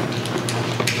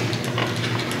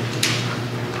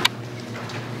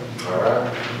 All right.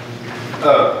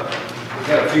 We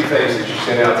got a few things that you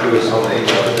sent out to us on the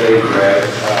email today, Brad.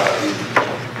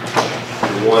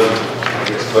 The one, I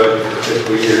guess, budget for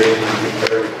fiscal year ending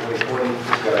February 2020,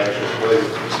 it's got actual budget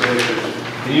expenditures.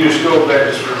 Can you just go over that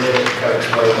just for a minute and kind of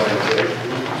explain what it is?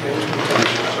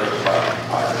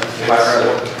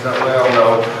 Well,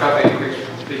 no. Decrease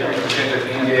percentage at the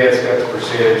end. Yeah, it's got the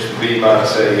percentage, B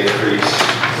minus A, increase,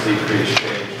 decrease,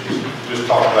 change. Just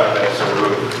talk about that so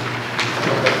we're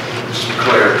some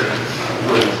clarity.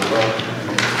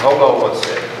 Hold on one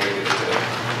second.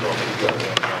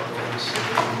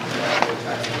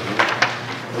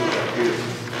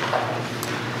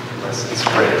 Unless it's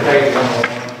spread.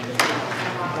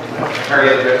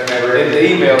 In the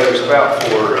email, there's about 4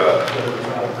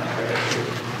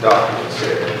 documents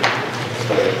there.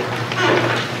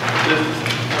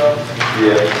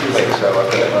 Yeah, I think so. I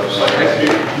think I was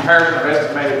saying. Comparison of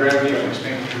estimated revenues and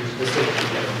expenditures.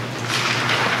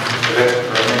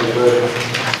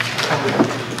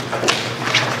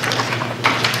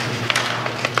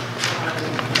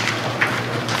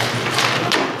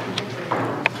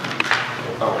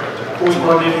 We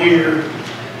run in here,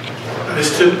 I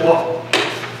just took what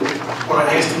I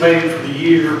estimated for the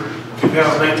year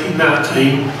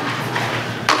 2018-19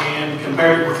 and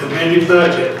compared it with the amended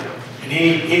budget. And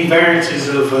any variances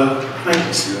of, I think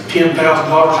it's $10,000 or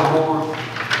more,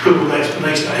 put with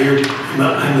explanation out here in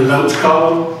the notes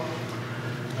column.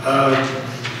 I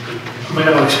mean,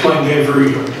 I'll explain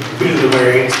every bit of the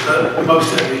variance, but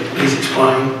most of it is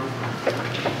explained.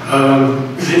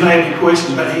 Does anybody have any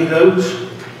questions about any of those?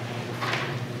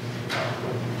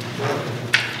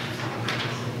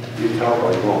 You talk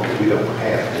like you want, but we don't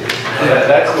have it.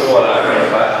 That's the one I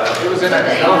got. It was in that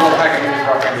whole package you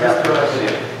brought me out.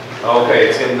 Okay,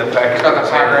 it's in the package. It's got the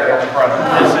paragraph on the front.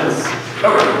 This is,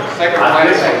 Second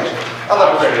line page. I thought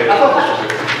it was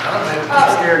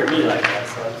it's scared me like that,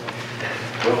 so.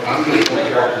 well, I'm getting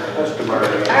customer. Ours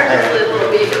is a little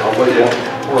bigger. I'll wait on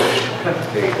first.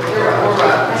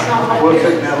 That's not what Well, it is.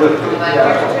 now look. Mine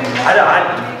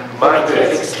Look at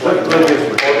this.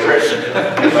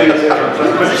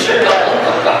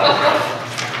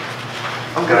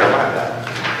 I'm gonna write that.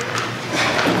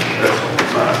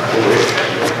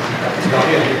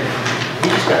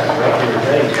 He's got it right here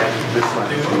today. This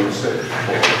one is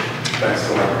that's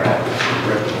the one right.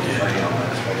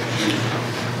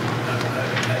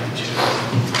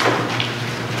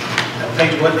 That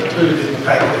page wasn't included in the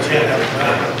package, yeah, that was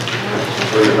mine.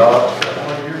 For the dog.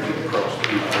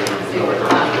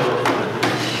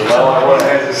 The only one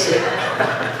has this.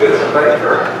 It's a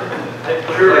paper.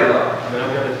 Surely not. I mean,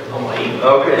 I'm gonna, on my email.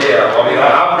 Okay, yeah, I mean, I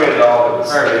read all of it.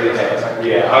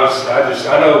 Yeah, I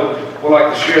know, well, like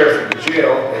the sheriff in the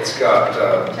jail, it's got,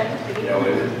 you know,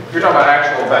 You're talking about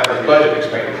actual budget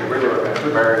expenditure, we were at the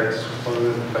variance.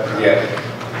 yeah.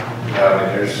 I mean,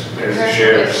 there's the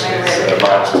sheriff's, it's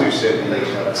minus 278,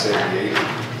 978,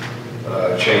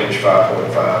 change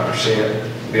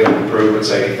 5.5%, building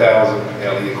improvements 80,000,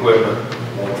 LE equipment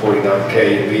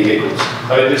 149K, vehicles. I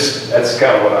mean, that's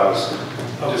kind of what I was,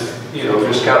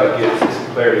 just kind of get some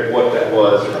clarity of what that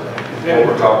was, or what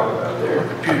we're talking about there.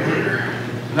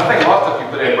 Nothing lost if you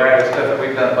put in, Brad, is stuff that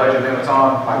we've done budget limits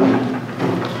on, like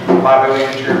liability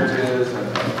insurances and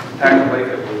tax relief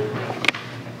that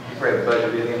we had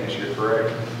budgeted in this year,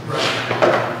 correct?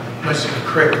 Right. Must be the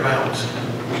correct amounts.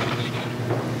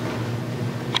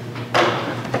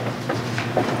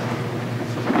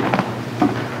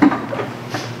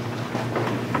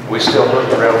 We still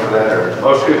looking around for that, or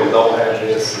most people don't have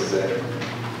this, is that,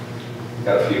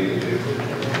 got a few that do.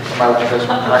 Somebody want this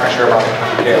one? I can share mine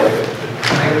with Kelly.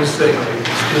 Hang on a second.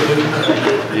 Still doing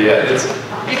that. Yeah, it's,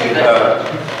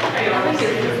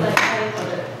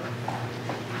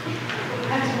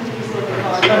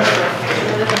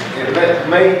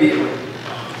 maybe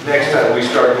next time we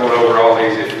start going over all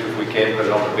these, if we can put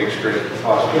it on the big screen, if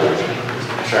possible,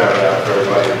 try it out for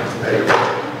everybody.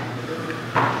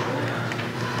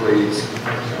 Please.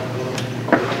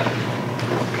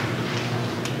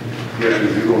 Yes, if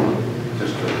you're going to,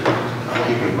 just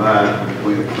keep in mind,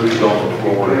 we approved on the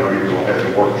floor, and you're going to have a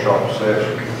workshop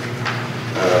session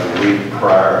the week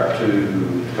prior to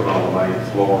coming on the main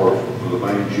floor for the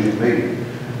main June meeting.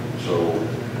 So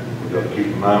we've got to keep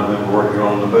in mind when we're working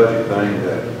on the budget thing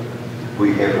that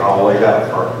we have it all laid out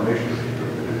for our commissioners.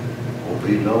 Won't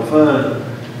be no fun.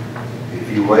 If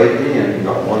you wait in, you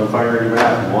got one finger in your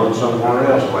mouth and one somewhere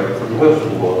else, waiting for the whistle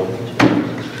to blow.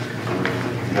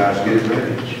 You guys get the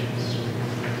message?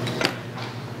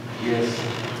 Yes,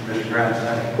 Mr. Brown.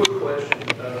 Quick question,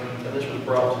 and this was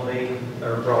brought to me,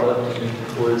 or brought up to me,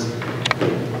 was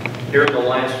during the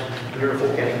last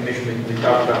Full County Commission meeting, we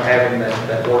talked about having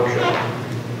that workshop.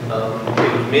 It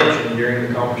was mentioned during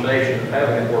the conversation of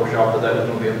having that workshop that was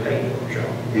going to be a paid workshop.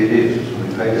 It is. We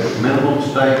pay a minimum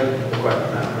stake.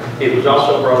 It was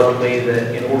also brought up to me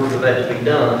that in order for that to be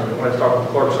done, when I talked to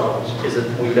the clerk's office, is that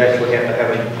we would actually have to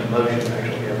have a motion to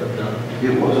actually have that done.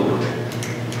 It was a motion.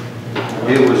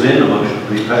 It was in the motion to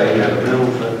be paid at a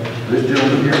minimum stake. This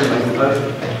gentleman here made the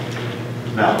motion.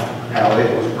 Now, how it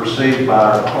was perceived by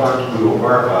our clerks, we will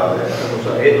verify that. So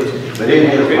it was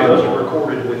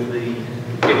recorded with the,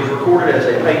 it was recorded as a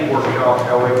paid workshop,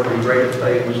 however, the rate of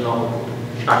pay was not,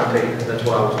 I can tell you, that's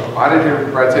why I was. I didn't hear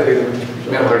Brad say either.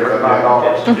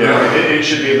 $9. Yeah, it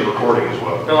should be in the recording as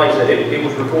well. No, like I said, it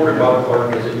was recorded by the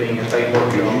clerk as it being a paid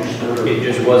workshop. It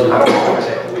just wasn't, I don't know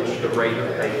which the rate of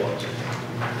pay was.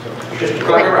 So, just to I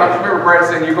remember Brad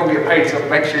saying you're going to get paid, so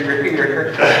make sure you're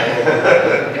here.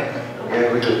 Yeah,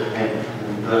 we just, and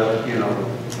you know,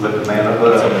 let the man up,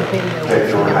 take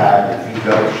your hide. If you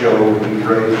got a show, you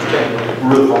raise the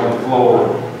roof on the floor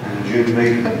in the June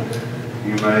meeting,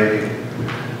 you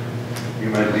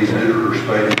may be neuter or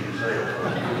spayed yourself.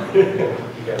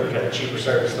 You got a cheaper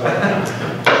service. You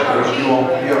don't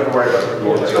have to worry about it.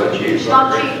 Lord's got you. It's not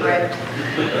cheap, Brett.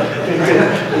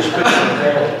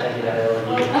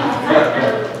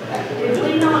 Did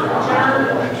we not adjourn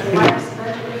the last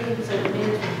budget meeting, so the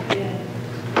minutes were good?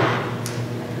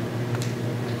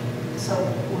 So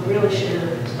we really should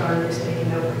have started this meeting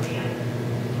over again.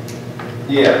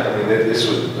 Yeah, I mean, this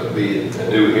would be a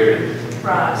new hearing.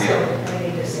 Right, so Yeah. we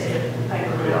need to set it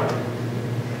paper out.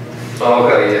 Oh,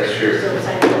 okay, yes, sure. So we're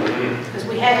saying, because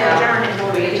we had to adjourn in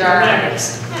order to get the minutes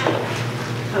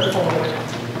put forward.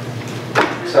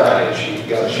 Sign sheet,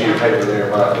 got a sheet of paper there,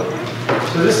 Michael.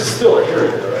 So this is still a hearing,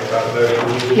 though, right? Not a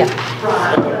vote. Yeah.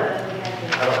 Right, but we had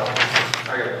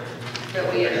to. But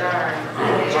we adjourned.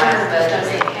 Adjourn, but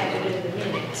they had to do the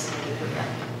minutes.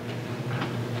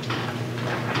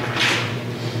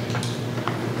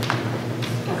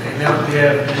 Okay, now that we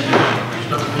have the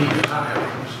stuff we need to have,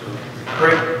 so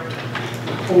correct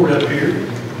board up here.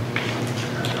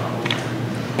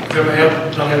 Whoever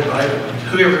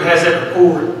has that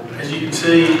report, as you can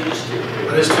see,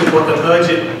 this is what the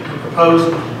budget, proposed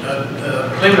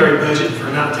preliminary budget for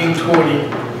 1920,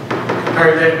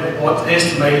 compare that with what's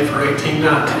estimated for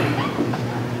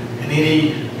 1819. And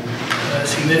any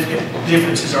significant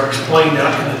differences are explained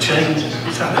out in the changes,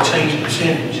 inside the change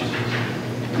percentage.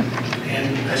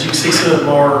 And as you can see, some of them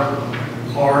are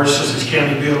ours, such as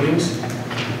county buildings.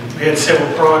 We had several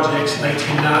projects in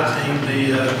 1819,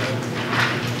 the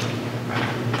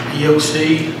EOC,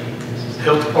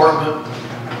 Health Department,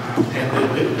 and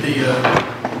the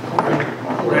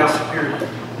courthouse security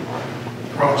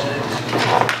projects.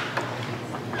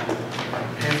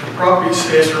 And for the property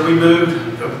assessor, we moved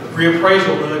the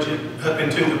reappraisal budget up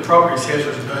into the property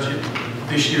assessor's budget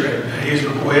this year at his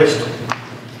request.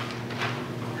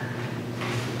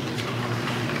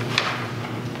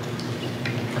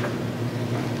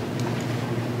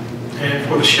 And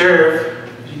for the sheriff,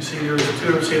 as you can see, there was a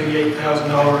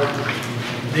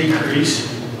 $278,000 decrease.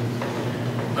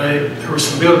 There were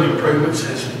some building improvements,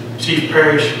 as Chief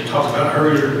Parrish talked about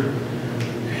earlier,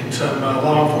 and some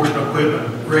law enforcement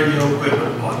equipment, radio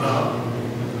equipment, whatnot,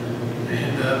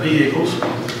 and vehicles.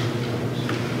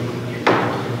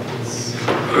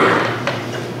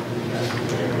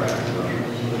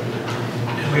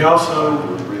 We also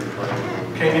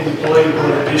came into play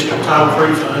with additional Title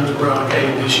III funds we're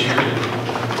allocating this year.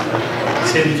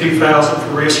 $72,000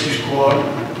 for rescue squad.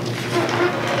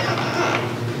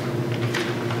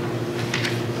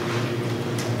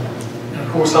 And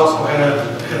of course, also had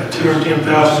a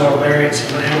 $210,000 variance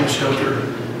in the animal shelter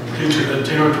due to the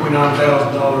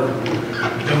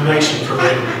 $229,000 donation for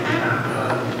the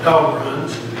dog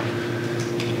runs.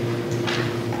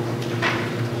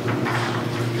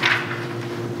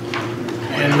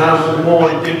 And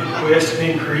 911 did request an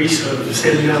increase of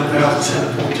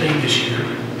 $79,714 this year.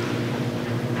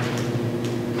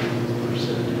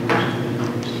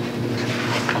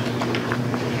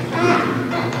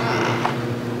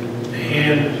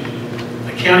 And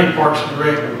the county Parks and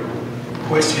Rec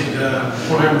requested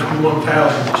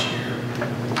 $121,000 this year,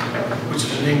 which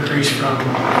is an increase from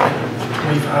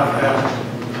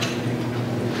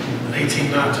 $25,000,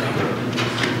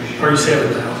 18-19,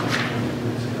 $37,000.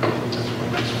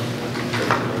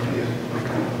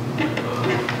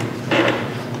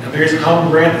 There's a home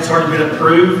grant that's already been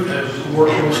approved. The work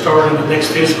will start in the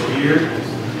next fiscal year.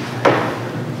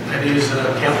 That is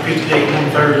account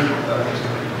 58130.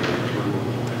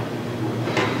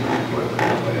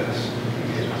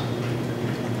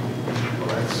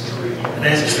 And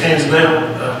as it stands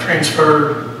now,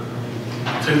 transfer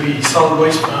to the solid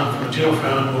waste fund from the general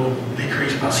fund will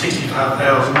decrease by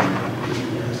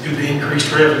 $65,000 due to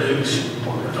increased revenues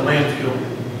at the landfill.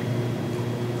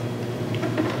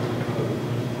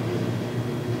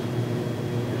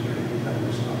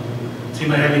 Does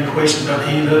anybody have any questions about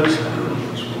any of those?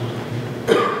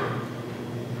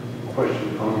 Question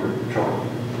on your chart.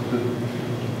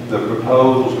 The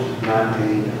proposed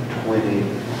 1920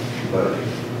 budget,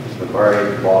 the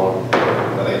very bottom,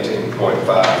 About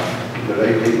 18.5. the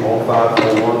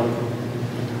 18.541.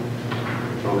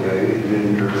 Okay, and then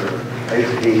your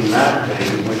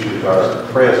 1819, which is our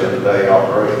present day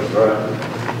operations, right?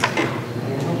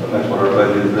 So that's what our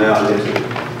budget is now, is it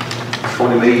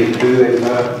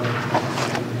 20,285,000?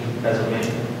 As a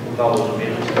minimum, with all those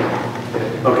amendments.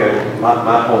 Okay,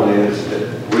 my point is that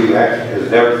we actually,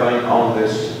 is everything on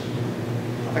this,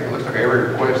 I think it looks like every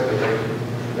request that they,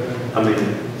 I mean,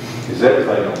 is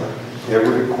everything on there?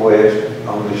 Every request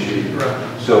on the sheet?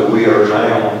 Right. So we are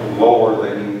now lower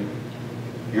than,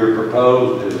 your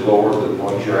proposed is lower than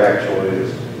what your actual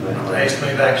is. The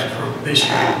estimated action for this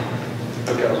year.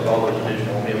 Because of all those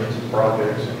additional amendments and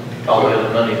projects, all the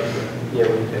other money. Yeah,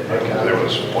 we did. There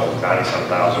was, what, 90-some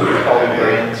thousand? All the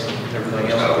grants and everything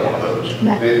else. Another one of those.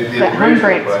 That home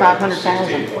grant's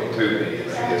 500,000. 16.2 million,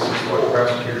 I guess is what the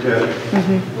prosecutor.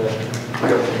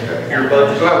 Your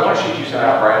budget. so that one sheet you sent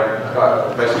out, Brad,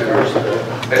 basically there's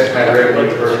estimated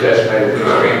revenue versus estimated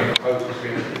proposed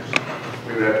expenditures.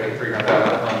 We would have to take $300,000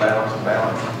 fund balance and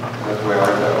balance. That's the way I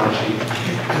read that one sheet.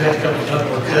 And that comes up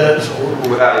with cuts or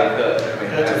Without any cuts, I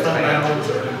mean, cuts of that's fund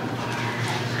balance or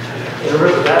And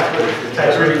remember, that's what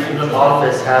tax relief from the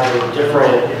office has with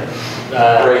different,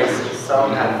 Rates. some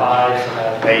have 5, some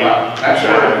have 8. That's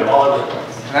right. All over the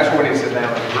place. And that's where we need to sit down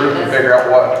as a group and figure out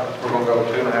what, we're gonna go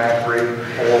 2.5, 3,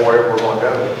 4, wherever we're gonna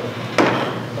go.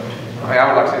 I mean, I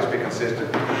would like to see us be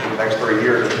consistent for the next 3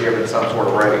 years and give it some sort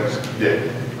of raise. Yeah.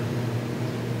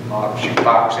 Shoot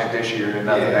 5% this year and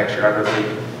nothing next year. I'd rather see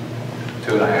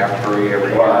 2.5, 3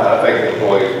 every Well, year. I think the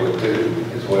employees would too,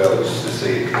 as well, as to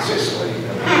see it consistently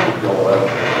going up. I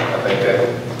think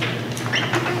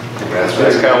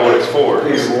that's kind of what it's for.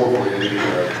 Here's more for you.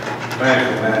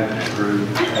 Financial management group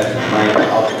has the main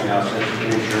office now since the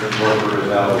insurance worker is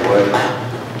out of the way.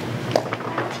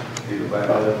 Either back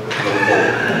up,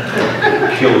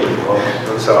 kill the folks.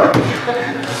 I'm sorry.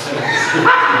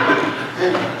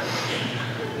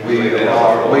 We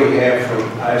have for the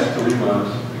past 3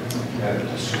 months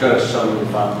discussed some of the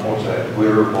fine points that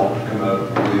we're going to come up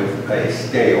with a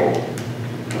scale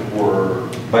where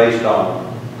based on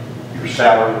your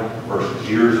salary versus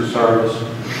years of service,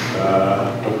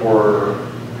 where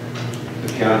the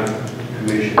county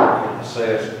commission can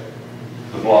assess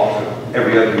the blocks of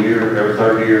every other year, every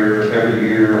third year, every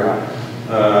year,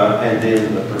 and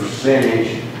then the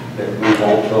percentage that we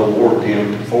want to award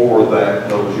them for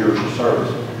those years of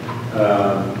service.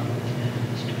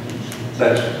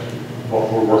 That's what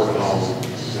we're working on.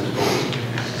 It's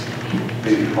going to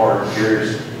be hard and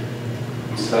curious.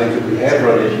 Things that we have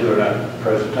run into at the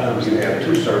present time, you have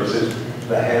 2 services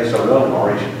that has their own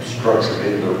already structured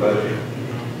in their budget.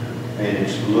 And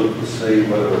it's look to see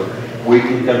whether we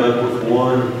can come up with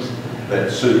one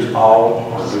that suits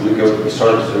all, or do we go to the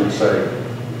services and say,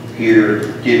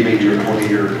 here, give me your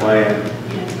 20-year plan,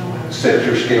 set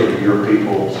your scale to your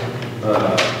people,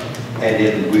 and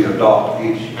then we adopt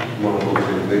each one of those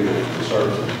individuals to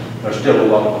services. There's still a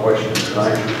lot of questions and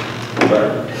answers,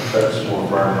 but that's one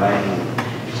of our main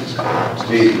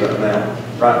needs right now.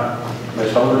 Right,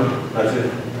 Ms. Holder, that's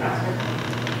it.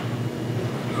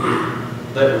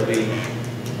 That would be,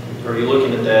 are you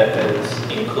looking at that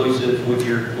as inclusive with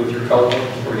your COLA?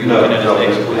 Or are you looking at it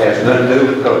as exclusive? It has nothing to do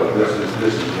with code. This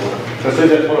is what. I see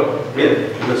that's what,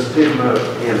 the stigma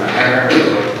in the air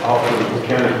of often the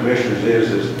county commissioners is,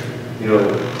 you know,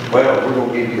 well, we're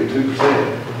gonna give you a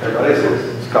 2%. Everybody says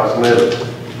it's cosmetic.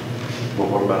 But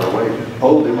what about our wages?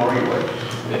 Oh, them are your wages.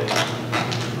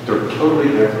 They're totally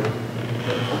different.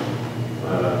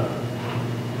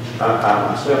 I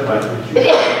myself think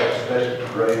that you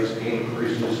expect raise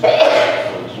increases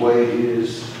on wages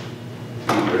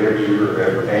either every year or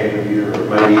every annual year or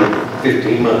maybe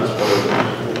 15 months, whatever.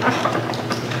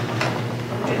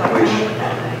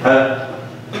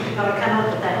 You've got to come up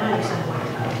with that money somewhere.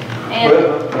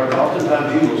 Well, oftentimes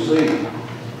you will see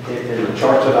in the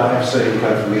charts that I have seen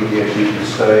come from EDSU, the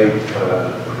state, a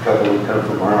couple that come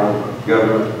from our own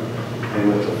government, and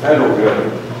with the federal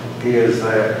government, is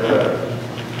that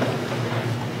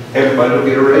everybody will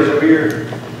get a raise up here.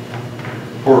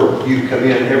 Or you come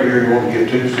in every year, you want to get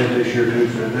 2% this year,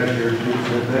 2% next year,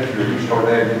 2% next year, you start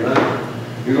adding it up.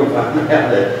 You're going to find out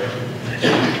that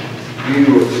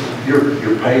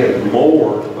you're paying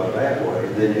more by that way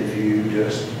than if you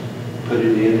just put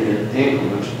it in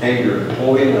increments, and your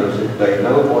employee knows it, they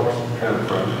know what's coming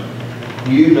from.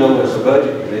 You know as a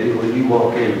budget committee, when you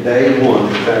walk in day one,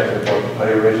 exactly what the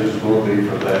pay raise is going to be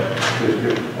for that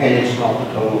district, and it's not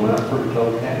the total amount for the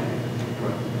total county.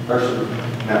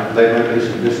 Now, there may be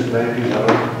some disadvantages of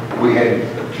it. We hadn't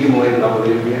accumulated all of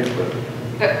it yet, but.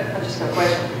 I've just got a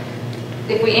question.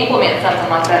 If we implement something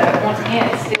like that, but once again,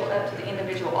 it's still up to the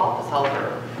individual office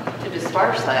holder to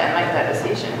disperse that and make that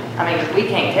decision. I mean, if we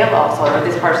can't tell the office holder,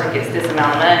 this person gets this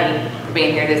amount of money for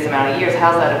being here this amount of years,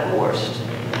 how's that enforced?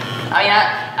 I mean,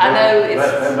 I know it's.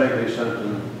 That may be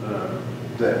something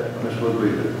that Ms.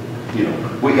 Woodbury, that, you know,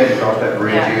 we hadn't crossed that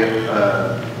bridge yet.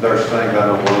 There's things I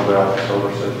know more about, the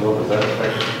solar says, well, does that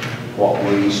affect what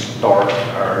we start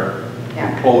our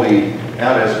employee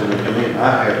out as when they come in?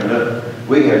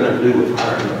 We have nothing to do with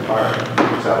hiring and firing.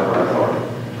 It's out of our authority.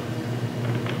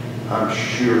 I'm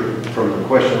sure from the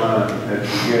question line that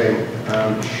you gave,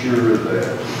 I'm sure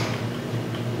that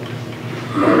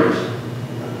there's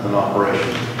an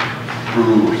operation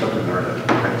rule or something there to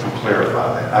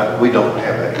clarify that. We don't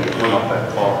have that yet. We're not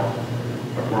that far.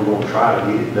 But we're going to try to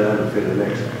get it done within the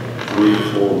next 3 to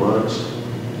 4 months,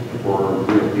 or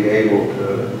we'll be able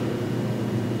to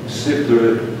sift through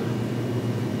it,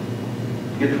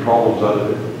 get the problems out of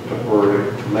it, to where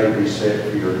it may be set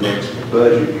for your next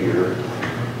budget year.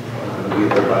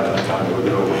 Give everybody enough time to look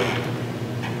it over.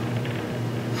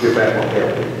 Get back on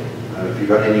help. If you've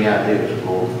got any ideas,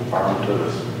 we'll fire them to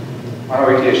us. I know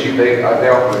ETSU, they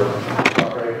offer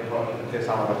upgrade from this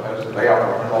time of the they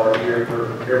offer $100 a year for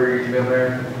every year you've been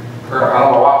there. I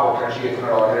know my wife works there, she gets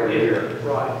 $100 every year.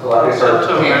 Right. So like this,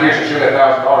 increase should have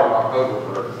 $1,000 in October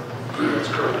for. That's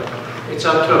correct. It's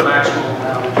up to a maximum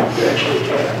amount it actually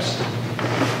caps.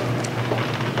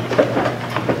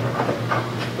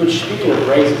 Which, speaking of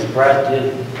raises, Brad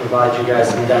did provide you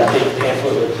guys that big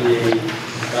pamphlet with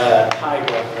the pie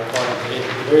graph. The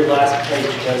very last page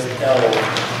does tell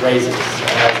raises.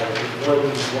 1,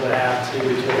 1.5, 2,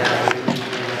 2.5, 3,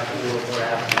 2.5, 4,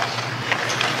 4.5.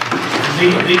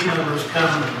 These numbers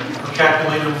come from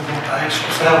calculating what the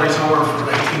actual salaries are for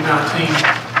 18-19,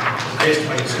 the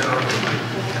estimated salary.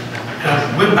 And I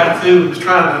went back through and was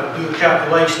trying to do a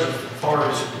calculation as far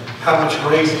as how much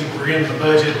raises were in the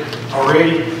budget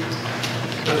already,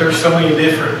 but there's so many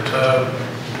different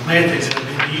methods that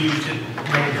have been used to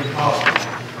make it impossible.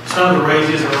 Some of the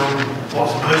raises are on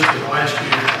what's budgeted last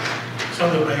year. Some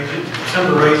of the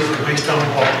raises are based on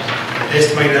what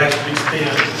estimated actually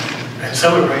spent, and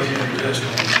some of the raises are just,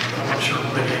 I'm not sure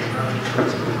what they came from.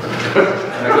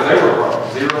 They were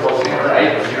 0%,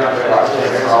 8%.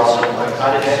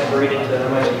 I didn't have to read into how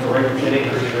much the rate percent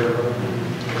increase or.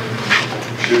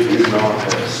 Should we not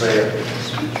have said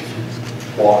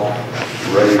what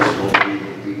raise will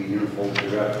be uniform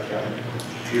throughout the county?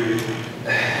 Period.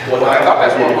 Well, I thought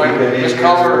that's what Ms.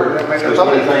 Color, Ms.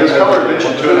 Color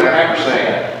mentioned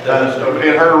 2.5%.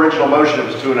 In her original motion, it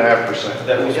was 2.5%.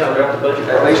 That was throughout the budget.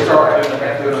 They start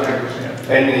 2.5%.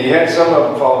 And you had some of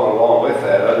them following along with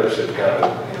that, others have kind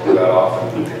of got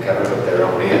off and kind of put their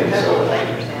own in, so.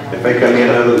 If they come in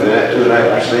other than that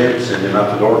 2.5%, send them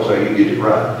out the door and say, you get it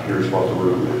right, here's what the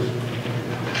rule is.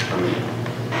 I mean,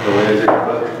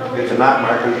 it's a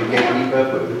nightmare because you can't keep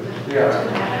up with it. Yeah.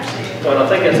 Well, I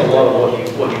think that's a lot of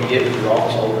what you get with your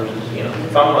office holders is, you know,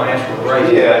 if I'm gonna ask for a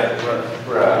raise, I ask for a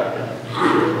raise.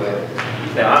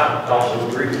 Right. Now, I also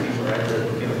agree with you, right, that,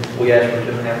 you know, we ask for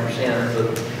 2.5%, but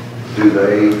Do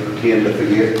they tend to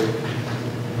forget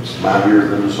it's mightier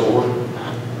than the sword?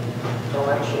 no,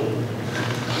 absolutely.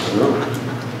 No.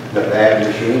 But the ad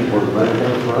machine where the money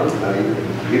comes from, now you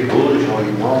can get bullish all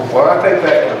you want. Well, I think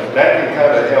that can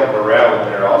kind of help morale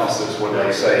in their offices when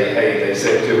they say, hey, they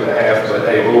said 2.5, but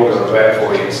hey, we'll go back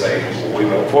for you and say, well, we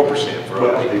want 4% for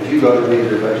Well, us. if you go to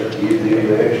the budget, you need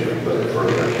the extra, but for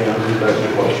the county, that's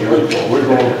what we're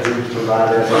going to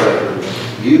provide that service.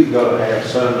 You've got to have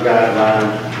some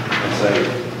guidelines and say,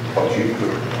 what you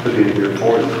put in here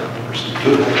for you.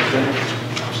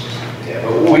 2.5%. Yeah,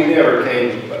 but we never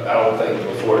came, I don't think,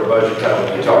 before the budget time,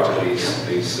 when we talked to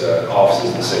these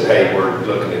offices and said, hey, we're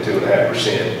looking at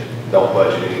 2.5%, don't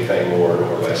budget anything more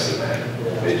or less than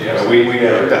that. Did you? I mean, we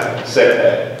never set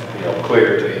that, you know,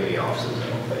 clear to any offices, I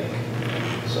don't think,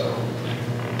 so.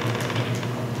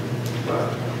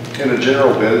 In a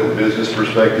general business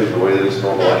perspective, the way that it's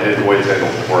normal, the way it's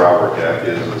handled where I work at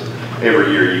is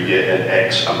every year you get an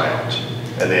X amount.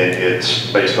 And then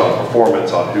it's based on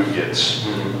performance on who gets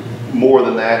more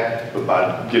than that, but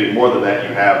by getting more than that,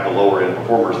 you have the lower end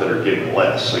performers that are getting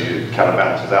less. So you kind of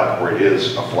balances out to where it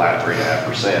is a flat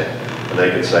 3.5%. And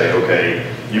they can say, okay,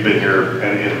 you've been here,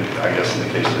 and I guess in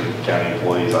the case of the county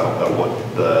employees, I don't know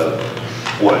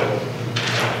what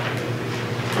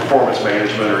performance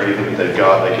management or anything that they've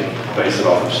got, they can base it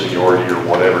off of seniority or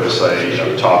whatever to say, you know,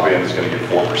 the top end is going to get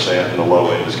 4% and the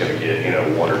low end is going to get, you know,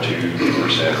 1 or 2%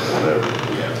 or whatever.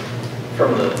 Yeah.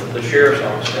 from the sheriff's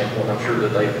office standpoint, I'm sure that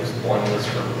they explain this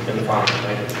in the finance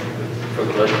management for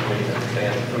the budget committee to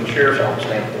understand. From the sheriff's office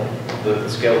standpoint, the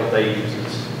scale that they use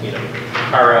is, you know,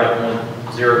 hire out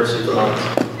at 0 to 6 months.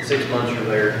 6 months you're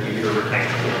there, you get a retainer.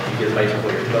 You get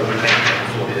basically a retainer,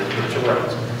 that's what it is, but it's a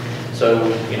raise. So,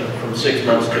 you know, from 6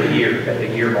 months to a year, at the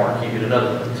year mark, you get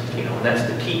another raise, you know, and that's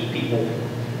to keep people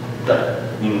there.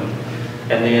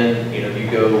 And then, you know, you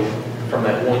go from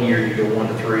that 1 year, you go 1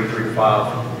 to 3, 3 to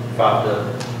 5, 5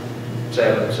 to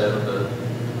 7, 7 to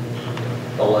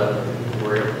 11,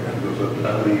 wherever. That goes up to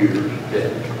 20 years.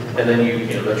 Yeah. And then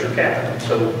you know, that's your captain.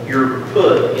 So you're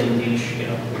put in each, you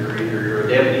know, you're a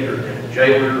deputy or a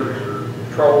jailer or you're a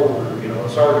patrol or, you know, a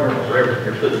sergeant or whatever.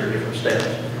 You're put in your different steps.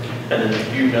 And then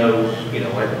you know,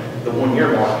 at the 1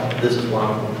 year mark, this is where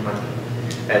I'm going to make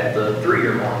it. At the 3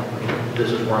 year mark,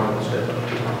 this is where I'm going to step up.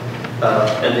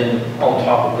 And then on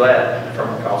top of that, from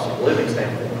a cost of living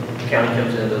standpoint, the county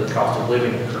comes into the cost of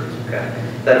living increase, okay?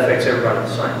 That affects everybody the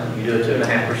same. You do a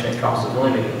 2.5% cost of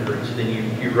living increase, then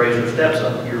you raise your steps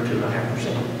up, you're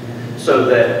 2.5%. So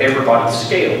that everybody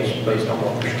scales based on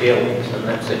what their scale is, and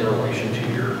that's in relation to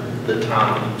the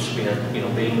time that you spend, you know,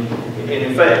 being,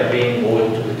 in fact, being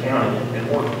loyal to the county and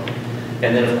working.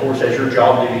 And then, of course, as your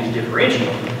job duties differentiate,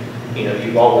 you know,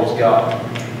 you've always got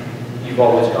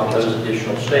those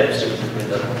additional steps that you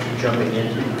end up jumping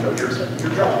into because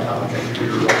your job time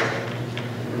changes.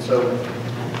 And so,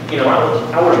 you know,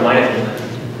 I would imagine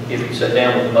that if you sat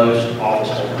down with most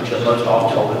office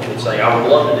holders would say, I would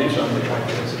love to do something like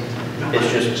this.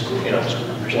 It's just, you know,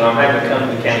 when I'm having to come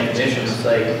to the county commission and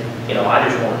say, you know, I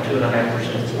just want a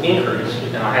 2.5% increase,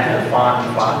 and I have to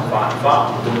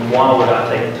fight. Then why would I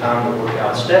take the time to work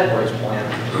out a step raise plan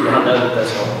when I know that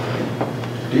that's not going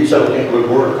to Do you think it would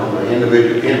work on the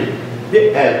individual,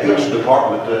 at each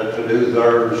department to do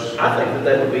theirs? I think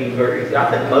that would be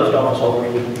I think most office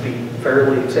holders would be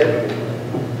fairly acceptable,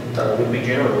 would be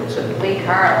generally acceptable. We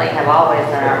currently have always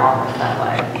done our office that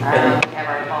way. We have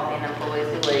our top-end employees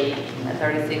who leave at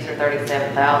 36 or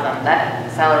 37,000.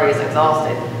 That salary is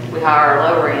exhausted. We hire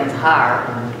our lower ends higher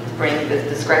to bring the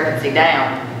discrepancy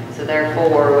down. So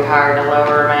therefore, we hired a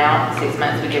lower amount. 6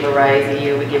 months we give a raise, a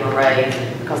year we give a raise,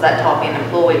 because that top-end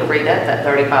employee free, that's at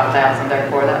 35,000.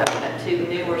 Therefore, that opened up 2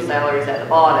 newer salaries at the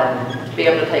bottom to be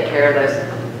able to take care of those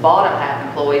bottom half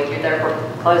employees. You're therefore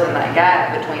closing that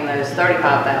gap between those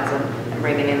 35,000 and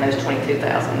bringing in those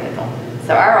 22,000 with them.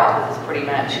 So our office is pretty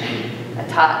much a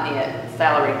tight-knit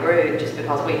salary group just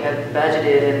because we have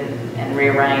budgeted and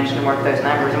rearranged and worked those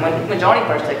numbers. And when Johnny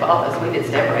first took office, we did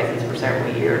step raises for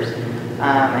several years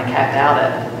and capped out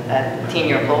at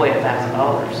 10-year employee at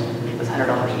 $1,000. It was $100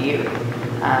 a year.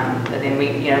 But then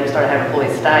we started having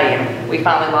employees stay, and we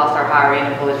finally lost our higher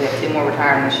end employees. We have 2 more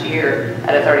retiring this year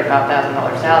at a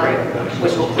 $35,000 salary,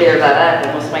 which will clear that up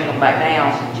and we'll swing them back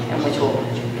down, and which will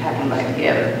cap them back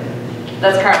together.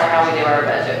 That's currently how we do our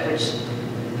budget, which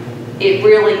it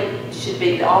really should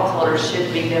be, the office holders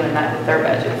should be doing that with their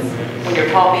budgets. When your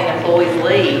top end employees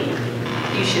leave,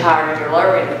 you should hire your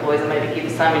lower end employees and maybe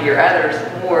give some of your others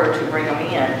more board to bring them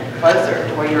in closer,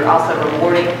 to where you're also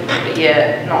rewarding, but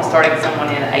yet not starting someone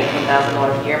in at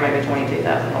 $18,000 a year, maybe $22,000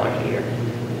 a year.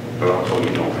 But also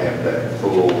you don't have that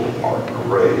full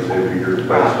raise every year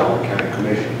based on the county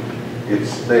commission.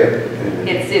 It's there.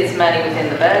 It's money within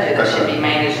the budget that should be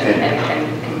managed and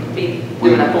can be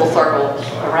doing a full circle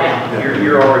around.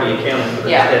 You're already accounting for that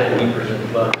Yeah. step when you present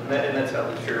the budget, and that's how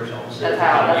the sheriff's office is. That's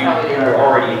how we do it. You're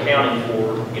already accounting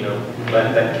for,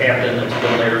 that captain that's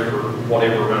been there for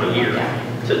whatever amount of years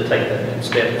to take that next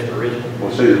step if there is one.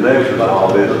 Well, see, the next is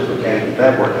all this, we can't get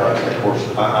that worked out. Of course,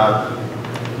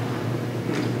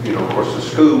 of course, the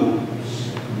school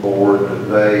board,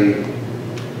 they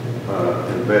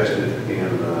invested in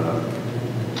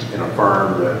a firm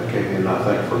that came in, I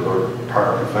think, for their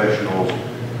paraprofessionals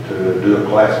to do a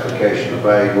classification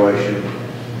evaluation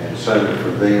and send it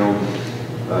for them.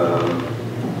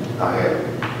 I have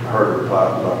heard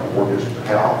about Dr. Ward just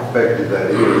how effective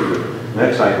that is. The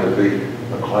next thing would be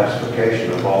a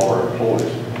classification of all our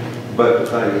employees. But the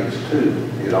thing is too,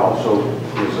 it also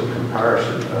is a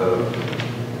comparison of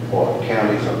what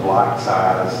counties of like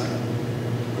size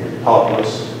in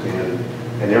populace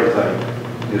and everything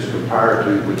is compared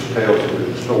to, which tells a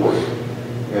good story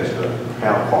as to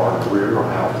how far in the rear or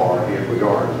how far ahead we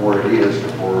are and where it is,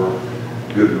 where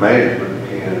good management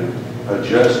can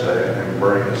adjust that and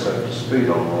bring us up to speed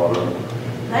on a lot of them.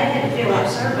 They had to fill out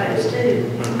surveys too,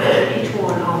 each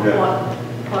one on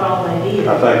what all they did. I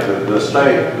think the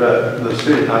state, the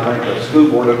city, I think the school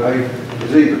board will pay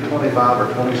is either 25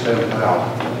 or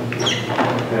 27,000.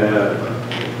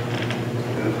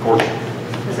 And of course,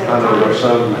 I know there's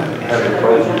some having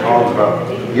pros and cons about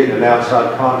getting an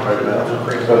outside contract now.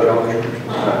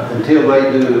 But until they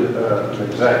do an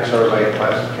exact survey and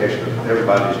classification of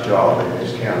everybody's job in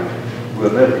this county,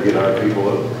 we'll never get our people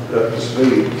up to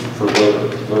speed for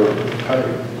their pay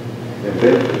and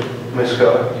benefits. Ms.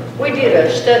 Scott? We did a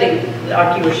study,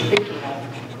 like you were speaking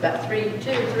of, about 2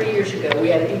 or 3 years ago. We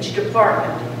had each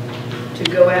department to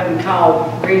go out and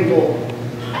call Greenville,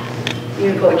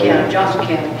 Unicoi County, Johnson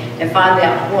County, and find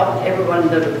out what every one of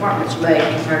the departments made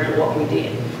compared to what we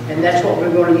did. And that's what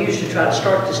we're going to use to try to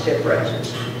start the step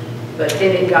raises. But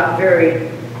then it got very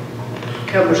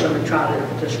cumbersome in trying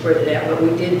to spread it out. But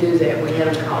we did do that. We had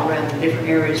them call around the different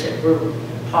areas that were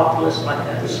populous like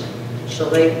us. So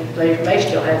they may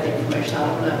still have the information, I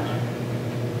don't know.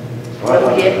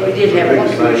 But we did have one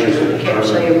commissioner that kept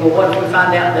saying, well, what if we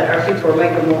find out that our people are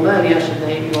making more money? I said,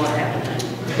 they ain't going to happen.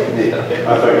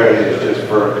 Yeah, I think that is just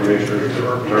for a commissioner to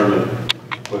determine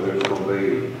whether it's going to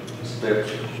be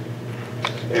steps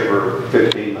every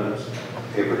 15 months,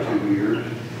 every 2 years,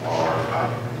 or,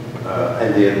 and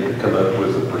then come up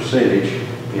with a percentage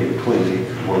in between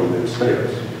each one of those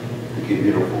steps to get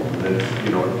uniform. And then,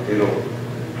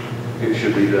 it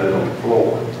should be done on the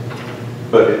floor.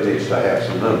 But it needs to have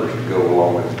some numbers to go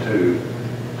along with it too,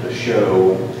 to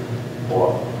show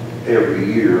what every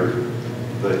year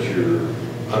that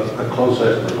a close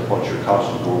estimate of what your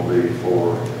cost is going to be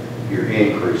for your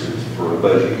increases for a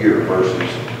budget year versus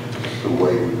the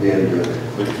way we've been doing it,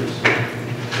 which is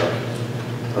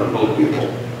unbelievable.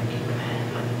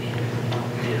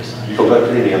 So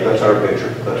that's our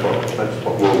venture. That's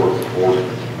what we're working for.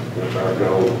 That's our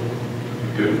goal.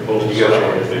 Couldn't pull the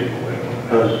salary people in on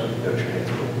this.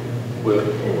 Well,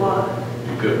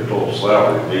 you couldn't pull the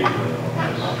salary people in on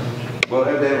this. Well,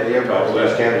 evidently, everybody in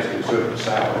this county is considered a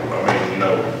salary. I mean,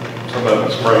 some of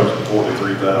it's frozen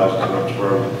 43,000, some of it's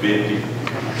frozen 50,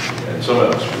 and some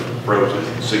of it's frozen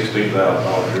 $16,000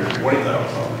 a year, $20,000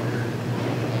 a year.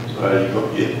 So how you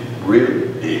gonna get Really?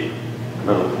 it?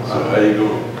 No. So how you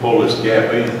gonna pull this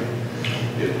gap in?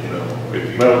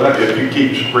 If you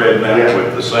keep spreading out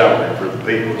with the salary for the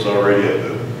people that's already at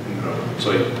the,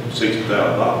 say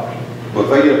 $60,000. Well, if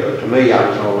they get up to me, I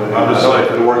don't know. I'm just saying.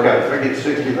 To work out, if they get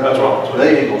 60,000, That's what I'm saying. they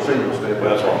ain't gonna see no step.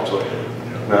 That's what I'm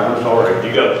saying. No, I'm sorry.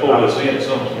 You gotta pull this in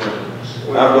somewhere.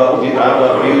 I've got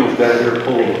mules down here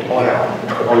pulling the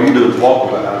plow. All you do is walk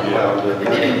behind the plow and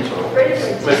then, so.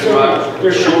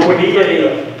 There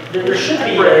should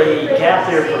be a gap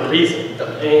there for a reason.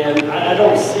 And I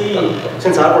don't see,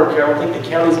 since I've worked here, I don't think the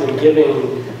county's been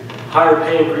giving higher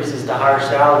pay increases to higher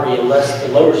salary and less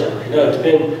to lower salary. No, it's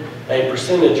been a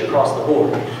percentage across the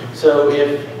board. So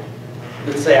if,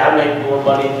 let's say I make more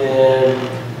money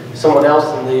than someone else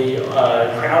in the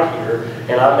crowd here,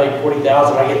 and I make $40,000,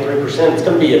 I get 3%, it's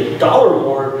going to be $1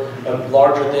 more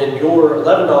larger than your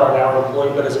 $11 an hour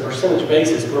employee, but as a percentage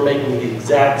basis, we're making the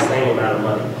exact same amount of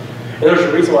money. And there's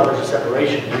a reason why there's a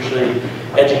separation. Usually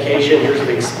education, years of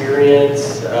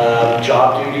experience,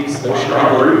 job duties, those should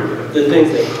be the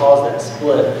things that cause that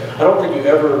split. I don't think you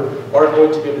ever are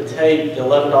going to be able to take the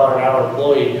 $11 an hour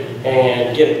employee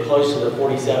and get it close to the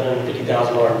 $47,000,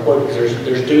 $50,000 employee, because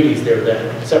there's duties there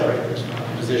that separate those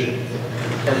positions.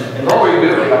 And normally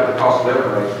you do like the cost of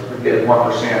living raise, we get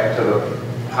 1% to the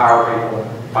higher people,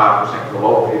 5% to the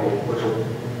lower people, which will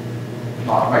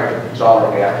not make the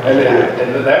salary gap.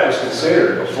 And that was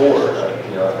considered before, I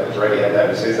think Brady had that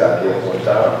as his idea at one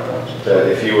time, that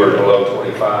if you were below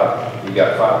 25, you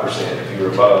got 5%, if you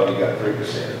were above, you got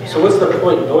 3%. So what's the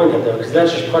point in doing that though? Because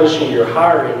that's just punishing your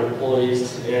hiring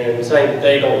employees and saying that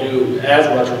they don't do as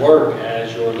much work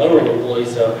as your lowering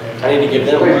employees, so I need to give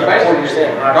them 40%.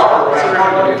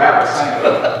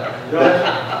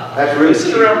 That's really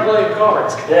Sit cheap. around playing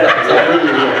cards. Yeah,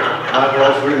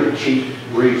 That's really cheap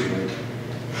reasoning.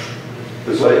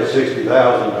 To say it's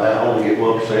 60,000, I only get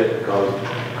 1% because,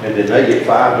 and then they get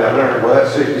 5 down there. Well,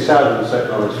 that's 60,000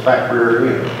 sitting on this factory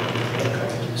rear end.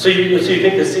 So you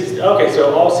think the 60, okay,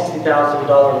 so all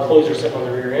 $60,000 employees are sitting on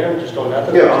the rear end, just doing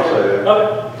nothing? Yeah, I'll say that.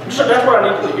 Okay, so that's what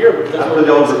I need to hear. Because that's I've what been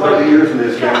over 30 years in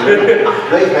this county.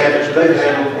 They've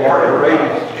handled our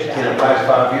ratings in the past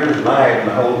 5 years, and I have in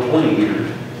the whole 20 years.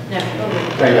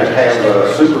 And I have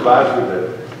a supervisor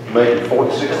that made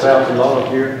 $46,000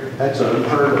 a year. That's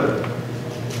unheard of.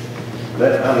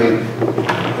 That, I mean,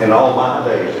 in all my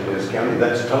days in this county,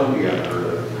 that's totally unheard of.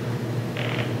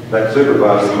 That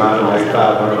supervisor might have made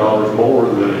 $500 more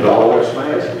than the lowest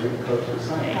man.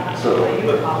 So.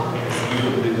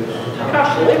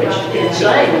 Cost of living should be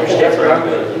insane. See, that's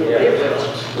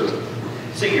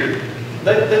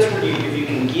where if you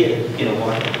can get,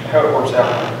 like, how it works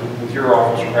out with your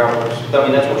office or how it works. I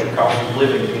mean, that's what your cost of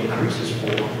living increases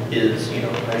for, is,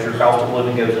 as your cost of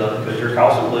living goes up, because your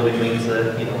cost of living means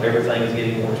that, everything is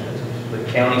getting more expensive. The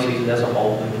county sees it as a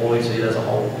whole, the employees see it as a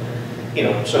whole.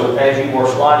 So as you are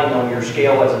sliding on your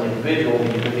scale as an individual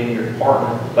within your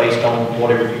department, based on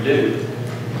whatever you do,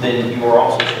 then you are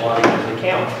also sliding as the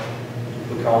county,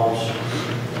 because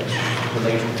the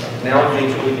nature of things. Now,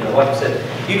 eventually, like I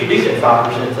said, you can do that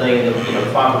 5% thing, the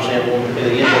 5% will be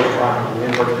the inverse triangle, the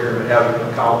inverse pyramid, however you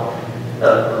want to call it,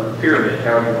 or pyramid,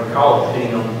 however you want to call it,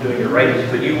 depending on doing your ratings.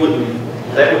 But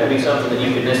that wouldn't be something that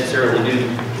you could necessarily do,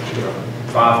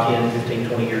 5, 10, 15,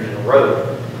 20 years in a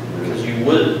row, because you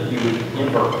would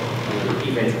invert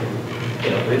eventually.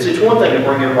 It's one thing to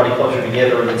bring everybody closer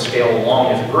together and then scale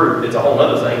along as a group. It's a whole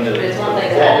other thing to. But it's one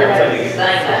thing to walk have to everything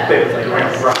sustain that. everything You around.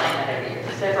 have to Right. sustain that every year.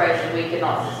 The separation we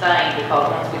cannot sustain because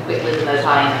once we quit losing those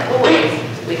high-end employees,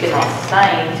 we cannot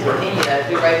sustain to continue those.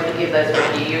 We were able to give those for a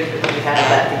few years because we had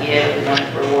that to give. We wanted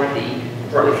to reward the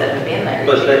employees that have been there.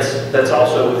 But that's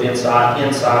also with inside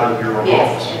of your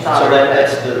Yes, office. inside So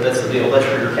of that's the deal. That's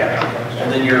where your cap comes.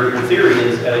 And then your theory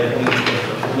is at a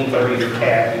 20-30-year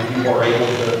cap, if you are able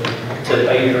to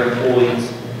pay your employees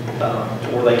to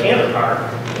where they can retire,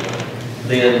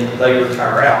 then they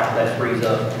retire out. That frees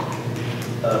up,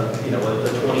 a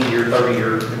 20-year,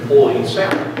 30-year employee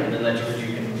salary, and then that's where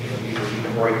you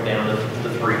can break down to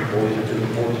 3 employees or 2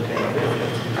 employees and pay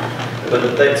benefits.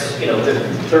 But that's,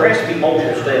 there has to be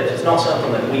multiple steps. It's not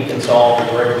something that we can solve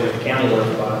directly at the county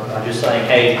level by just saying,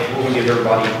 hey, we're going to give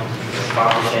everybody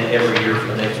 5% every year for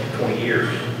the next 20 years.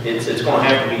 It's going to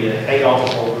have to be a, hey,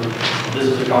 office holder, this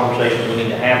is a conversation we need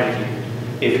to have with you.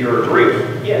 If you're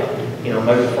agreeable, yeah,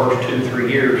 maybe the first 2-3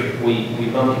 years, we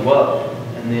bump you up,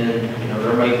 and then,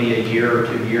 there may be a year or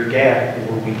 2-year gap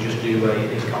where we just do a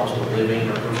cost of living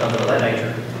or something of that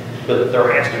nature. But there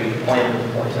has to be a plan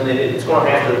in place, and it's going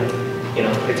to have to,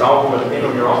 it's all going to depend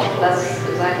on your office. That's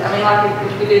exactly, like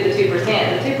if we do the 2%,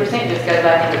 the 2% just goes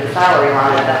back into the salary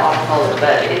line of that office holder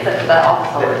budget. It's up to that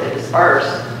office holder to disperse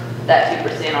that 2%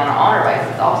 on an honor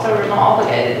basis. The office holder is not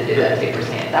obligated to do that 2%.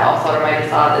 That office holder may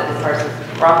decide that this person,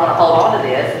 I'm going to hold on to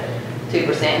this 2%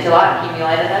 until I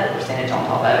accumulate another percentage on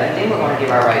top of it, and then we're going to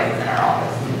give our raises in our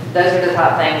office. Those are the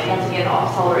type of things, once again, the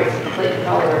office holder is complete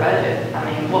control of their budget. I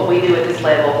mean, what we do at this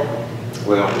level,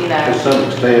 Well, to some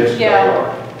extent, they Yeah.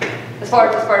 are. as far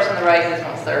as dispersing the raises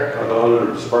once they're, Are the other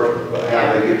dispersement, but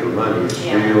how they get their money is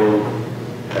still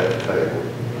at the table.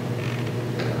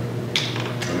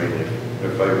 I mean,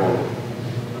 if they want,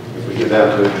 if we get down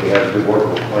to it, we have to work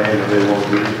on a plan and they want to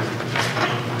do,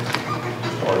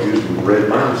 start using red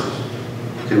minuses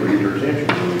till we get their attention.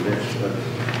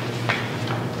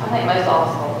 I think most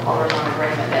office holders on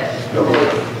agreement that No.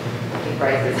 employees keep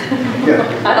raises. Yeah.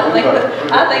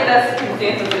 I think that's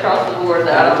consensus across the board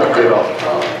that I don't think Good that's office.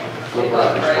 control. We've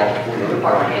got great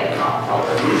department heads and office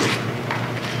holders.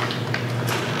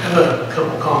 I have a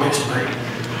couple comments to make.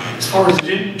 As far as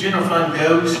the general fund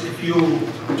goes, if you'll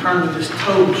turn to this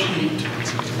total sheet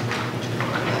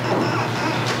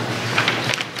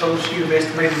of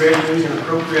estimated revenues and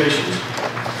appropriations.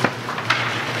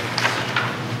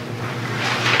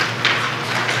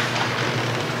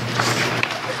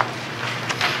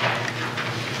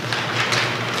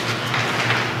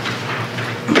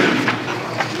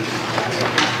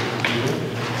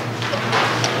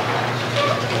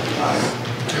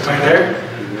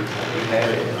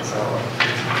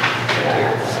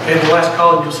 in the last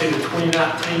column, you'll see the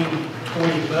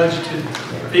 2019-20 budgeted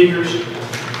figures.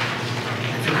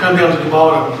 If you come down to the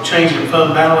bottom, change in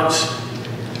fund balance,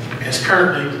 it's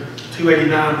currently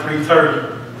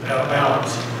 289,330 out of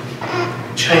balance.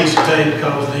 Changed today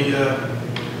because the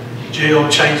jail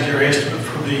changed their estimate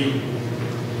for the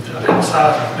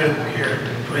outside medical care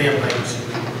for the inmates.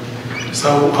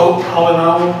 So all in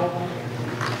all,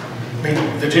 I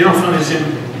mean, the general fund is in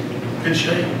good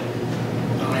shape. I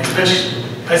mean, especially,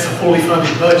 that's a fully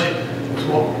funded budget, was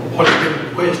what's been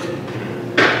requested.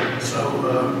 So,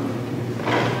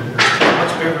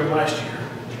 much better than last year.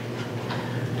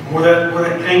 And where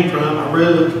that came from, I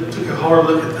really took a hard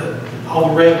look at all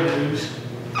the revenues.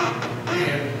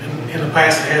 And in the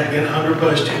past, they had been under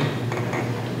budgeted,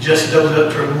 adjusted those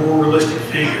up to a more realistic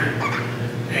figure,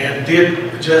 and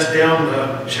did adjust down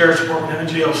the sheriff's department and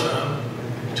the jail sum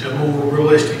to a more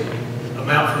realistic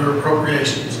amount for their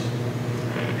appropriations.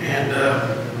 And you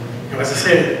know, as I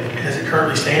said, as it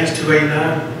currently stands,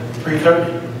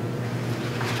 289,330.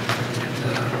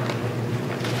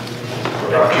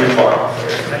 We're not too far off there.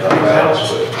 Thank Not you. bad, but-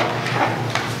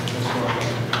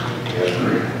 Yes,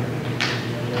 sir.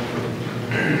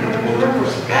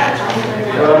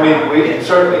 Well, I mean, we can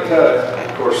certainly cut,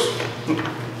 of course,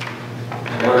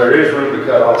 well, there is room to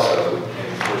cut also,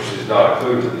 which is not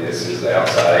included in this, is the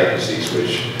outside agencies,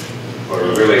 which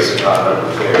were really some high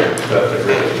numbers there, stuff that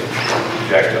really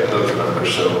jacked up those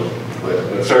numbers, so,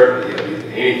 but certainly, I mean,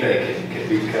 anything can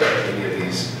be cut, any of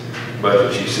these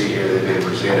budgets you see here that have been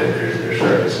presented, there's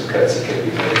certainly some cuts that can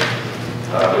be made.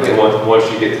 But then once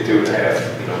you get to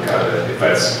 2.5, you know, kind of, if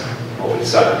that's what we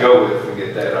decide to go with, and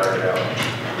get that ironed out,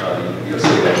 you'll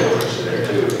see that difference in there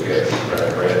too, okay,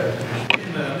 right.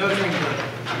 And another thing that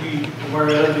we aware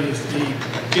of is the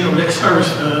general debt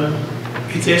service fund.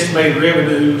 Its estimated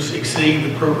revenues exceed the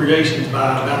appropriations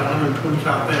by about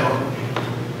 $125,000.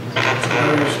 So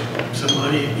there's some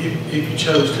money if you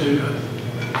chose to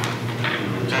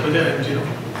put that in general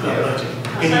fund budget.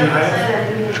 In your half.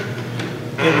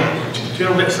 In the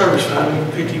general debt service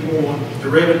fund, 51, the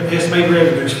estimated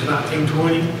revenues for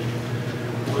 1920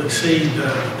 will exceed the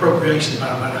appropriations by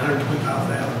about $125,000.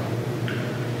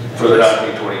 For the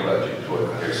 1920 budget, is what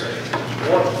they're saying.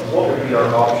 What would be our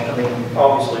option? I mean,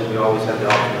 obviously, we always have the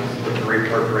option with the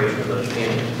reappropriation of those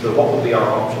pennies, but what would be our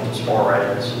options as far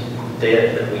as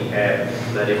debt that we have,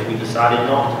 that if we decided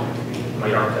not to,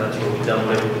 made our cuts, or we done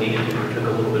whatever we needed to, or took a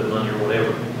little bit of money or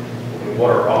whatever, I mean,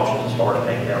 what are our options as far as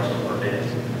paying down some of our debt?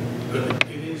 But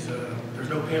it is, there's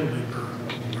no penalty for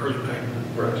early payment.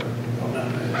 Right. On that.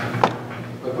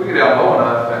 If we get down low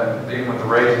enough, and even with the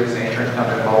raises, the insurance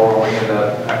company lower, we end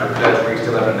up, after cuts, we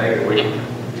still have a negative, we can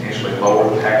potentially lower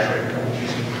the tax rate.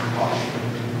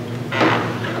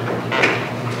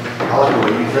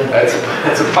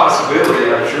 That's a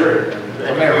possibility, I'm sure. I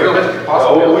mean, a realistic Oh, well,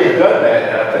 possibility. we've done that,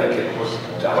 and I think it was,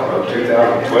 I don't know,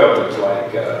 2012, it was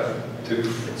like, I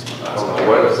don't know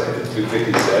what it was,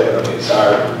 257, I mean, it's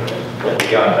higher than what we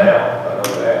got now, I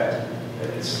know that.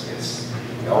 It's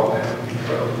gone now.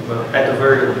 Well, at the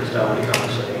very least, I would kind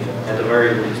of say, at the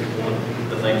very least, one of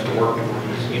the things to work towards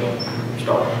is, you know,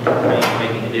 start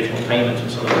making additional payments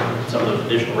and some of those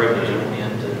additional revenues that come in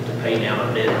to pay down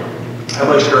our debt. How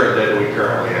much current debt do we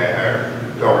currently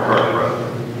have, or currently running?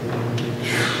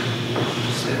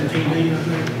 17 million, I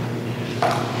think.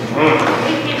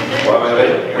 Well, I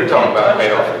mean, we're talking about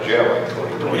paying off the jail in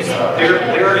 2025.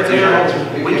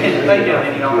 We can't pay down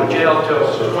any on the jail till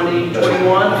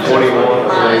 2021. 21.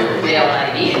 Minus the jail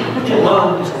again.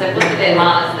 Loans, So look at that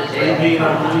minus the jail. $3 million, I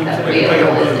believe, That's a they pay on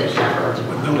realistic loans number.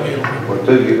 with no penalty. Well,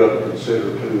 too, you got to consider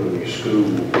too, in your school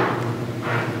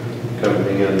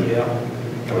coming in. Yeah.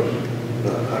 Because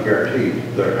I guarantee you,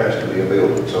 there has to be a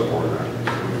building somewhere.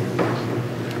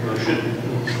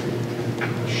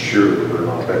 Sure, they're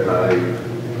not that naive.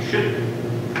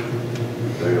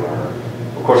 They are.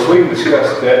 Of course, we can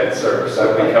discuss debt and service,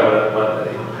 that'll be coming up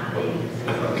Monday.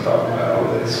 We'll talk about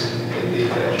all this in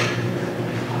detail.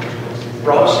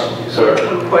 Ross? Sir.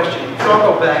 One question.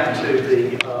 I'll go back to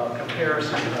the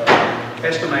comparison of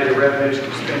estimated revenues and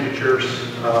expenditures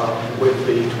with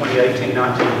the 2018-19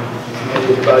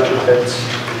 amended budget that's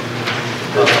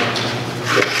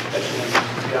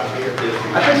got here.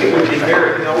 I think it would be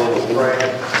very helpful, Brad,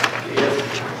 if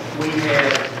we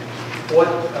had what a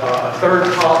third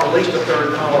column, at least a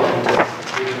third column, to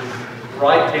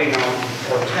write down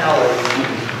or tally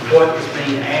what is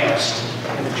being asked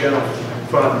in the general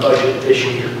fund budget this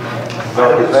year.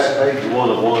 Now, is that page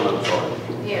 101, I'm sorry?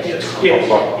 Yes. Yes.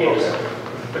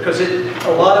 Because a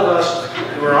lot of us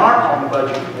who aren't on the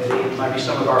budget committee, maybe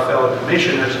some of our fellow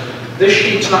commissioners, this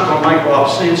sheet's not going to make a lot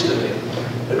of sense to them.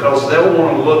 because they'll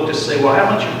want to look to see, well, how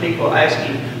much are people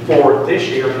asking for this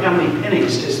year? How many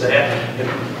pennies is that? And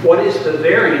what is the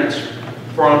variance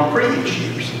from previous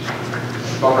years?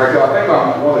 Okay, I think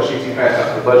on one of the sheets you passed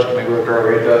out to the budget committee, we looked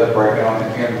earlier, it does break down in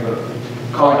the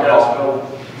cost.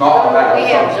 Not on that. We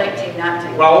have 18,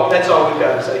 19. Well, that's all we've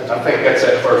got to say. I think that's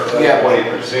that first Yeah.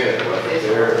 20% right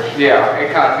there. Yeah,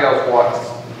 it kind of tells what's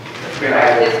been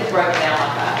added. This is broken down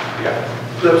like that. Yeah.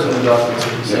 Those are the documents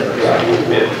we sent. It's so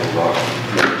small.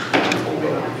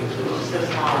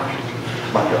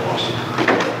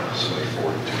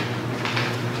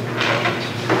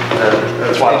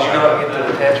 That's why you're not getting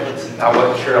the attachments. I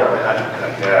wasn't sure on that.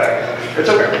 Yeah, it's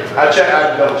okay. I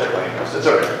double check my emails. It's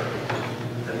okay.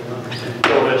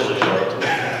 It'll eventually show up to me.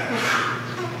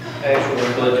 Actual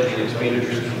and budgeted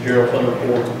expenditures, general fund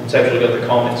report, it's actually got the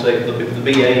comment section, the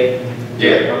BA.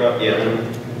 Yeah. Yeah.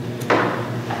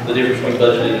 The difference between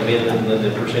budgeted and amended, and then the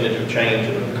percentage of change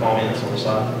and the comments on the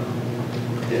side.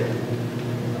 Yeah.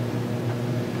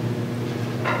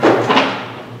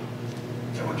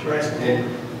 Is that what you're asking?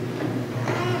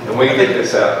 And we can get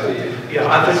this out to you. Yeah,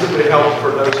 I think it would help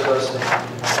for those of us that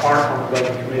aren't on the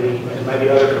budget committee and maybe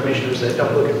other commissioners that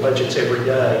don't look at budgets every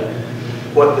day,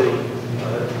 what the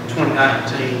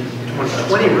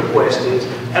 2019-2020 request is,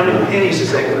 how many pennies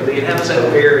is that going to be, and how does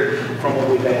that vary from what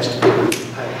we've asked to do in the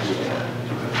past?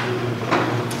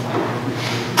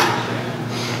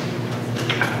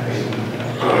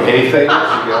 Anything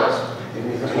else, you guys?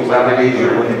 It's going to be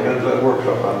easier when it comes to that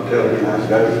workshop, I'm telling you, guys,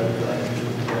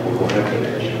 we're going to have to,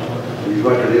 you've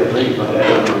got to deal with these.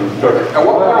 Now,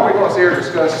 what are we going to sit here and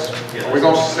discuss? Are we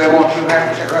going to settle on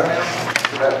 2.5% right now? Is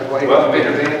that the way Well, it's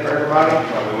been for everybody? I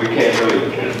mean, we can't really,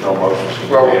 there's no motions.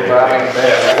 Well, I mean, I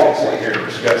won't sit here and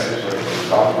discuss this, or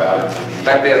talk about it.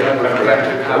 That be a number for that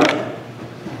 2.5%?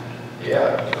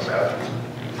 Yeah, I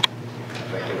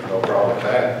think there's no problem with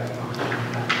that.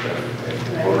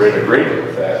 If we're in agreement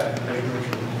with that.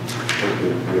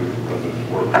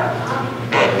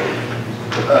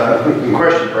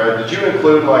 Question, Brad, did you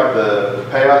include like the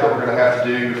payout that we're gonna have to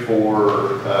do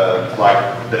for, like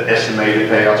the estimated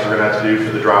payouts we're gonna have to do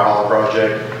for the dry hollow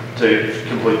project to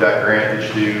complete that grant?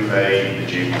 Did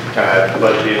you kind of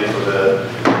budget in for the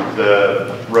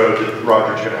road that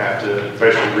Roger's gonna have to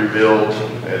basically rebuild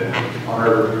and on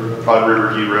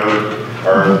Riverview Road?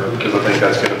 Or, because I think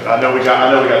that's gonna, I know we got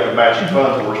the matching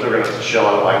funds, but we're still gonna have to shell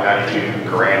out like 92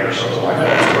 grand or something like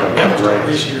that.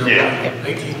 This year, Yeah.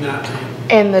 18, 19.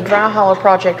 And the dry hollow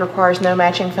project requires no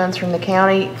matching funds from the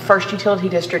county. First Utility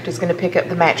District is going to pick up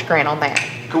the match grant on that.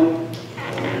 Cool.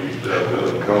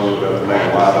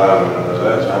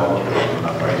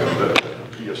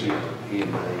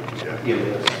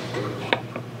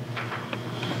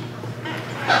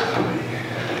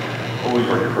 We've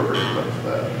already appropriated money for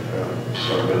that.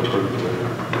 So I've been approved. The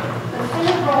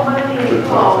federal money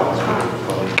involved,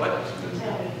 tell me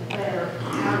better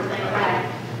how to think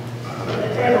back. The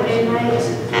federal inmates,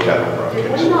 did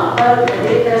we not vote that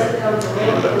it doesn't go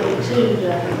directly to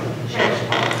the sheriff's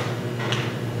department?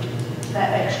 That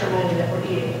extra money that we're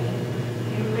getting?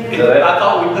 You remember? I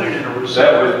thought we put it in a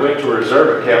reserve. That went to a reserve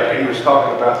account. He was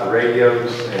talking about the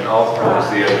radios and all, what was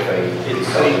the other thing he was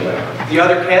talking about? The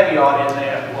other caveat in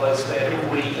that was that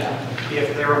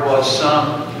if there was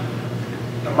some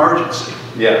emergency,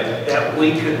 Yeah. that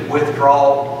we could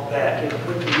withdraw that.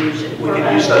 We could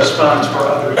use those funds for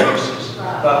other uses.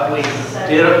 But we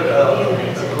did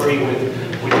agree with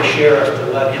the sheriff to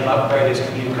let him upgrade his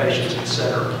communications, et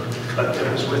cetera. But it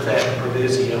was with that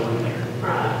proviso in there.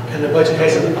 And the budget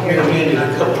hasn't been amended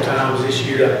a couple of times this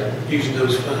year using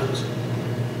those funds.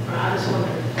 I just wondered,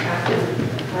 I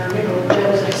remember when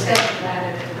Joe was accepting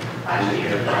that last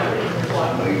year.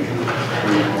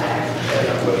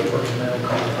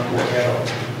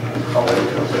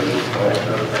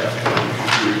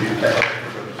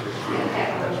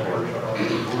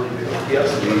 Yes.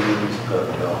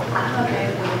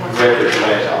 There's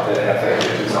match out there, I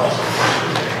think it's awesome.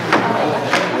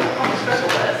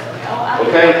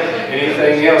 Okay,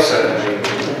 anything else?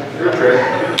 You're correct.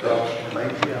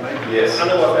 Yes. I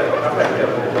know I've had a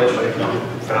couple of questions, but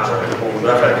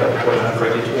I've had a couple of questions I've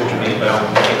read towards me about.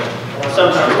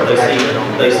 Sometimes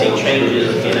they see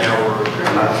changes in our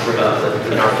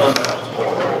fund balance,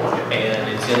 and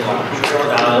it's in like short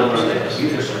items, that's,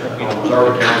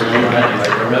 reserve accounts, and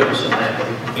they're noticing that,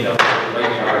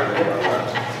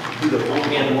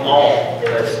 in all,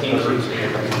 that's increasing.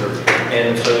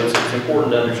 And so it's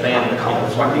important to understand that,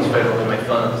 it's like these federal inmate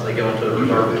funds, they go into a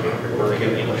reserve account, or they go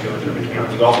into an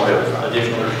account. You also have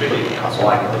additional restricted accounts,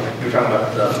 like, you're talking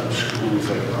about the schools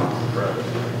and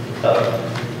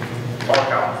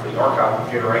archival fee, archival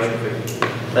generation fee.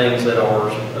 things that are,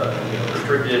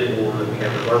 restricted or that we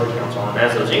have reserve accounts on. And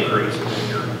as those increase, then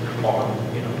you're on,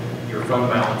 your fund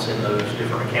balance in those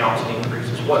different accounts increase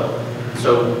as well.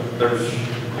 So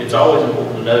it's always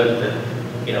important to note that,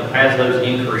 as those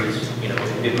increase,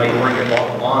 it may bring your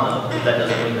bottom line up, but that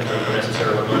doesn't mean that those are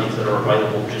necessarily monies that are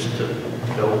available just to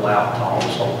dole out to all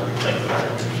holders and things like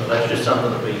that. So that's just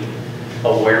something to be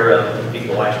aware of when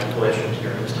people ask you questions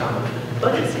during this time of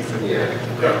budget season.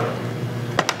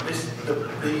 The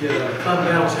fund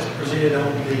balance is presented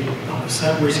on the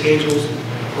summary schedules,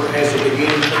 as the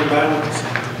beginning fund balance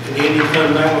and the ending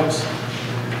fund balance.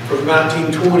 For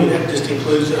 1920, that just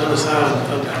includes the unassigned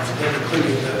fund balance, not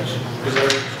including those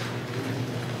reserves.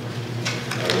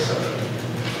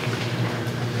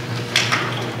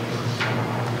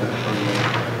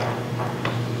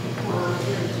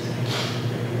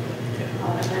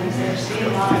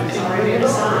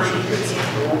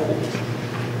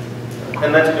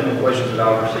 And that's been the questions that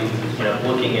I've received,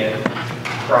 looking at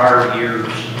prior years,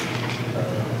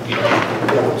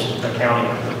 reports,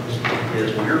 accounting reports, is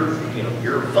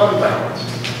your fund balance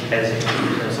has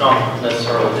increased. It's not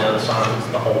necessarily the unassigned, it's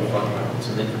the whole fund balance.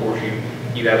 And then, of course,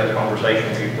 you have a conversation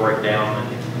where you break down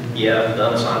that, the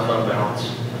unassigned fund balance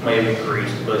may have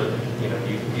increased, but,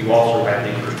 you also have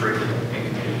these restricted and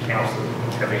community accounts that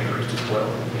have increased as well.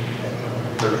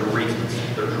 There's reasons,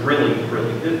 there's really,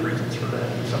 really good reasons for that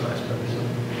in some aspects. So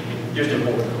just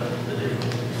important to do.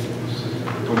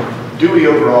 Do we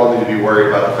overall need to be worried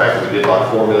about the fact that we did like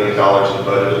 $4 million in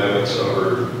budget amendments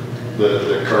over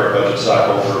the current budget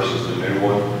cycle versus the new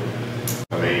one?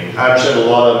 I mean, I understand a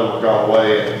lot of them have gone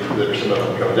away and there's some of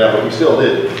them coming down, but we still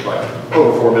did like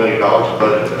over $4 million in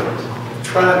budget amendments.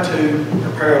 Trying to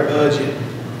prepare a budget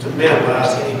to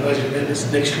minimize any budget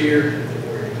amendments next year.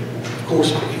 Of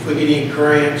course, if we get any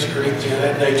grants or anything of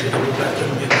that nature, then we'll have to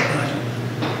amend the budget.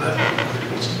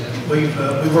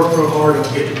 But we've worked real hard on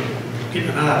getting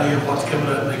an idea of what's coming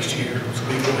up next year. So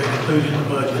we go ahead and include it in the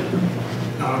budget,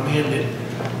 not amend it,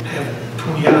 have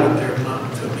 20 items there a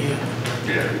month to amend.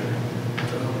 Yeah.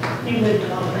 You moved a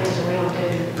lot of things around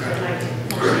too, to make it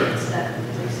more sense, that at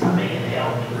least I made it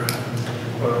help.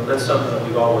 Well, that's something that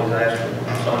we've always asked for.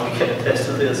 Someone can attest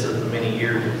to this as many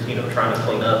years, trying to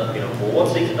clean up, well,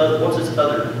 what's this other, what's the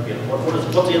other?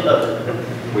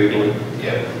 We would,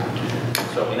 yeah.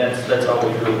 So, I mean, that's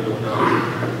always really good. I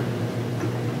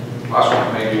just want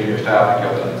to maybe your staff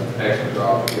have done an excellent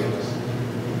job of giving us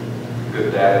good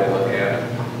data to look at.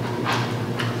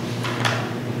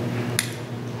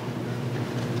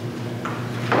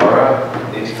 All right,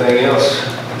 anything else?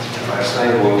 Last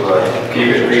thing, we'll keep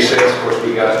it recess. Of course, we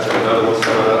got another one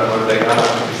coming up Monday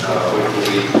night, which will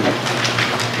be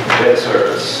debt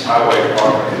service, highway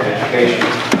department, and education.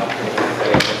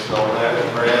 Anything on that,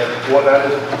 Brad? What that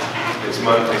is? It's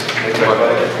Monday. It's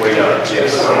Monday. 29.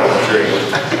 Yes.